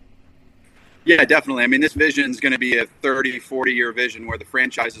 Yeah, definitely. I mean, this vision is going to be a 30, 40-year vision where the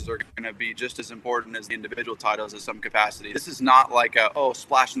franchises are going to be just as important as the individual titles in some capacity. This is not like a,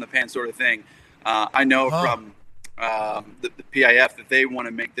 splash in the pan sort of thing. I know from the PIF that they want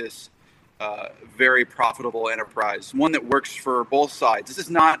to make this very profitable enterprise, one that works for both sides. This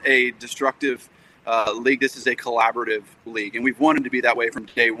is not a destructive league. This is a collaborative league, and we've wanted to be that way from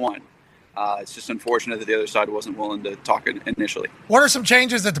day one. It's just unfortunate that the other side wasn't willing to talk initially. What are some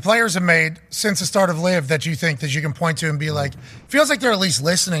changes that the players have made since the start of Live that you think that you can point to and be like, feels like they're at least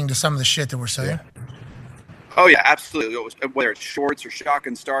listening to some of the shit that we're saying? Oh, yeah, absolutely. Whether it's shorts or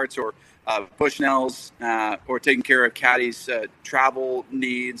shotgun starts or Bushnells or taking care of caddies' travel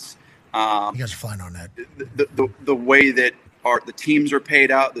needs. You guys are flying on that. The way that the teams are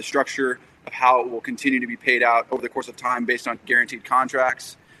paid out, the structure of how it will continue to be paid out over the course of time based on guaranteed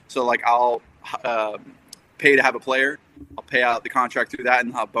contracts. So, like, I'll pay to have a player. I'll pay out the contract through that,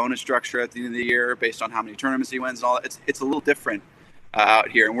 and I'll have bonus structure at the end of the year based on how many tournaments he wins and all that. It's a little different out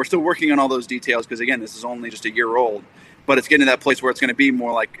here, and we're still working on all those details because, again, this is only just a year old. but it's getting to that place where it's going to be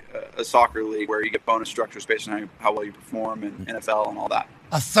more like a soccer league where you get bonus structures based on how well you perform in NFL and all that.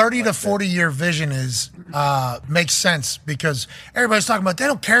 A 30 to 40 year vision makes sense because everybody's talking about they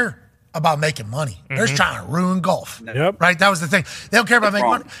don't care about making money. They're just trying to ruin golf. Yep. Right? That was the thing. They don't care about making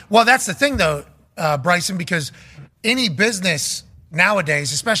money. Well, that's the thing, though, Bryson, because any business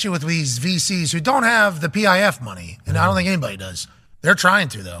nowadays, especially with these VCs who don't have the PIF money, and I don't think anybody does. They're trying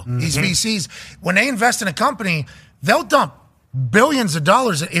to, though. These VCs, when they invest in a company, they'll dump billions of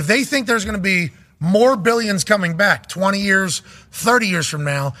dollars. If they think there's going to be more billions coming back 20 years, 30 years from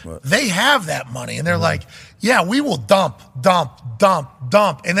now, they have that money. And they're like, yeah, we will dump.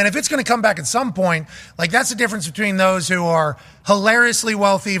 And then if it's going to come back at some point, like that's the difference between those who are hilariously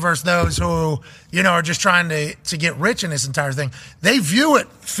wealthy versus those who, are just trying to get rich in this entire thing. They view it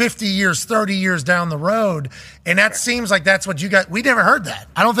 50 years, 30 years down the road. And that seems like that's what you got. We never heard that.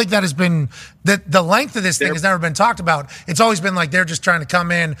 I don't think that has been, the length of this thing has never been talked about. It's always been like they're just trying to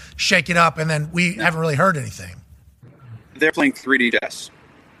come in, shake it up, and then we haven't really heard anything. They're playing 3D chess.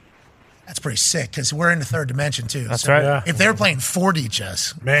 That's pretty sick because we're in the third dimension too. That's right. Yeah. If they're playing 4D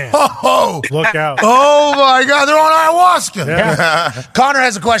chess, man, look out! Oh my God, they're on ayahuasca. Yeah. Connor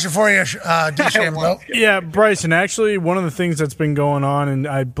has a question for you, DeChambeau. Yeah, Bryson. Actually, one of the things that's been going on, and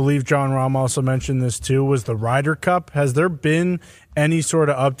I believe John Rahm also mentioned this too, was the Ryder Cup. Has there been any sort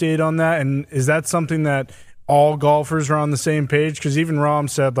of update on that? And is that something that all golfers are on the same page? Because even Rahm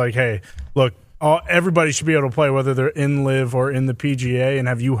said, like, "Hey, look." Everybody should be able to play, whether they're in LIV or in the PGA. And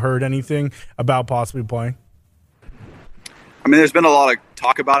have you heard anything about possibly playing? I mean, there's been a lot of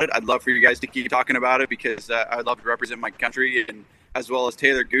talk about it. I'd love for you guys to keep talking about it because I'd love to represent my country, and as well as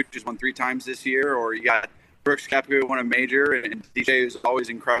Taylor Gooch, who's won 3 times this year, or you got Brooks Koepka, who won a major, and DJ, who's always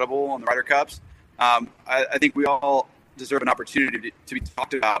incredible on the Ryder Cups. I think we all deserve an opportunity to be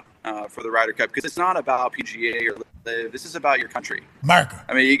talked about for the Ryder Cup because it's not about PGA or LIV. This is about your country. America.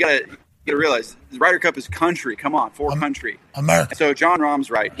 I mean, you got to realize the Ryder Cup is country. Come on, for country. America. So John Rahm's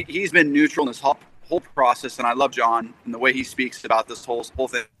right. He's been neutral in this whole process, and I love John and the way he speaks about this whole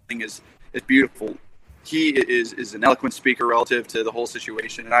thing is beautiful. He is an eloquent speaker relative to the whole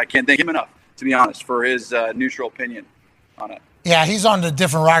situation, and I can't thank him enough, to be honest, for his neutral opinion on it. Yeah, he's on the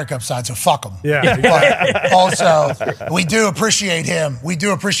different Ryder Cup side, so fuck him. Yeah. But also, we do appreciate him. We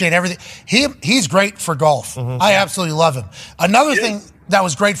do appreciate everything. He's great for golf. I absolutely love him. Another thing that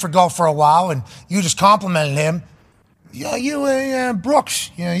was great for golf for a while, and you just complimented him. Yeah, you and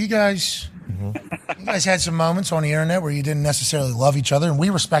Brooks. You guys had some moments on the internet where you didn't necessarily love each other, and we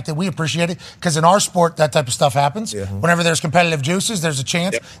respect it. We appreciate it because in our sport, that type of stuff happens. Whenever there's competitive juices, there's a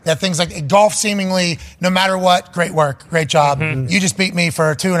chance that things like golf, seemingly, no matter what, great work, great job. You just beat me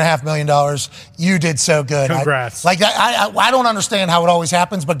for $2.5 million. You did so good. Congrats. I don't understand how it always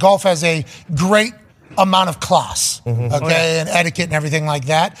happens, but golf has a great amount of class, and etiquette and everything like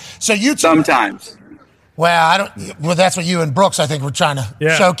that. So you sometimes. Well, that's what you and Brooks, I think, were trying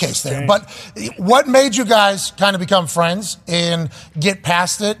to showcase there. But what made you guys kind of become friends and get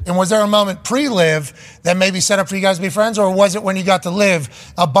past it? And was there a moment pre-LIV that maybe set up for you guys to be friends, or was it when you got to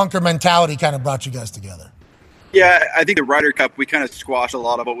LIV, a bunker mentality kind of brought you guys together? Yeah, I think the Ryder Cup, we kind of squashed a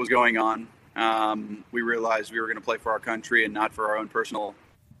lot of what was going on. We realized we were going to play for our country and not for our own personal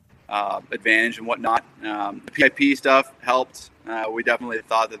advantage and whatnot. The PIP stuff helped. We definitely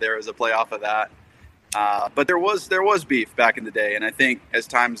thought that there was a playoff of that. But there was beef back in the day, and I think as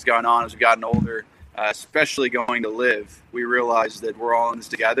time's gone on, as we've gotten older, especially going to LIV, we realized that we're all in this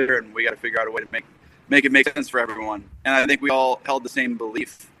together, and we got to figure out a way to make it make sense for everyone. And I think we all held the same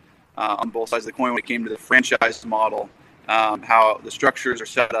belief on both sides of the coin when it came to the franchise model, how the structures are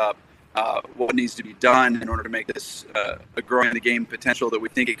set up, what needs to be done in order to make this a growing the game potential that we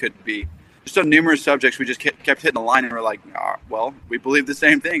think it could be. Just on numerous subjects, we just kept hitting the line, and we're like, well, we believe the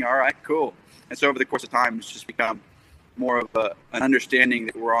same thing. All right, cool. And so over the course of time, it's just become more of an understanding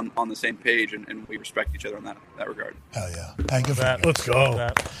that we're on the same page and we respect each other in that regard. Hell yeah. Thank you for that. Let's go.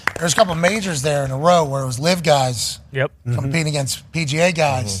 There's a couple of majors there in a row where it was LIV guys competing against PGA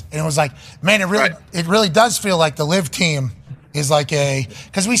guys. And it was like, man, it really does feel like the LIV team is like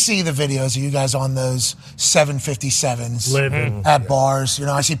because we see the videos of you guys on those 757s at bars.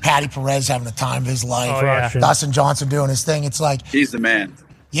 I see Patty Perez having the time of his life. Dustin Johnson doing his thing. It's like, he's the man.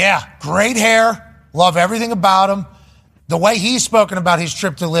 Yeah, great hair. Love everything about him. The way he's spoken about his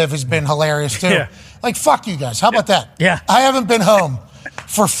trip to LIV has been hilarious, too. Yeah. Like, fuck you guys. How about that? Yeah. I haven't been home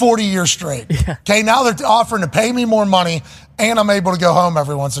for 40 years straight. Okay, now they're offering to pay me more money, and I'm able to go home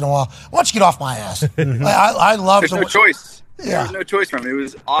every once in a while. Why don't you get off my ass? I love There's no choice. Yeah. There was no choice from it. It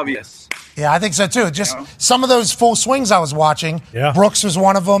was obvious. Yeah, I think so, too. Just some of those full swings I was watching. Brooks was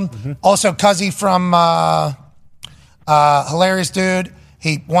one of them. Also, Cuzzy from Hilarious dude.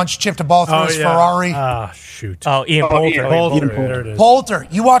 He once chipped a ball through his Ferrari. Oh, shoot. Oh, Ian Poulter. There it is. Poulter.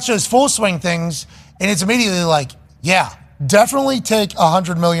 You watch those full swing things, and it's immediately like, yeah, definitely take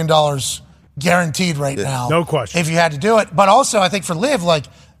 $100 million guaranteed right now. No question. If you had to do it. But also, I think for Liv, like,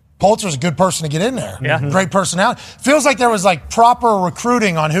 Poulter's a good person to get in there. Yeah. Great personality. Feels like there was like proper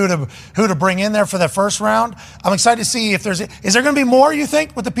recruiting on who to bring in there for that first round. I'm excited to see if is there going to be more, you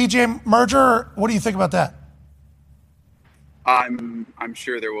think, with the PGA merger? Or what do you think about that? I'm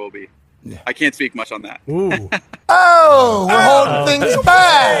sure there will be. Yeah. I can't speak much on that. Ooh. Oh, we're holding things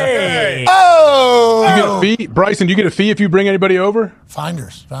back. Hey. Oh. You get a fee? Bryson, do you get a fee if you bring anybody over?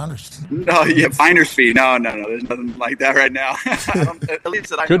 Founders. No, yeah, finder's fee. No. There's nothing like that right now. At least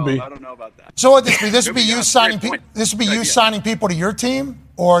that I Could know. be. I don't know about that. So what this would be you signing point. people? This would be you signing people to your team,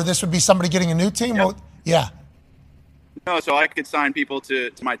 or this would be somebody getting a new team? Yep. Well, yeah. No, so I could sign people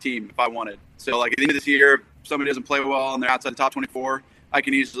to my team if I wanted. So like at the end of this year, if somebody doesn't play well and they're outside the top 24, I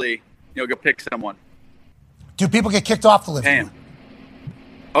can easily go pick someone. Do people get kicked off the list? Damn.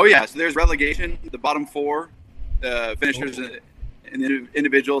 Oh yeah, so there's relegation. The bottom four finishers in the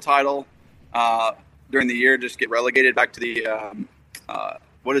individual title during the year just get relegated back to the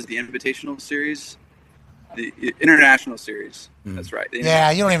what is the Invitational Series? The International Series. That's right.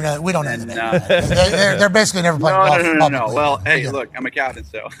 Yeah, you don't even know. We don't know the name. They're basically never playing golf. No. Well, hey, look, I'm a captain,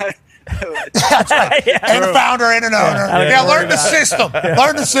 so. That's right. And a founder and an owner. Yeah, learn the system.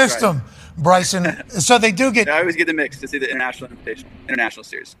 Learn the system, Bryson. So they do get. I always get the mix to see the International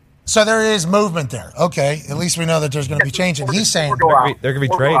Series. So there is movement there. Okay, at least we know that there's going to be changing. He's saying there could be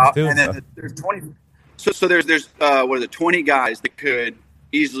trades too. And then there's 20. So there's 20 guys that could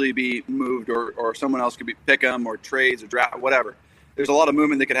easily be moved, or someone else could pick them, or trades, or draft, whatever. There's a lot of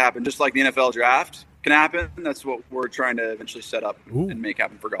movement that could happen, just like the NFL draft can happen. That's what we're trying to eventually set up and make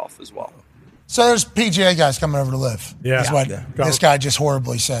happen for golf as well. So there's PGA guys coming over to live. Yeah. That's what this guy just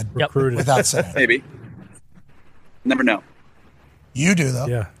horribly said. Recruited. Without saying. Maybe. Never know. You do, though.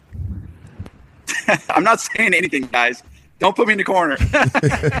 Yeah. I'm not saying anything, guys. Don't put me in the corner.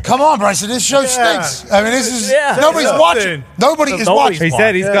 Come on, Bryson. This show stinks. I mean, this is nobody's watching. Nobody is watching. He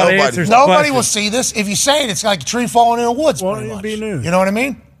said he's got answers. Nobody will see this. If you say it, it's like a tree falling in the woods. Won't even be news. You know what I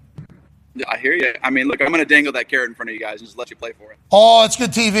mean? Yeah, I hear you. I mean, look, I'm going to dangle that carrot in front of you guys and just let you play for it. Oh, it's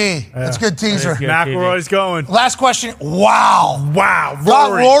good TV. It's good teaser. McElroy's going. Last question. Wow. Got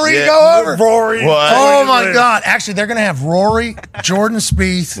Rory. Rory to go over? Rory. What? Oh, my God. Actually, they're going to have Rory, Jordan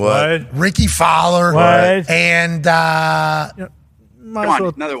Spieth, Ricky Fowler, and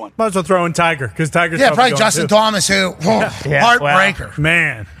Another one. Might as well throw in Tiger, because Tiger's probably Justin Thomas, who heartbreaker. Wow.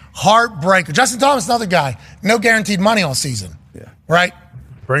 Man. Heartbreaker. Justin Thomas, another guy. No guaranteed money all season. Yeah. Right?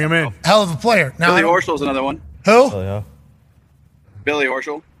 Bring him in. Hell of a player. Now, Billy Horschel's another one. Who? Oh, yeah. Billy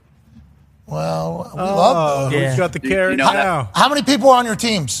Horschel. Well, we love those. Who's got the carrot now? How many people are on your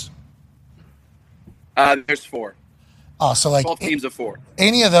teams? There's 4. Oh, so like 12 teams of 4.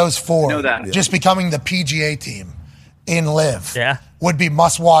 Any of those 4 know that. just becoming the PGA team in live would be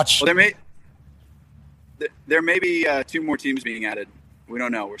must-watch. Well, there may be 2 more teams being added. We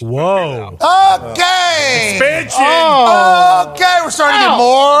don't know. We're still Whoa. Okay. Expansion. Okay, we're starting to get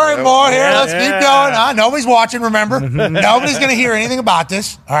more and more here. Let's keep going. Nobody's watching, remember. Nobody's going to hear anything about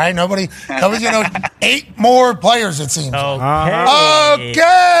this. All right, nobody's going to know. 8 more players, it seems. Okay.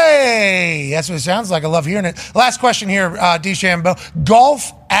 That's what it sounds like. I love hearing it. Last question here, DeChambeau.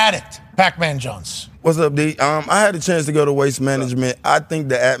 Golf addict, Pacman Jones. What's up, D? I had a chance to go to Waste Management. I think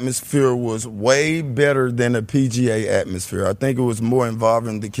the atmosphere was way better than the PGA atmosphere. I think it was more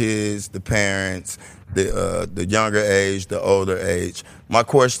involving the kids, the parents, the younger age, the older age. My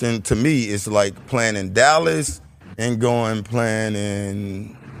question to me is like playing in Dallas and playing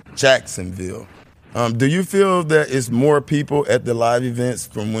in Jacksonville. Do you feel that it's more people at the live events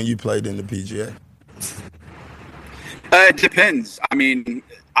from when you played in the PGA? It depends. I mean,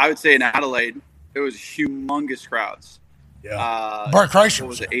 I would say in Adelaide, it was humongous crowds. Yeah. Bart Kreischer. What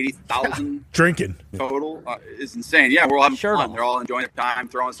was it, 80,000? Drinking. Total. It's insane. Yeah, we're all having fun. They're all enjoying their time,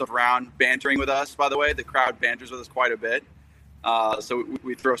 throwing stuff around, bantering with us, by the way. The crowd banters with us quite a bit. So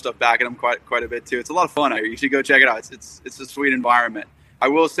we throw stuff back at them quite a bit, too. It's a lot of fun out here. You should go check it out. It's a sweet environment. I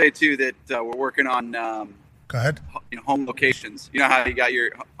will say, too, that we're working on go ahead. Home locations. You know how you got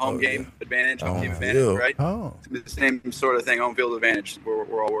your home game advantage, home team advantage, right? Oh. It's the same sort of thing, home field advantage,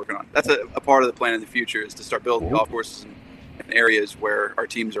 we're all working on. That's a part of the plan in the future, is to start building golf courses in areas where our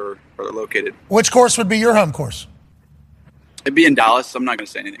teams are located. Which course would be your home course? It'd be in Dallas. I'm not going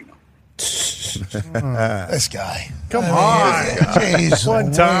to say anything, though. This guy. Come on. Jeez,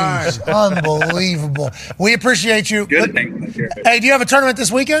 one time. Unbelievable. We appreciate you. Good thing. Hey, do you have a tournament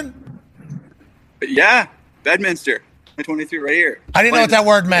this weekend? Yeah, Bedminster. 2023 right here. I didn't know what that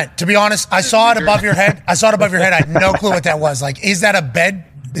word meant. To be honest, I saw it above your head. I had no clue what that was. Like, is that a bed?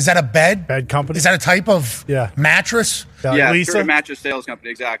 Is that a bed? Bed company? Is that a type of mattress? Yeah, Lisa? it's a mattress sales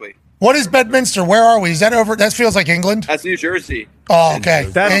company, exactly. What is Bedminster? Where are we? Is that over? That feels like England. That's New Jersey. Oh, okay.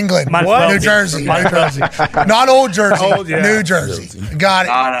 England. New Jersey. New Jersey. Not Old Jersey. New Jersey. Got it.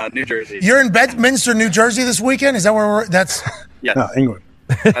 No, New Jersey. You're in Bedminster, New Jersey this weekend? Is that where we're? That's Yes. No, England.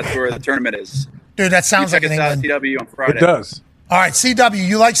 That's where the tournament is. Dude, that sounds like check an us out at England. CW on Friday. It does. All right, CW.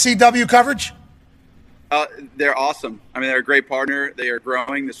 You like CW coverage? They're awesome. I mean, they're a great partner. They are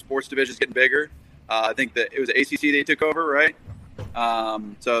growing. The sports division is getting bigger. I think that it was ACC they took over, right?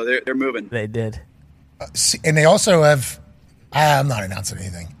 So they're moving. They did. And they also have. I'm not announcing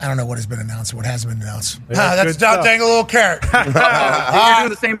anything. I don't know what has been announced and what hasn't been announced. That's dang a little carrot. You're doing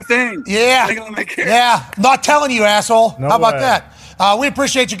the same thing. Yeah. Dangling my carrot. Yeah. Not telling you, asshole. No How about way. that? We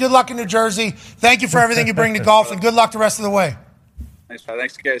appreciate you. Good luck in New Jersey. Thank you for everything you bring to golf, and good luck the rest of the way.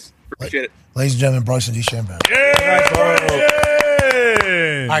 Thanks, guys. Appreciate it. Ladies and gentlemen, Bryson DeChambeau. Yay!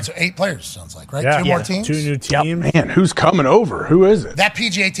 All right, so 8 players, sounds like, right? Yeah. 2 more teams? 2 new teams. Man, who's coming over? Who is it? That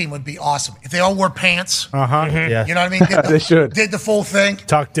PGA team would be awesome. If they all wore pants, Yeah. you know what I mean? They should. Did the full thing.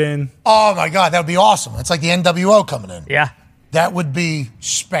 Tucked in. Oh, my God, that would be awesome. It's like the NWO coming in. Yeah. That would be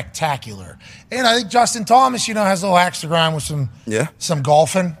spectacular. And I think Justin Thomas, has a little axe to grind with some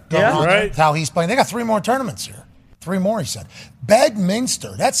golfing going on. Right. That's how he's playing. They got 3 more tournaments here. 3 more, he said.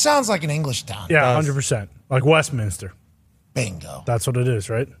 Bedminster. That sounds like an English town. Yeah, 100%. Like Westminster. Bingo. That's what it is,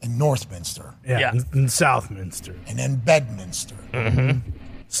 right? And Northminster. Yeah. And Southminster. And then Bedminster.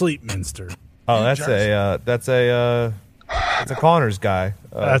 Sleepminster. Oh, that's a Connors guy.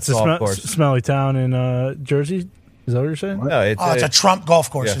 That's a golf course. smelly town in Jersey. Is that what you're saying? No, It's a Trump golf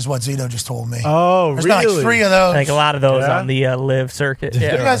course, is what Zito just told me. Oh, There's really? been like 3 of those. I think a lot of those on the live circuit. You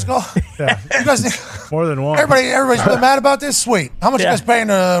Yeah. guys go. Yeah. You guys, More than one. everybody's really mad about this? Sweet. How much you guys paying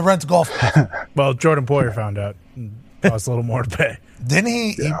to rent the golf course? Well, Jordan Poyer found out. Cost a little more to pay. Didn't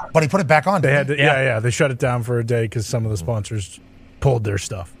he? But he put it back on. They had didn't to, yeah. They shut it down for a day because some of the sponsors pulled their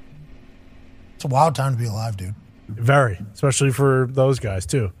stuff. It's a wild time to be alive, dude. Very, especially for those guys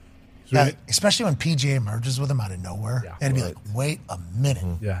too. Yeah, especially when PGA merges with them out of nowhere. Yeah, It'd be like, wait a minute.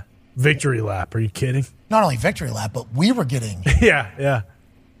 Yeah, victory lap. Are you kidding? Not only victory lap, but we were getting Yeah.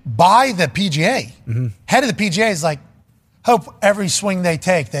 by the PGA. Head of the PGA is like, hope every swing they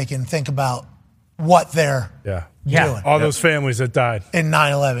take, they can think about what they're doing. All those families that died in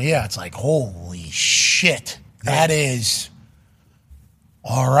 9/11. Yeah, it's like, holy shit. That is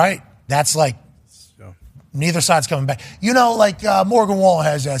all right. That's like neither side's coming back. Like Morgan Wallen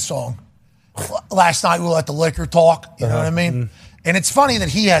has that song. Last night we let the liquor talk. You know what I mean? And it's funny that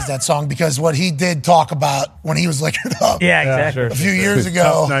he has that song because what he did talk about when he was liquored up a few years ago,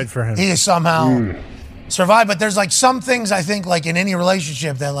 Tough night for him. he has somehow survived. But there's like some things I think like in any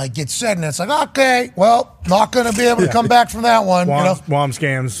relationship that like get said and it's like, okay, well, not going to be able to come back from that one. Wom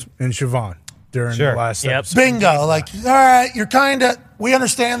scams and Siobhan during the last episode. Bingo. Like, all right, you're kind of, we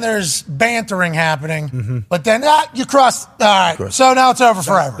understand there's bantering happening, but then you crossed. All right, so now it's over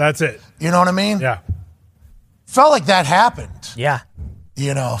forever. That's it. You know what I mean? Yeah. Felt like that happened. Yeah.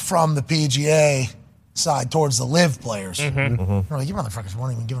 From the PGA side towards the live players. Like, you motherfuckers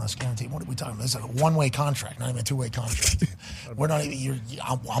weren't even giving us a guarantee. What are we talking about? It's like a one-way contract, not even a two-way contract. We're not even,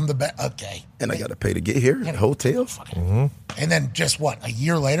 I'm the best. Okay. And I got to pay to get here, hotel. And then just what, a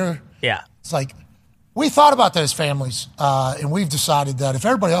year later? Yeah. It's like, we thought about those families, and we've decided that if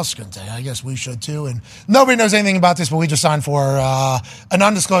everybody else is going to take it, I guess we should too. And nobody knows anything about this, but we just signed for an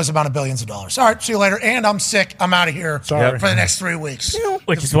undisclosed amount of billions of dollars. All right, see you later. And I'm sick. I'm out of here for the next 3 weeks.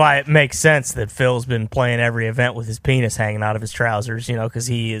 Which is why it makes sense that Phil's been playing every event with his penis hanging out of his trousers, because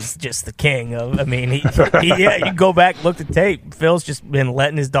he is just the king of. I mean, you go back, look at the tape. Phil's just been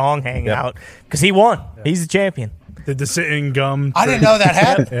letting his dong hang out because he won. He's the champion. Did the sitting gum? I didn't know that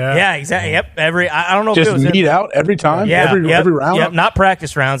happened. Yeah, exactly. Yep. I don't know Just if it was meet out every time, every round. Yep. Not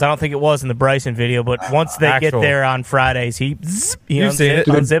practice rounds. I don't think it was in the Bryson video, but once they get there on Fridays, he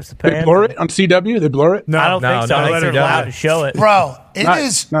unzips the pants. They blur it on CW. They blur it. No, I don't think so. I think they're allowed to show it. Bro, it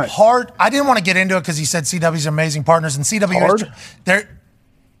is hard. I didn't want to get into it because he said CW's amazing partners, and CW they're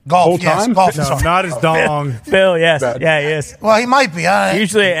golf. Whole time? Golf. No, not his dong. Phil, yes, he is. Well, he might be.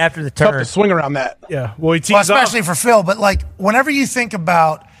 Usually after the Tough turn. to swing around that. Yeah. Well, he tees especially up. for Phil. But like, whenever you think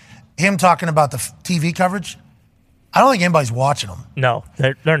about him talking about the TV coverage, I don't think anybody's watching them. No,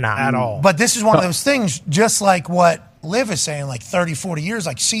 they're not at all. But this is one of those things, just like what Liv is saying, like 30, 40 years,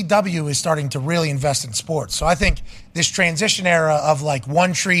 like CW is starting to really invest in sports. So I think this transition era of like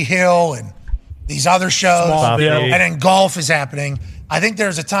One Tree Hill and these other shows, and then golf is happening. I think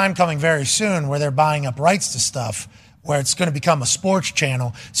there's a time coming very soon where they're buying up rights to stuff where it's going to become a sports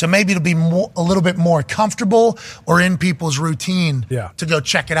channel. So maybe it'll be a little bit more comfortable or in people's routine to go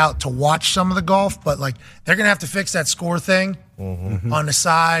check it out to watch some of the golf. But like they're going to have to fix that score thing on the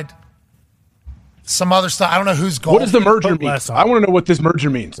side. Some other stuff. I don't know who's golf. What does the merger mean? I want to know what this merger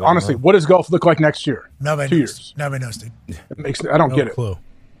means. Honestly, what does golf look like next year? Nobody 2 knows. years. Nobody knows, dude. I don't get it. Clue.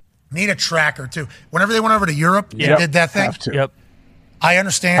 Need a tracker too. Whenever they went over to Europe and did that thing. Have to. I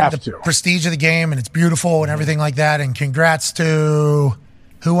understand the prestige of the game and it's beautiful and everything like that. And congrats to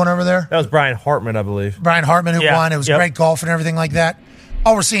who won over there? That was Brian Hartman, I believe. Brian Hartman who won. It was great golf and everything like that.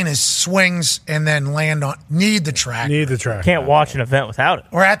 All we're seeing is swings and then land on. Need the tracker. Can't watch an event without it.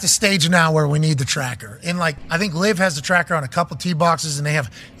 We're at the stage now where we need the tracker. And like I think Liv has the tracker on a couple tee boxes and they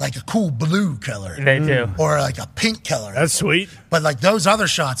have like a cool blue color. They do. Or like a pink color. That's sweet. But like those other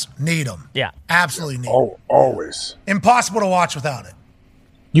shots need them. Yeah. Absolutely need them. Oh, always. Impossible to watch without it.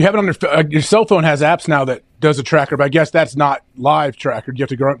 You have it on your cell phone has apps now that does a tracker, but I guess that's not live tracker. You have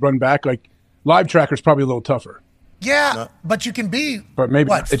to run back. Like live tracker is probably a little tougher. Yeah, but you can be but maybe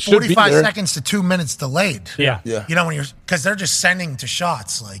what, it should be 45 there. seconds to 2 minutes delayed. Yeah. You know, when you're because they're just sending to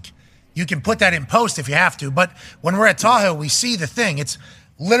shots. Like you can put that in post if you have to. But when we're at Tahoe, we see the thing. It's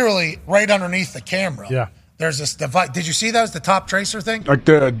literally right underneath the camera. Yeah. There's this device. Did you see that was the top tracer thing? Like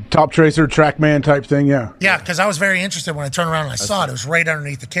the top tracer TrackMan type thing, yeah. Yeah, because I was very interested when I turned around and I saw it. It was right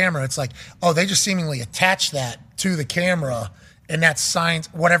underneath the camera. It's like, oh, they just seemingly attach that to the camera, and that science,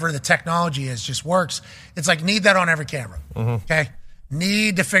 whatever the technology is, just works. It's like, need that on every camera, okay?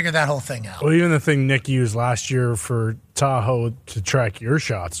 Need to figure that whole thing out. Well, even the thing Nick used last year for Tahoe to track your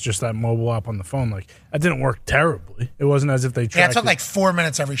shots, just that mobile app on the phone, like that didn't work terribly. It wasn't as if they tracked Yeah, it took like 4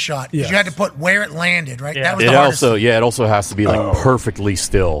 minutes every shot. Yes. You had to put where it landed, right? Yeah. That was the hardest. It also has to be like perfectly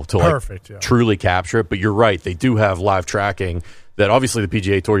still to like truly capture it. But you're right, they do have live tracking that obviously the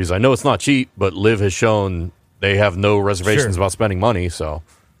PGA Tour uses. I know it's not cheap, but Liv has shown they have no reservations about spending money. So,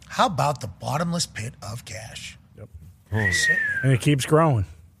 how about the bottomless pit of cash? And it keeps growing.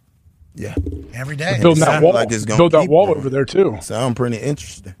 Yeah. Every day. Building that wall. Like it's gonna Build that keep wall growing. over there too. Sound pretty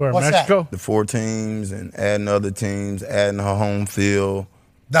interesting. Where, What's Mexico? The 4 teams and adding other teams, adding her home field.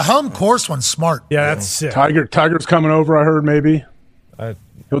 The home course one's smart. Yeah, that's sick. Tiger's coming over, I heard maybe.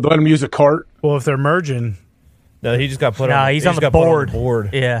 He'll let him use a cart. Well, if they're merging. No, he just got put Nah, on. he's he on just the got put board. the board.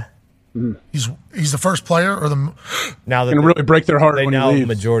 Yeah. He's the first player or the. Now that And really break their heart they when he now leaves.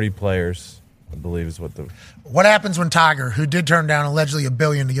 majority players, I believe, is what the. What happens when Tiger, who did turn down allegedly $1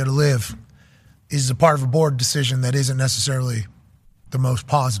 billion to go to Live, is a part of a board decision that isn't necessarily the most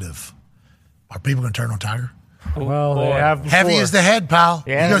positive? Are people going to turn on Tiger? Well, they have before. Heavy is the head, pal.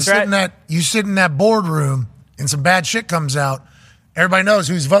 Yeah, you go that's sit in that. You sit in that boardroom, and some bad shit comes out. Everybody knows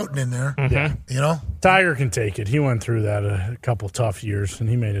who's voting in there. Yeah. You know, Tiger can take it. He went through that a couple tough years, and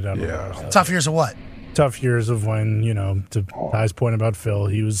he made it out. Yeah. Tough years of what? Tough years of when, to Ty's point about Phil,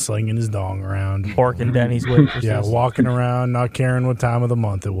 he was slinging his dong around. Porking Denny's waitresses. Yeah, walking around, not caring what time of the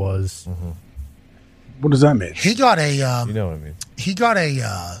month it was. What does that mean? He got a. You know what I mean? He got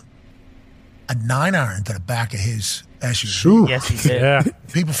a 9-iron to the back of his SUV. Yes, he did. Yeah.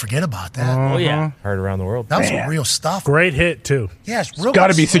 People forget about that. Oh, yeah. Heard around the world. That was some real stuff. Great hit, too. Yeah, it's real.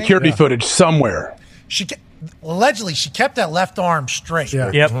 Got to be swing. security footage somewhere. Allegedly, she kept that left arm straight. Yeah.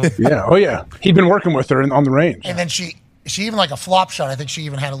 Yep. Yeah. Oh yeah. He'd been working with her on the range. And then she even like a flop shot. I think she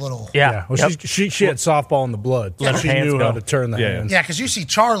even had a little. Yeah. Well, she had softball in the blood. So Let her she hands knew go. how to turn the hands. Yeah, because you see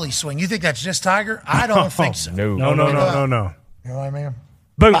Charlie swing. You think that's just Tiger? I don't think so. No. No. You know what I mean?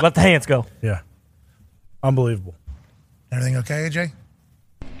 Boom. Let the hands go. Yeah. Unbelievable. Everything okay, AJ?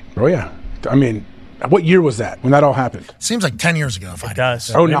 Oh yeah. I mean, what year was that when that all happened? Seems like 10 years ago. If I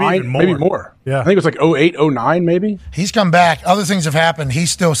does. Oh, Maybe 09? even more. Maybe more. Yeah. I think it was like 08, 09 maybe. He's come back. Other things have happened. He's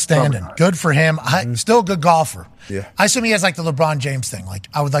still standing. Good for him. Still a good golfer. Yeah. I assume he has like the LeBron James thing. Like,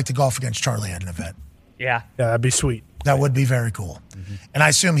 I would like to golf against Charlie at an event. Yeah. Yeah, that'd be sweet. That would be very cool. And I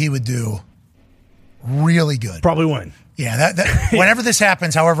assume he would do really good. Probably win. Yeah, that whenever this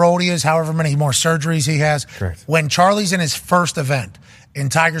happens, however old he is, however many more surgeries he has, Correct. when Charlie's in his first event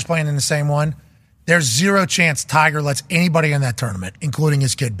and Tiger's playing in the same one, there's zero chance Tiger lets anybody in that tournament, including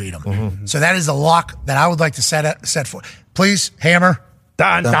his kid, beat him. So that is a lock that I would like to set for. Please, Hammer.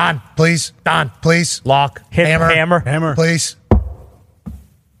 Don. Please. Don. Please. Lock. Hit Hammer. Please.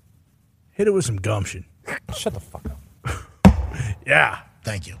 Hit it with some gumption. Shut the fuck up. Yeah.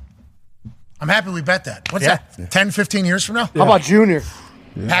 Thank you. I'm happy we bet that. What's that, 10, 15 years from now? How about Junior?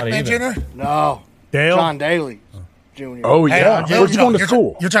 Pacman Jr.? No. Dale? John Daly Jr. Oh yeah. Hey, Where's he going to you're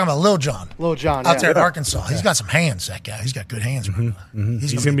school? You're talking about Lil John. Lil John. Out there in yeah. Arkansas. He's got some hands, that guy. He's got good hands.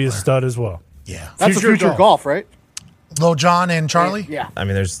 He's going to be a stud as well. Yeah. That's future golf, right? Lil John and Charlie? Yeah. I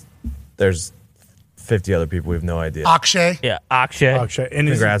mean, there's 50 other people we have no idea. Akshay. Yeah, Akshay. And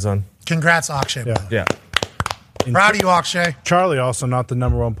Congrats, Akshay. Yeah. Proud of you, Akshay. Charlie also not the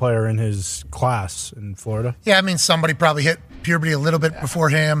number one player in his class in Florida. Yeah, I mean, somebody probably hit puberty a little bit before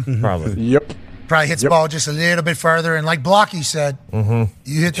him. Probably. Yep. Probably hits the ball just a little bit further. And like Blocky said, you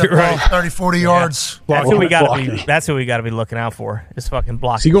hit the ball 30, 40 yards. That's who we got to be. That's who we got to be looking out for. Is fucking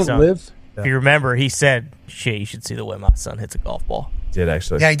Blocky. Is he going to live? If you remember, he said, "Shit, you should see the way my son hits a golf ball." Did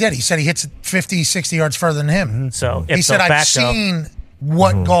actually? Yeah, he did. He said he hits it 50, 60 yards further than him. So he said, "I've seen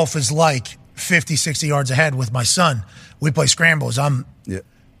what golf is like 50, 60 yards ahead with my son. We play scrambles.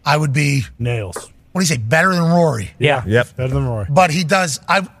 I would be nails. What do you say? Better than Rory? Yeah. Yep. Better than Rory. But he does.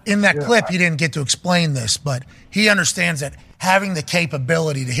 In that clip, he didn't get to explain this, but he understands that having the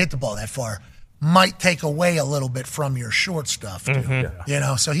capability to hit the ball that far might take away a little bit from your short stuff. Too. You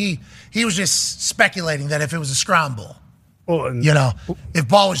know, so he was just speculating that if it was a scramble, if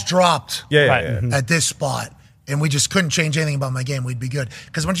ball was dropped at this spot, and we just couldn't change anything about my game, we'd be good.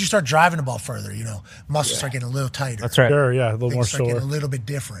 Because once you start driving the ball further, muscles start getting a little tighter. That's right. Sure, yeah, a little more start sore. getting a little bit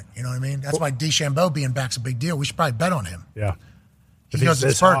different. You know what I mean? That's why DeChambeau being back's a big deal. We should probably bet on him. Yeah. He goes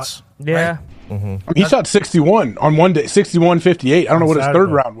in spurts. Yeah. Right? I mean, he shot 61 on one day, 61-58. I don't know what his third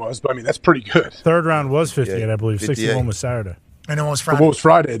round was, but I mean, that's pretty good. Third round was 58, I believe. 61 was Saturday. And it was So Friday. what was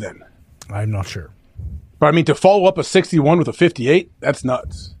Friday then? I'm not sure. But I mean, to follow up a 61 with a 58, that's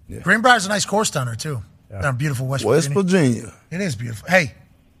nuts. Greenbrier's a nice course down there, too. Down beautiful West Virginia. It is beautiful. Hey,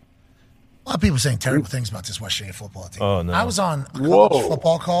 a lot of people saying terrible things about this West Virginia football team. Oh, no. I was on a college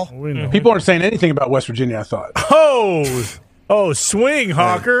football call. People aren't saying anything about West Virginia, I thought. Oh, swing,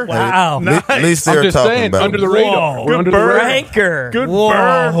 Hawker. Wow. Nice. At least they're just talking saying, about under it. the radar. Good Under the radar. anchor. Good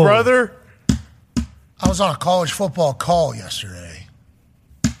burn, brother. I was on a college football call yesterday,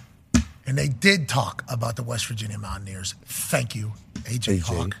 and they did talk about the West Virginia Mountaineers. Thank you, AJ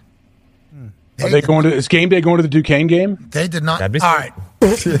Hawk. Are they going to? Is game day going to the Duquesne game? They did not. All That'd be right.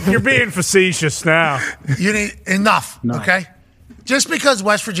 You're being facetious now. You need enough, okay? Just because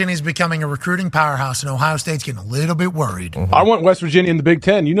West Virginia is becoming a recruiting powerhouse and Ohio State's getting a little bit worried. I want West Virginia in the Big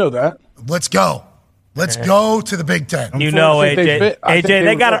Ten. You know that. Let's go. Let's go to the Big Ten. You know, AJ. I think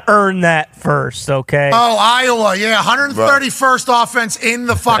They got to earn that first, okay? Oh, Iowa, 131st offense in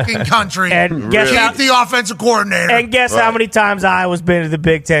the fucking country. And keep the offensive coordinator. And guess how many times Iowa's been to the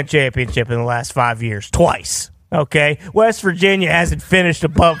Big Ten championship in the last 5 years? Twice. Okay, West Virginia hasn't finished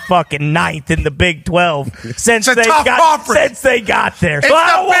above fucking ninth in the Big 12 since they got there. So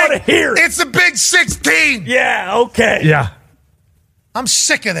I don't want to hear it. It's the Big 16. Yeah. Okay. Yeah. I'm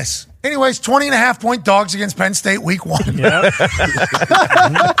sick of this. Anyways, 20.5-point dogs against Penn State week 1. Yeah.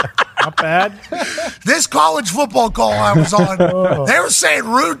 Not bad. This college football call I was on, they were saying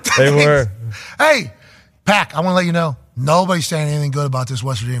rude things. They were. Hey, Pac, I want to let you know, nobody's saying anything good about this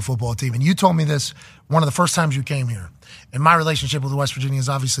West Virginia football team. And you told me this one of the first times you came here. And my relationship with West Virginia is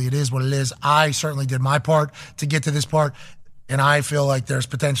obviously it is what it is. I certainly did my part to get to this part. And I feel like there's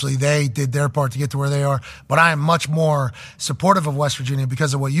potentially they did their part to get to where they are. But I am much more supportive of West Virginia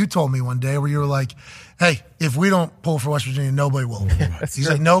because of what you told me one day where you were like, hey, if we don't pull for West Virginia, nobody will. He's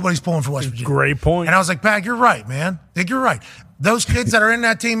like, nobody's pulling for West Virginia. Great point. And I was like, Pac, you're right, man. I think you're right. Those kids that are in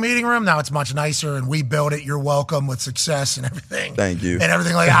that team meeting room, now it's much nicer and we build it. You're welcome with success and everything. Thank you. And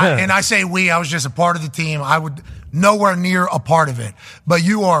everything like that. And I say we, I was just a part of the team. I would nowhere near a part of it. But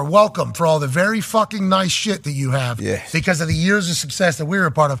you are welcome for all the very fucking nice shit that you have because of the years of success that we were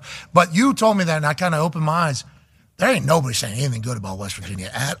a part of. But you told me that and I kind of opened my eyes. There ain't nobody saying anything good about West Virginia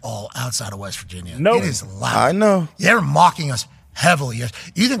at all outside of West Virginia. No. It is loud. I know. They're mocking us heavily.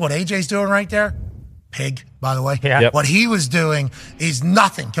 You think what AJ's doing right there? Pig, by the way. Yeah. Yep. What he was doing is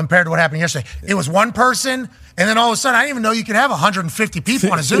nothing compared to what happened yesterday. It was one person, and then all of a sudden, I didn't even know you could have 150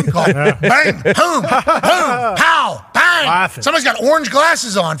 people on a Zoom call. Bang, boom, pow, bang. Laughing. Somebody's got orange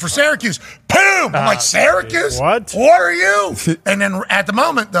glasses on for Syracuse. Boom. I'm like, Syracuse? What? What are you? And then at the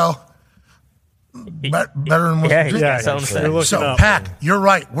moment, though, better than West Virginia. Yeah, something to say. You're looking So, up. Pac, you're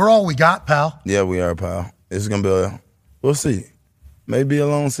right. We're all we got, pal. Yeah, we are, pal. It's going to be we'll see. Maybe a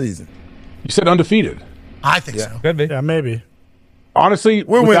long season. You said undefeated. I think so. Could be. Yeah, maybe. Honestly,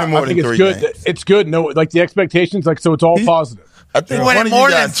 We're winning more than it's 3 good. games. It's good. No, like the expectations, so it's all positive. I think We're one winning of you more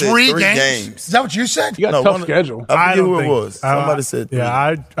than guys said 3 3 games? Is that what you said? You got a tough schedule. I forget who it think- was. Somebody said 3.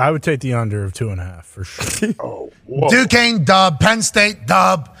 Yeah, I would take the under of 2.5 for sure. Duquesne, dub. Penn State,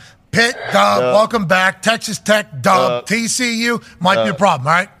 dub. Pitt, dub. Welcome back. Texas Tech, dub. TCU might be a problem,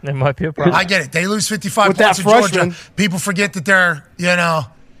 all right? There might be a problem. I get it. They lose 55 With points that to Georgia. freshman. People forget that they're,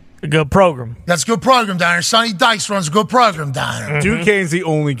 A good program. that's a good program down there. Sonny Dykes runs a good program down there. Duquesne's the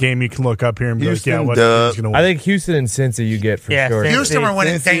only game you can look up here and be Houston, like, yeah, West dub. Virginia's going to win. I think Houston and Cincy you get for Yeah, sure. Cincy. Houston are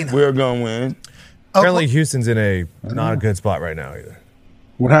winning Cincy, Dana. we're going to win. Apparently, Houston's in a not a good spot right now either.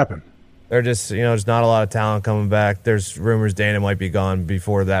 What happened? They're just, there's not a lot of talent coming back. There's rumors Dana might be gone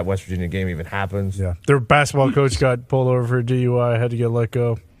before that West Virginia game even happens. Yeah, their basketball coach got pulled over for a DUI, had to get let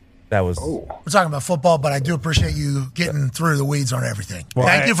go. That was. We're talking about football, but I do appreciate you getting through the weeds on everything. Well,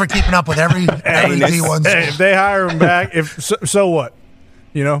 Thank you for keeping up with every D1. Hey, if they hire him back, so what?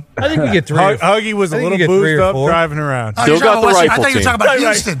 I think we get 3. Huggy was a little boozed up driving around. Still got the rifle team. I thought you were talking about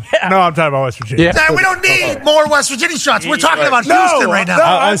Houston. No, I'm talking about West Virginia. Yeah. We don't need more West Virginia shots. We're talking about Houston right now. No,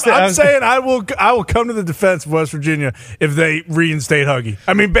 I'm saying I will come to the defense of West Virginia if they reinstate Huggy.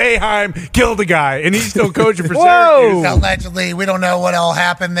 I mean, Boeheim killed a guy, and he's still coaching for Syracuse. Allegedly, we don't know what all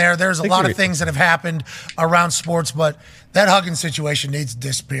happened there. There's a lot of things that have happened around sports, but that Huggins situation needs to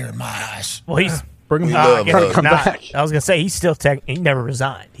disappear in my eyes. Well, he's... Bring him back. I was going to say, he's still he never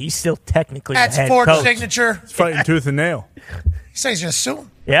resigned. He's still technically That's the head Ford's coach. signature. He's fighting tooth and nail. He says he's going to sue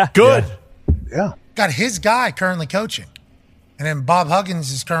him. Yeah. Good. Yeah. Got his guy currently coaching. And then Bob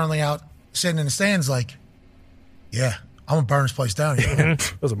Huggins is currently out sitting in the stands like, yeah, I'm going to burn this place down.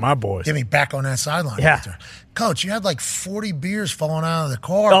 Those are my boys. Get me back on that sideline. Yeah. After. Coach, you had like 40 beers falling out of the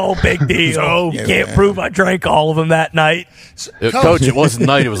car. Oh, big deal. Can't prove I drank all of them that night. Coach, it wasn't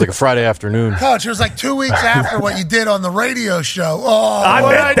night. It was like a Friday afternoon. Coach, it was like 2 weeks after what you did on the radio show. Oh, I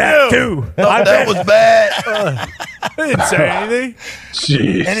bet that too. That was bad. I didn't say anything.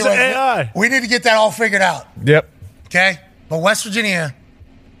 Jeez. Anyway, we need to get that all figured out. Yep. Okay? But West Virginia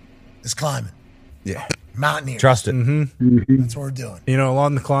is climbing. Yeah. Mountaineers. Trust it. That's what we're doing.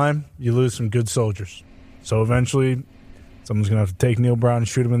 Along the climb, you lose some good soldiers. So eventually, someone's going to have to take Neil Brown and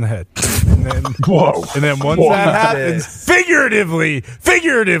shoot him in the head. And then, once that happens, figuratively,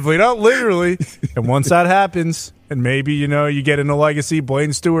 not literally, and once that happens, and maybe, you get into legacy,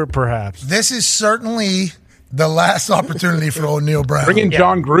 Blaine Stewart perhaps. This is certainly the last opportunity for old Neil Brown. Bring in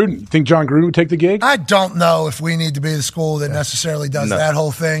John Gruden. You think John Gruden would take the gig? I don't know if we need to be the school that necessarily does that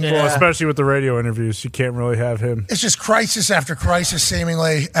whole thing. Well, especially with the radio interviews, you can't really have him. It's just crisis after crisis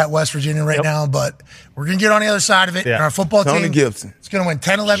seemingly at West Virginia right now, but we're going to get on the other side of it. And our football Tony team Gibson. is going to win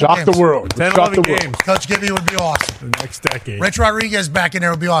 10, 11 Shock games. the world. 10, Shock 11 the world. games. Coach Gibby would be awesome. The next decade. Rich Rodriguez back in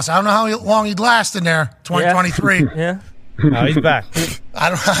there would be awesome. I don't know how long he'd last in there, 2023. Yeah. No, he's back. I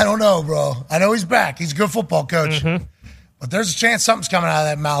don't know, bro. I know he's back. He's a good football coach. But there's a chance something's coming out of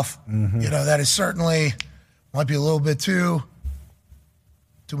that mouth. That is certainly might be a little bit too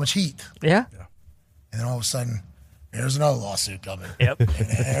much heat. Yeah. And then all of a sudden, there's another lawsuit coming. Yep. And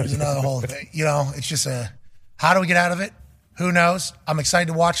there's another whole thing. It's just how do we get out of it? Who knows? I'm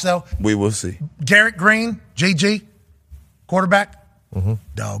excited to watch, though. We will see. Garrett Green, GG, quarterback,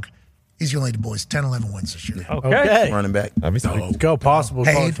 dog. He's going to lead the boys 10, 11 wins this year. Okay. Running back. Let's go. Possible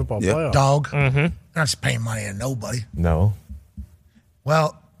college football playoff. Dog. They're not just paying money to nobody. No.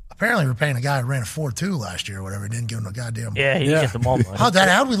 Well, apparently we're paying a guy who ran a 4.2 last year or whatever. Didn't give him a goddamn. Yeah, he didn't get the ball money.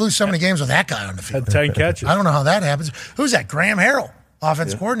 How'd we lose so many games with that guy on the field? Had 10 catches. I don't know how that happens. Who's that? Graham Harrell,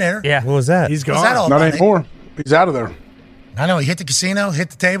 offensive coordinator. Yeah. What was that? He's gone. What's that all Not about? anymore. He's out of there. I know. He hit the casino, hit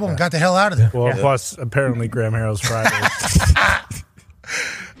the table, and got the hell out of there. Well, plus apparently Graham Harrell's Friday.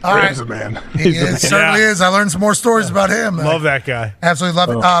 All right. He's a man. He certainly is. I learned some more stories about him. Love that guy. Absolutely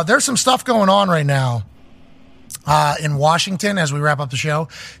love it. There's some stuff going on right now in Washington as we wrap up the show.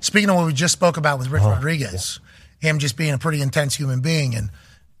 Speaking of what we just spoke about with Rich Rodriguez, him just being a pretty intense human being and,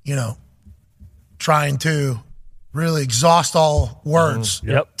 trying to really exhaust all words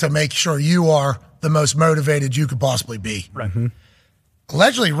to make sure you are the most motivated you could possibly be. Right.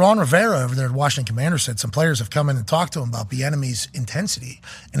 Allegedly, Ron Rivera over there at Washington Commanders said some players have come in and talked to him about Bieniemy's intensity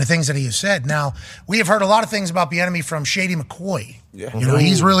and the things that he has said. Now, we have heard a lot of things about Bieniemy from Shady McCoy. Yeah.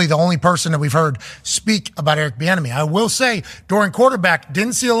 He's really the only person that we've heard speak about Eric Bieniemy. I will say, during quarterback,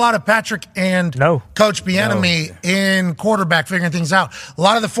 didn't see a lot of Patrick and Coach Bieniemy in quarterback figuring things out. A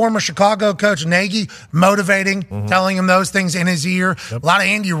lot of the former Chicago coach, Nagy, motivating, telling him those things in his ear. A lot of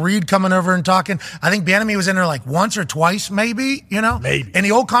Andy Reid coming over and talking. I think Bieniemy was in there like once or twice, maybe. And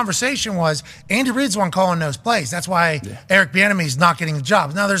the old conversation was, Andy Reid's the one calling those plays. That's why Eric Bieniemy's not getting the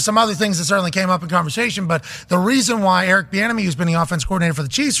job. Now, there's some other things that certainly came up in conversation, but the reason why Eric Bieniemy, who's been the offense coordinator for the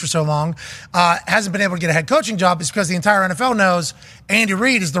Chiefs for so long, hasn't been able to get a head coaching job is because the entire NFL knows Andy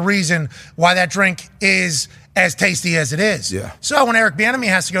Reid is the reason why that drink is as tasty as it is. Yeah. So when Eric Bieniemy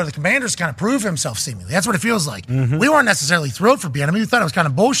has to go to the Commanders to kind of prove himself seemingly, that's what it feels like. We weren't necessarily thrilled for Bieniemy. We thought it was kind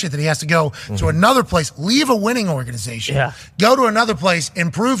of bullshit that he has to go to another place, leave a winning organization, go to another place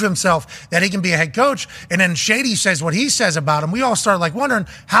and prove himself that he can be a head coach. And then Shady says what he says about him. We all start like wondering,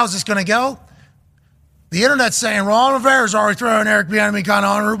 how's this going to go? The internet's saying Ron Rivera's already throwing Eric Bieniemy kind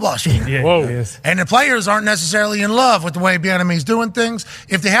of under a bus. Whoa. And the players aren't necessarily in love with the way Bieniemy's doing things.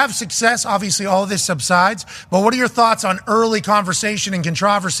 If they have success, obviously all of this subsides. But what are your thoughts on early conversation and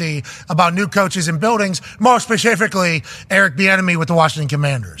controversy about new coaches and buildings, more specifically Eric Bieniemy with the Washington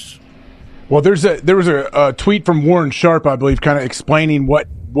Commanders? Well, there was a tweet from Warren Sharp, I believe, kind of explaining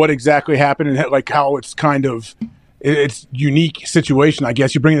what exactly happened and like how it's kind of it's unique situation. I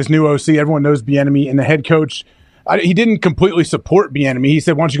guess you bring this new OC, everyone knows Bieniemy, and the head coach. He didn't completely support Bieniemy. He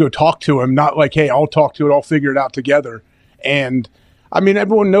said, "Why don't you go talk to him?" Not like, "Hey, I'll talk to it. I'll figure it out together." And I mean,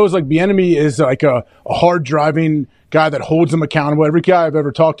 everyone knows like Bieniemy is like a hard driving guy that holds them accountable. Every guy I've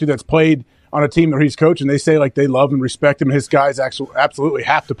ever talked to that's played on a team that he's coaching, they say like they love and respect him. His guys actually absolutely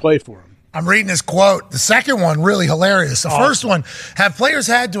have to play for him. I'm reading this quote. The second one, really hilarious. The first one, have players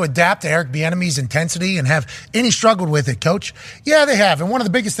had to adapt to Eric Bieniemy's intensity and have any struggled with it, Coach? Yeah, they have. And one of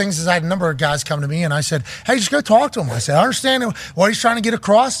the biggest things is I had a number of guys come to me and I said, hey, just go talk to him. I said, I understand what he's trying to get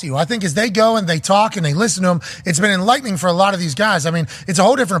across to you. I think as they go and they talk and they listen to him, it's been enlightening for a lot of these guys. I mean, it's a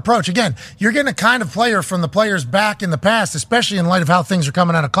whole different approach. Again, you're getting a kind of player from the players back in the past, especially in light of how things are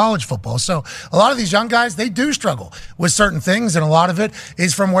coming out of college football. So a lot of these young guys, they do struggle with certain things, and a lot of it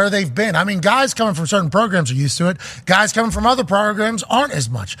is from where they've been. I mean, guys coming from certain programs are used to it. Guys coming from other programs aren't as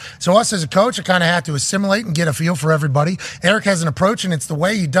much. So us as a coach, I kind of have to assimilate and get a feel for everybody. Eric has an approach, and it's the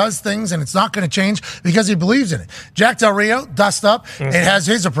way he does things, and it's not going to change because he believes in it. Jack Del Rio, dust up, it has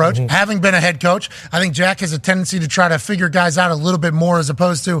his approach. Having been a head coach, I think Jack has a tendency to try to figure guys out a little bit more as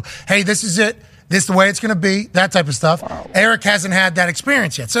opposed to, hey, this is it. This is the way it's going to be, that type of stuff. Wow. Eric hasn't had that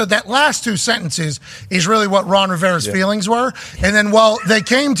experience yet. So that last two sentences is really what Ron Rivera's feelings were. And then, well, they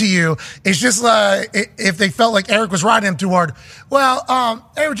came to you. It's just if they felt like Eric was riding him too hard, well,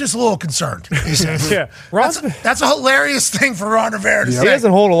 they were just a little concerned, he says. That's a hilarious thing for Ron Rivera to say. He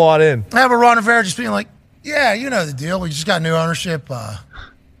doesn't hold a lot in. Yeah, but Ron Rivera just being like, yeah, you know the deal. We just got new ownership.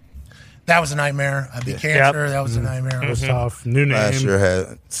 That was a nightmare. I beat cancer. That was a nightmare. It was tough. New name. Last year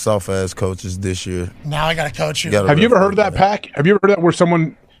had soft-ass coaches. This year. Now I got to coach you. Have you ever heard of that, Pac? Have you ever heard that where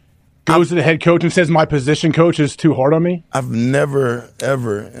someone goes to the head coach and says, my position coach is too hard on me? I've never,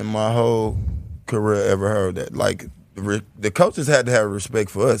 ever in my whole career ever heard that. Like, the coaches had to have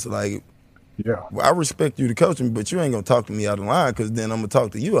respect for us. Like, I respect you to coach me, but you ain't going to talk to me out of line because then I'm going to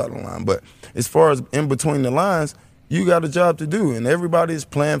talk to you out of line. But as far as in between the lines, you got a job to do, and everybody is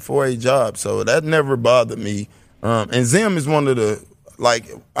playing for a job. So that never bothered me. And Zim is one of the,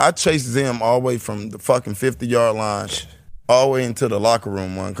 like, I chased Zim all the way from the fucking 50-yard line all the way into the locker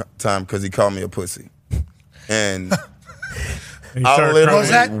room one time because he called me a pussy. And I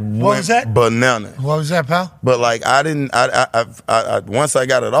literally went bananas. What was that, pal? But, like, I didn't, I once I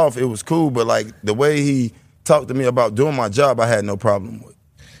got it off, it was cool. But, like, the way he talked to me about doing my job, I had no problem with.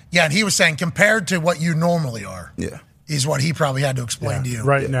 Yeah, and he was saying compared to what you normally are. Is what he probably had to explain to you.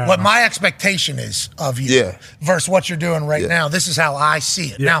 Right now. What my expectation is of you versus what you're doing right now. This is how I see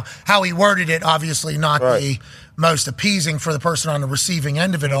it. Now, how he worded it, obviously not the most appeasing for the person on the receiving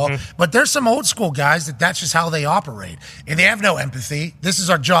end of it all. But there's some old school guys that's just how they operate. And they have no empathy. This is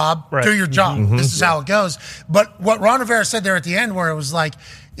our job. Do your job. This is how it goes. But what Ron Rivera said there at the end where it was like,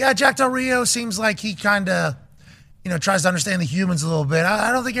 yeah, Jack Del Rio seems like he kind of tries to understand the humans a little bit.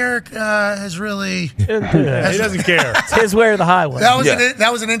 I don't think Eric has really. He doesn't care. It's his way or the highway.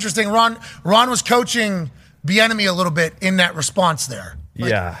 That was an interesting. Ron was coaching Bieniemy a little bit in that response there.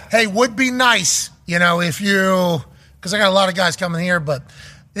 Like, hey, would be nice, if you, because I got a lot of guys coming here, but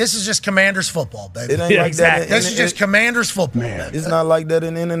this is just Commanders football, baby. It ain't like that. This is just Commanders football. Man, it's not like that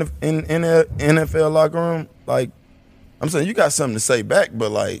in NFL locker room. Like, I'm saying you got something to say back, but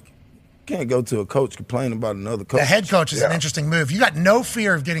like. Can't go to a coach complaining about another coach. The head coach is an interesting move. You got no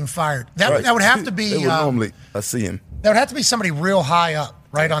fear of getting fired. That would have to be. Normally, I see him. That would have to be somebody real high up,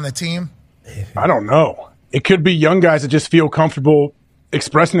 right on the team. I don't know. It could be young guys that just feel comfortable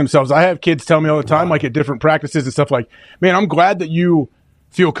expressing themselves. I have kids tell me all the time, like at different practices and stuff like, man, I'm glad that you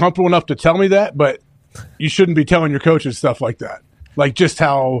feel comfortable enough to tell me that, but you shouldn't be telling your coaches stuff like that. Like just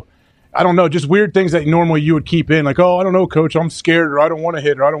how. I don't know, just weird things that normally you would keep in. Like, oh, I don't know, coach, I'm scared, or I don't want to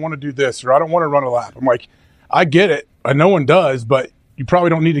hit, or I don't want to do this, or I don't want to run a lap. I'm like, I get it. No one does, but you probably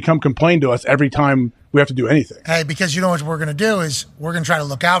don't need to come complain to us every time we have to do anything. Hey, because you know what we're going to do is we're going to try to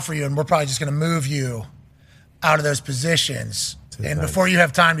look out for you, and we're probably just going to move you out of those positions. And before you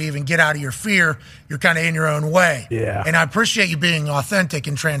have time to even get out of your fear, you're kind of in your own way. Yeah. And I appreciate you being authentic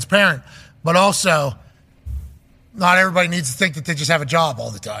and transparent, but also – not everybody needs to think that they just have a job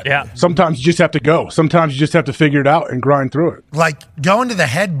all the time. Yeah. Sometimes you just have to go. Sometimes you just have to figure it out and grind through it. Like going to the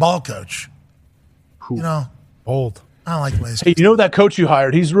head ball coach. Bold. I don't like the way this Hey, that coach you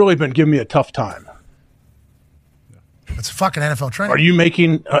hired, he's really been giving me a tough time. It's a fucking NFL training. Are you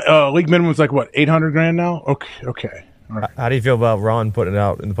making league minimum's like what, $800,000 now? Okay. All right. How do you feel about Ron putting it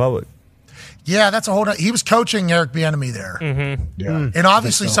out in the public? Yeah, that's a whole. He was coaching Eric Bieniemy there, Yeah. and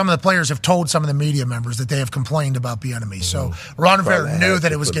obviously some of the players have told some of the media members that they have complained about Bieniemy. So Ron Rivera knew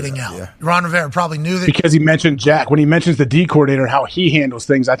that it was getting out. Yeah. Ron Rivera probably knew that because he mentioned Jack when he mentions the D coordinator, how he handles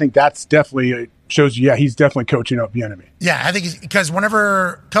things. I think that's definitely shows you. Yeah, he's definitely coaching up Bieniemy. Yeah, I think because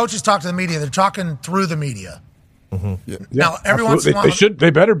whenever coaches talk to the media, they're talking through the media. Yeah. Now, every once in a while, they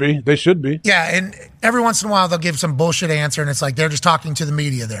better be. They should be. Yeah, and every once in a while they'll give some bullshit answer, and it's like they're just talking to the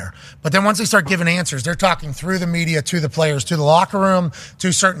media there. But then once they start giving answers, they're talking through the media to the players, to the locker room,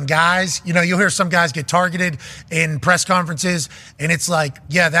 to certain guys. You know, you'll hear some guys get targeted in press conferences, and it's like,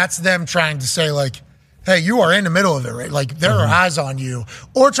 yeah, that's them trying to say like, hey, you are in the middle of it, right? Like, there are eyes on you.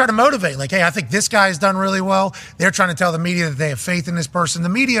 Or try to motivate. Like, hey, I think this guy has done really well. They're trying to tell the media that they have faith in this person. The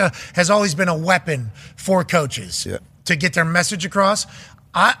media has always been a weapon for coaches to get their message across.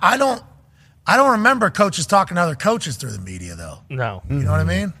 I don't remember coaches talking to other coaches through the media, though. No. You know what I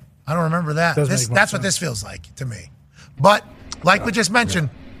mean? I don't remember that. That's what this feels like to me. But, like we just mentioned,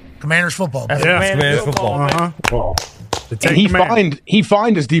 Commanders football. Commanders football. Well, and he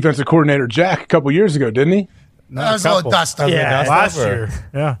fined his defensive coordinator Jack a couple years ago, didn't he? That was a little dust up. Yeah, last year.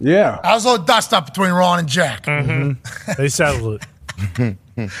 Yeah. That was a little dust up between Ron and Jack. They settled it.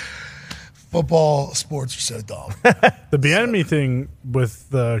 Football sports are so dumb. The Bieniemy thing with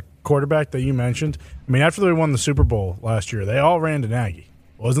the quarterback that you mentioned, I mean, after they won the Super Bowl last year, they all ran to Nagy.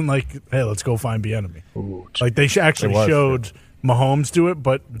 It wasn't like, hey, let's go find Bieniemy. Like, they actually showed Mahomes do it,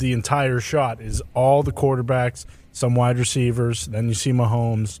 but the entire shot is all the quarterbacks, some wide receivers, then you see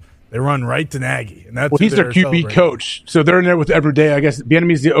Mahomes. They run right to Nagy. And that's he's their QB coach, so they're in there with every day. I guess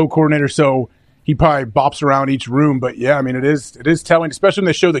Bieniemy's the O coordinator, so he probably bops around each room. But, yeah, I mean, it is telling, especially when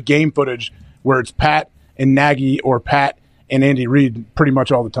they show the game footage where it's Pat and Nagy or Pat and Andy Reid pretty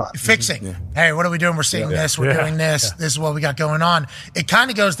much all the time. Fixing. Yeah. Hey, what are we doing? We're seeing this. We're doing this. Yeah. This is what we got going on. It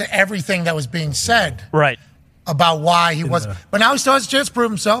kind of goes to everything that was being said. Right. About why he was. But now he still has a chance to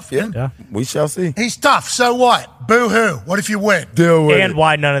prove himself. Yeah. We shall see. He's tough. So what? Boo-hoo. What if you win? Deal with and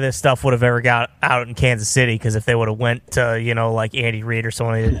why none of this stuff would have ever got out in Kansas City, because if they would have went to, like Andy Reid or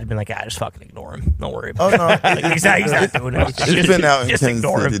someone, it'd have been like, just fucking ignore him. Don't worry about it. Like, he's not doing anything. He's been out in just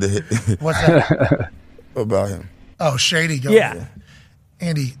Kansas City to hit. What's that? About him. Oh, Shady. Yeah.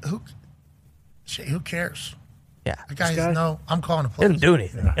 Andy, who cares? Yeah. The guy, I'm calling a play. Didn't do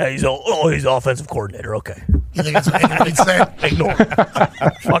anything. Yeah, he's offensive coordinator. Okay. You think it's what Andy Reid said? Ignore him.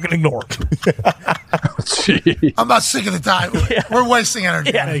 Fucking ignore him. I'm about sick of the time. We're wasting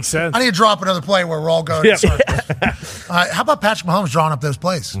energy. Yeah, makes sense. I need to drop another play where we're all going in circles. How about Patrick Mahomes drawing up those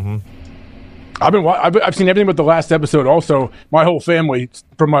plays? I've seen everything but the last episode. Also, my whole family,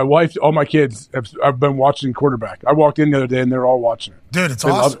 from my wife to all my kids, I've been watching quarterback. I walked in the other day and they're all watching it. Dude, it's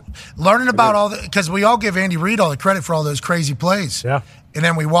awesome. Learning about all the, because we all give Andy Reid all the credit for all those crazy plays. Yeah. And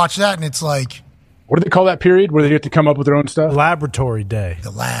then we watch that and it's like, what do they call that period where they get to come up with their own stuff? Laboratory day.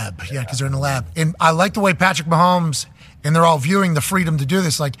 The lab. Yeah, because they're in the lab. And I like the way Patrick Mahomes, and they're all viewing the freedom to do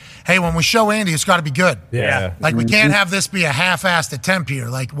this. Like, hey, when we show Andy, it's got to be good. Yeah. Like, we can't have this be a half-assed attempt here.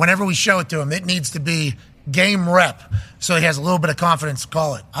 Like, whenever we show it to him, it needs to be game rep so he has a little bit of confidence to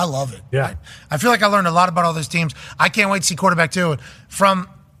call it. I love it. Yeah. I feel like I learned a lot about all those teams. I can't wait to see quarterback 2. From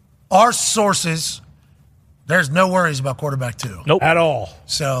our sources, there's no worries about quarterback 2. Nope. At all.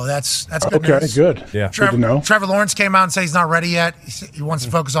 So that's good news. Good. Yeah. Trevor, good to know. Trevor Lawrence came out and said he's not ready yet. He wants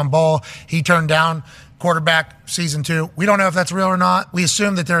to focus on ball. He turned down quarterback season 2. We don't know if that's real or not. We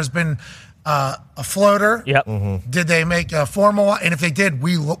assume that there's been a floater. Yep. Did they make a formal? And if they did,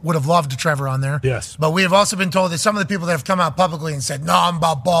 we would have loved Trevor on there. Yes. But we have also been told that some of the people that have come out publicly and said, no, I'm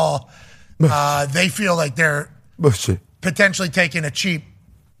about ball, they feel like they're potentially taking a cheap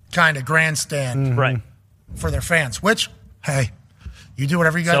kind of grandstand Right. for their fans, which, hey, you do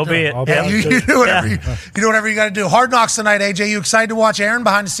whatever you got to do. So be it. Yeah, you do whatever you do whatever you got to do. Hard Knocks tonight, AJ. You excited to watch Aaron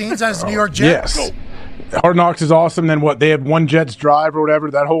behind the scenes as a New York Jet? Yes. Hard Knocks is awesome. Then what? They have one Jets drive or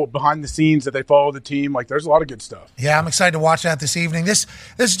whatever. That whole behind the scenes that they follow the team. Like, there's a lot of good stuff. Yeah, I'm excited to watch that this evening. This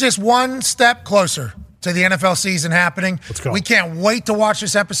is just one step closer to the NFL season happening. Let's go. We can't wait to watch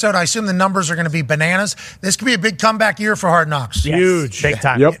this episode. I assume the numbers are going to be bananas. This could be a big comeback year for Hard Knocks. Yes. Huge. Big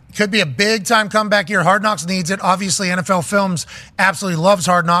time. Yep. Could be a big-time comeback year. Hard Knocks needs it. Obviously, NFL Films absolutely loves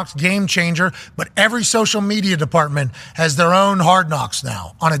Hard Knocks, game changer. But every social media department has their own Hard Knocks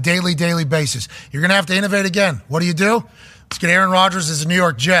now on a daily basis. You're going to have to innovate again. What do? Let's get Aaron Rodgers as a New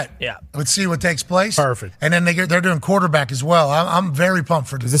York Jet. Yeah. Let's see what takes place. Perfect. And then they're doing quarterback as well. I'm very pumped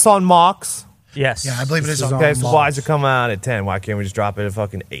for Is this. this on Mox? Yes. Yeah, I believe it is on Okay, so Mox. why is it coming out at 10? Why can't we just drop it at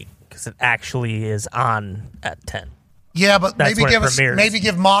fucking 8? Because it actually is on at 10. Yeah, but That's maybe when it premieres.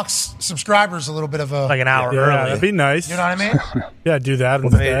 give Mox subscribers a little bit of a Like an hour Yeah, early. that'd be nice. You know what I mean? Yeah, do that.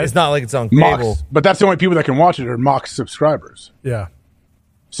 Well, it's not like it's on cable. Mox, but that's the only people that can watch it are Mox subscribers. Yeah.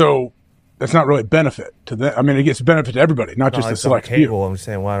 So that's not really a benefit to them. I mean, it gets benefit to everybody, not just a it's on select cable. few. I'm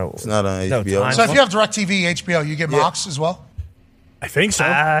saying why don't It's not on no HBO. time. So if you have DirecTV, HBO, you get Mox as well. I think so.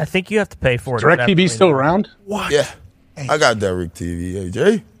 I think you have to pay for it. DirecTV still around? What? Yeah, I got DirecTV.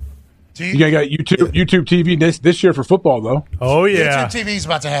 AJ, You got YouTube TV this year for football though. Oh yeah. YouTube TV is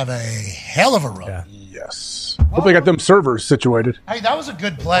about to have a hell of a run. Yeah. Yes. Hope they got them servers situated. Hey, that was a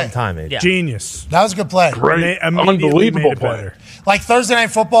good play. time, AJ. Yeah. Genius. That was a good play. Great, Immediately unbelievable made it play. better. Like Thursday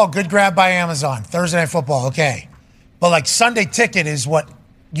Night Football, good grab by Amazon. Thursday Night Football, okay. But like Sunday Ticket is what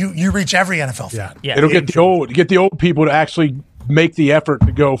you reach every NFL fan. Yeah. Yeah. It'll get the old people to actually make the effort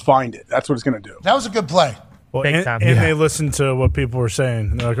to go find it. That's what it's going to do. That was a good play. Well, Big and time. they listened to what people were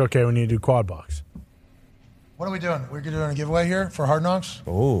saying. They're like, okay, we need to do quad box. What are we doing? We're doing a giveaway here for Hard Knocks?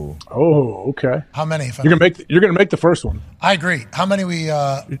 Oh, Okay. How many? You're gonna make the first one. I agree. How many we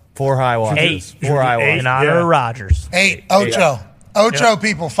 4 high watches. 8. 4 high In watches. honor of Rogers. 8 Ocho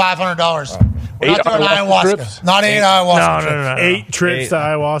people, $500. We're not 8 doing ayahuasca ayahuasca. trips? Not 8 ayahuasca. No. 8 trips to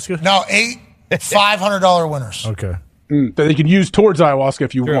ayahuasca? No, 8 $500 winners. Okay. That they can use towards ayahuasca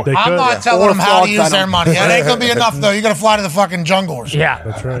if you want. They I'm could. not telling Or them how to frogs, use I their don't- money. That ain't going to be enough, though. You're going to fly to the fucking jungle or something. Yeah.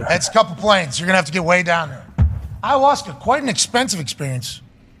 That's right. It's a couple planes. You're going to have to get way down there. Ayahuasca, quite an expensive experience,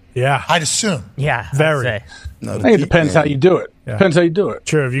 Yeah. I'd assume. Yeah. I'd Very. say. no, I think it depends how you do it. Yeah. Depends how you do it.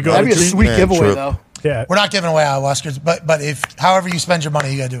 Sure. If you go That'd be a to sweet man giveaway, trip. though. yeah. We're not giving away ayahuasca, but if however you spend your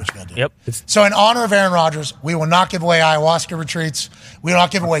money, you got to do what you got to do. Yep. So in honor of Aaron Rodgers, we will not give away ayahuasca retreats. We will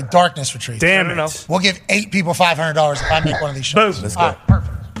not give away darkness retreats. Damn No, no, it. We'll give 8 people $500 if I make one of these shows. Boom. Let's All go. right,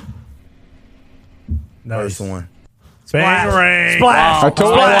 perfect. Nice. First one. Bang rain. Splash. I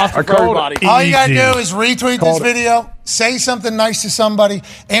told you. I called everybody. All you got to Easy. do is retweet this Called it. video, say something nice to somebody,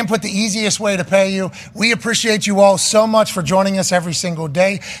 and put the easiest way to pay you. We appreciate you all so much for joining us every single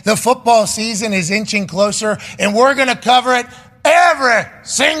day. The football season is inching closer, and we're going to cover it every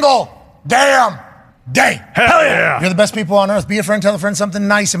single damn day. Hell yeah. You're the best people on earth. Be a friend, tell a friend something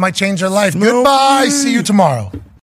nice. It might change their life. Goodbye. See you tomorrow.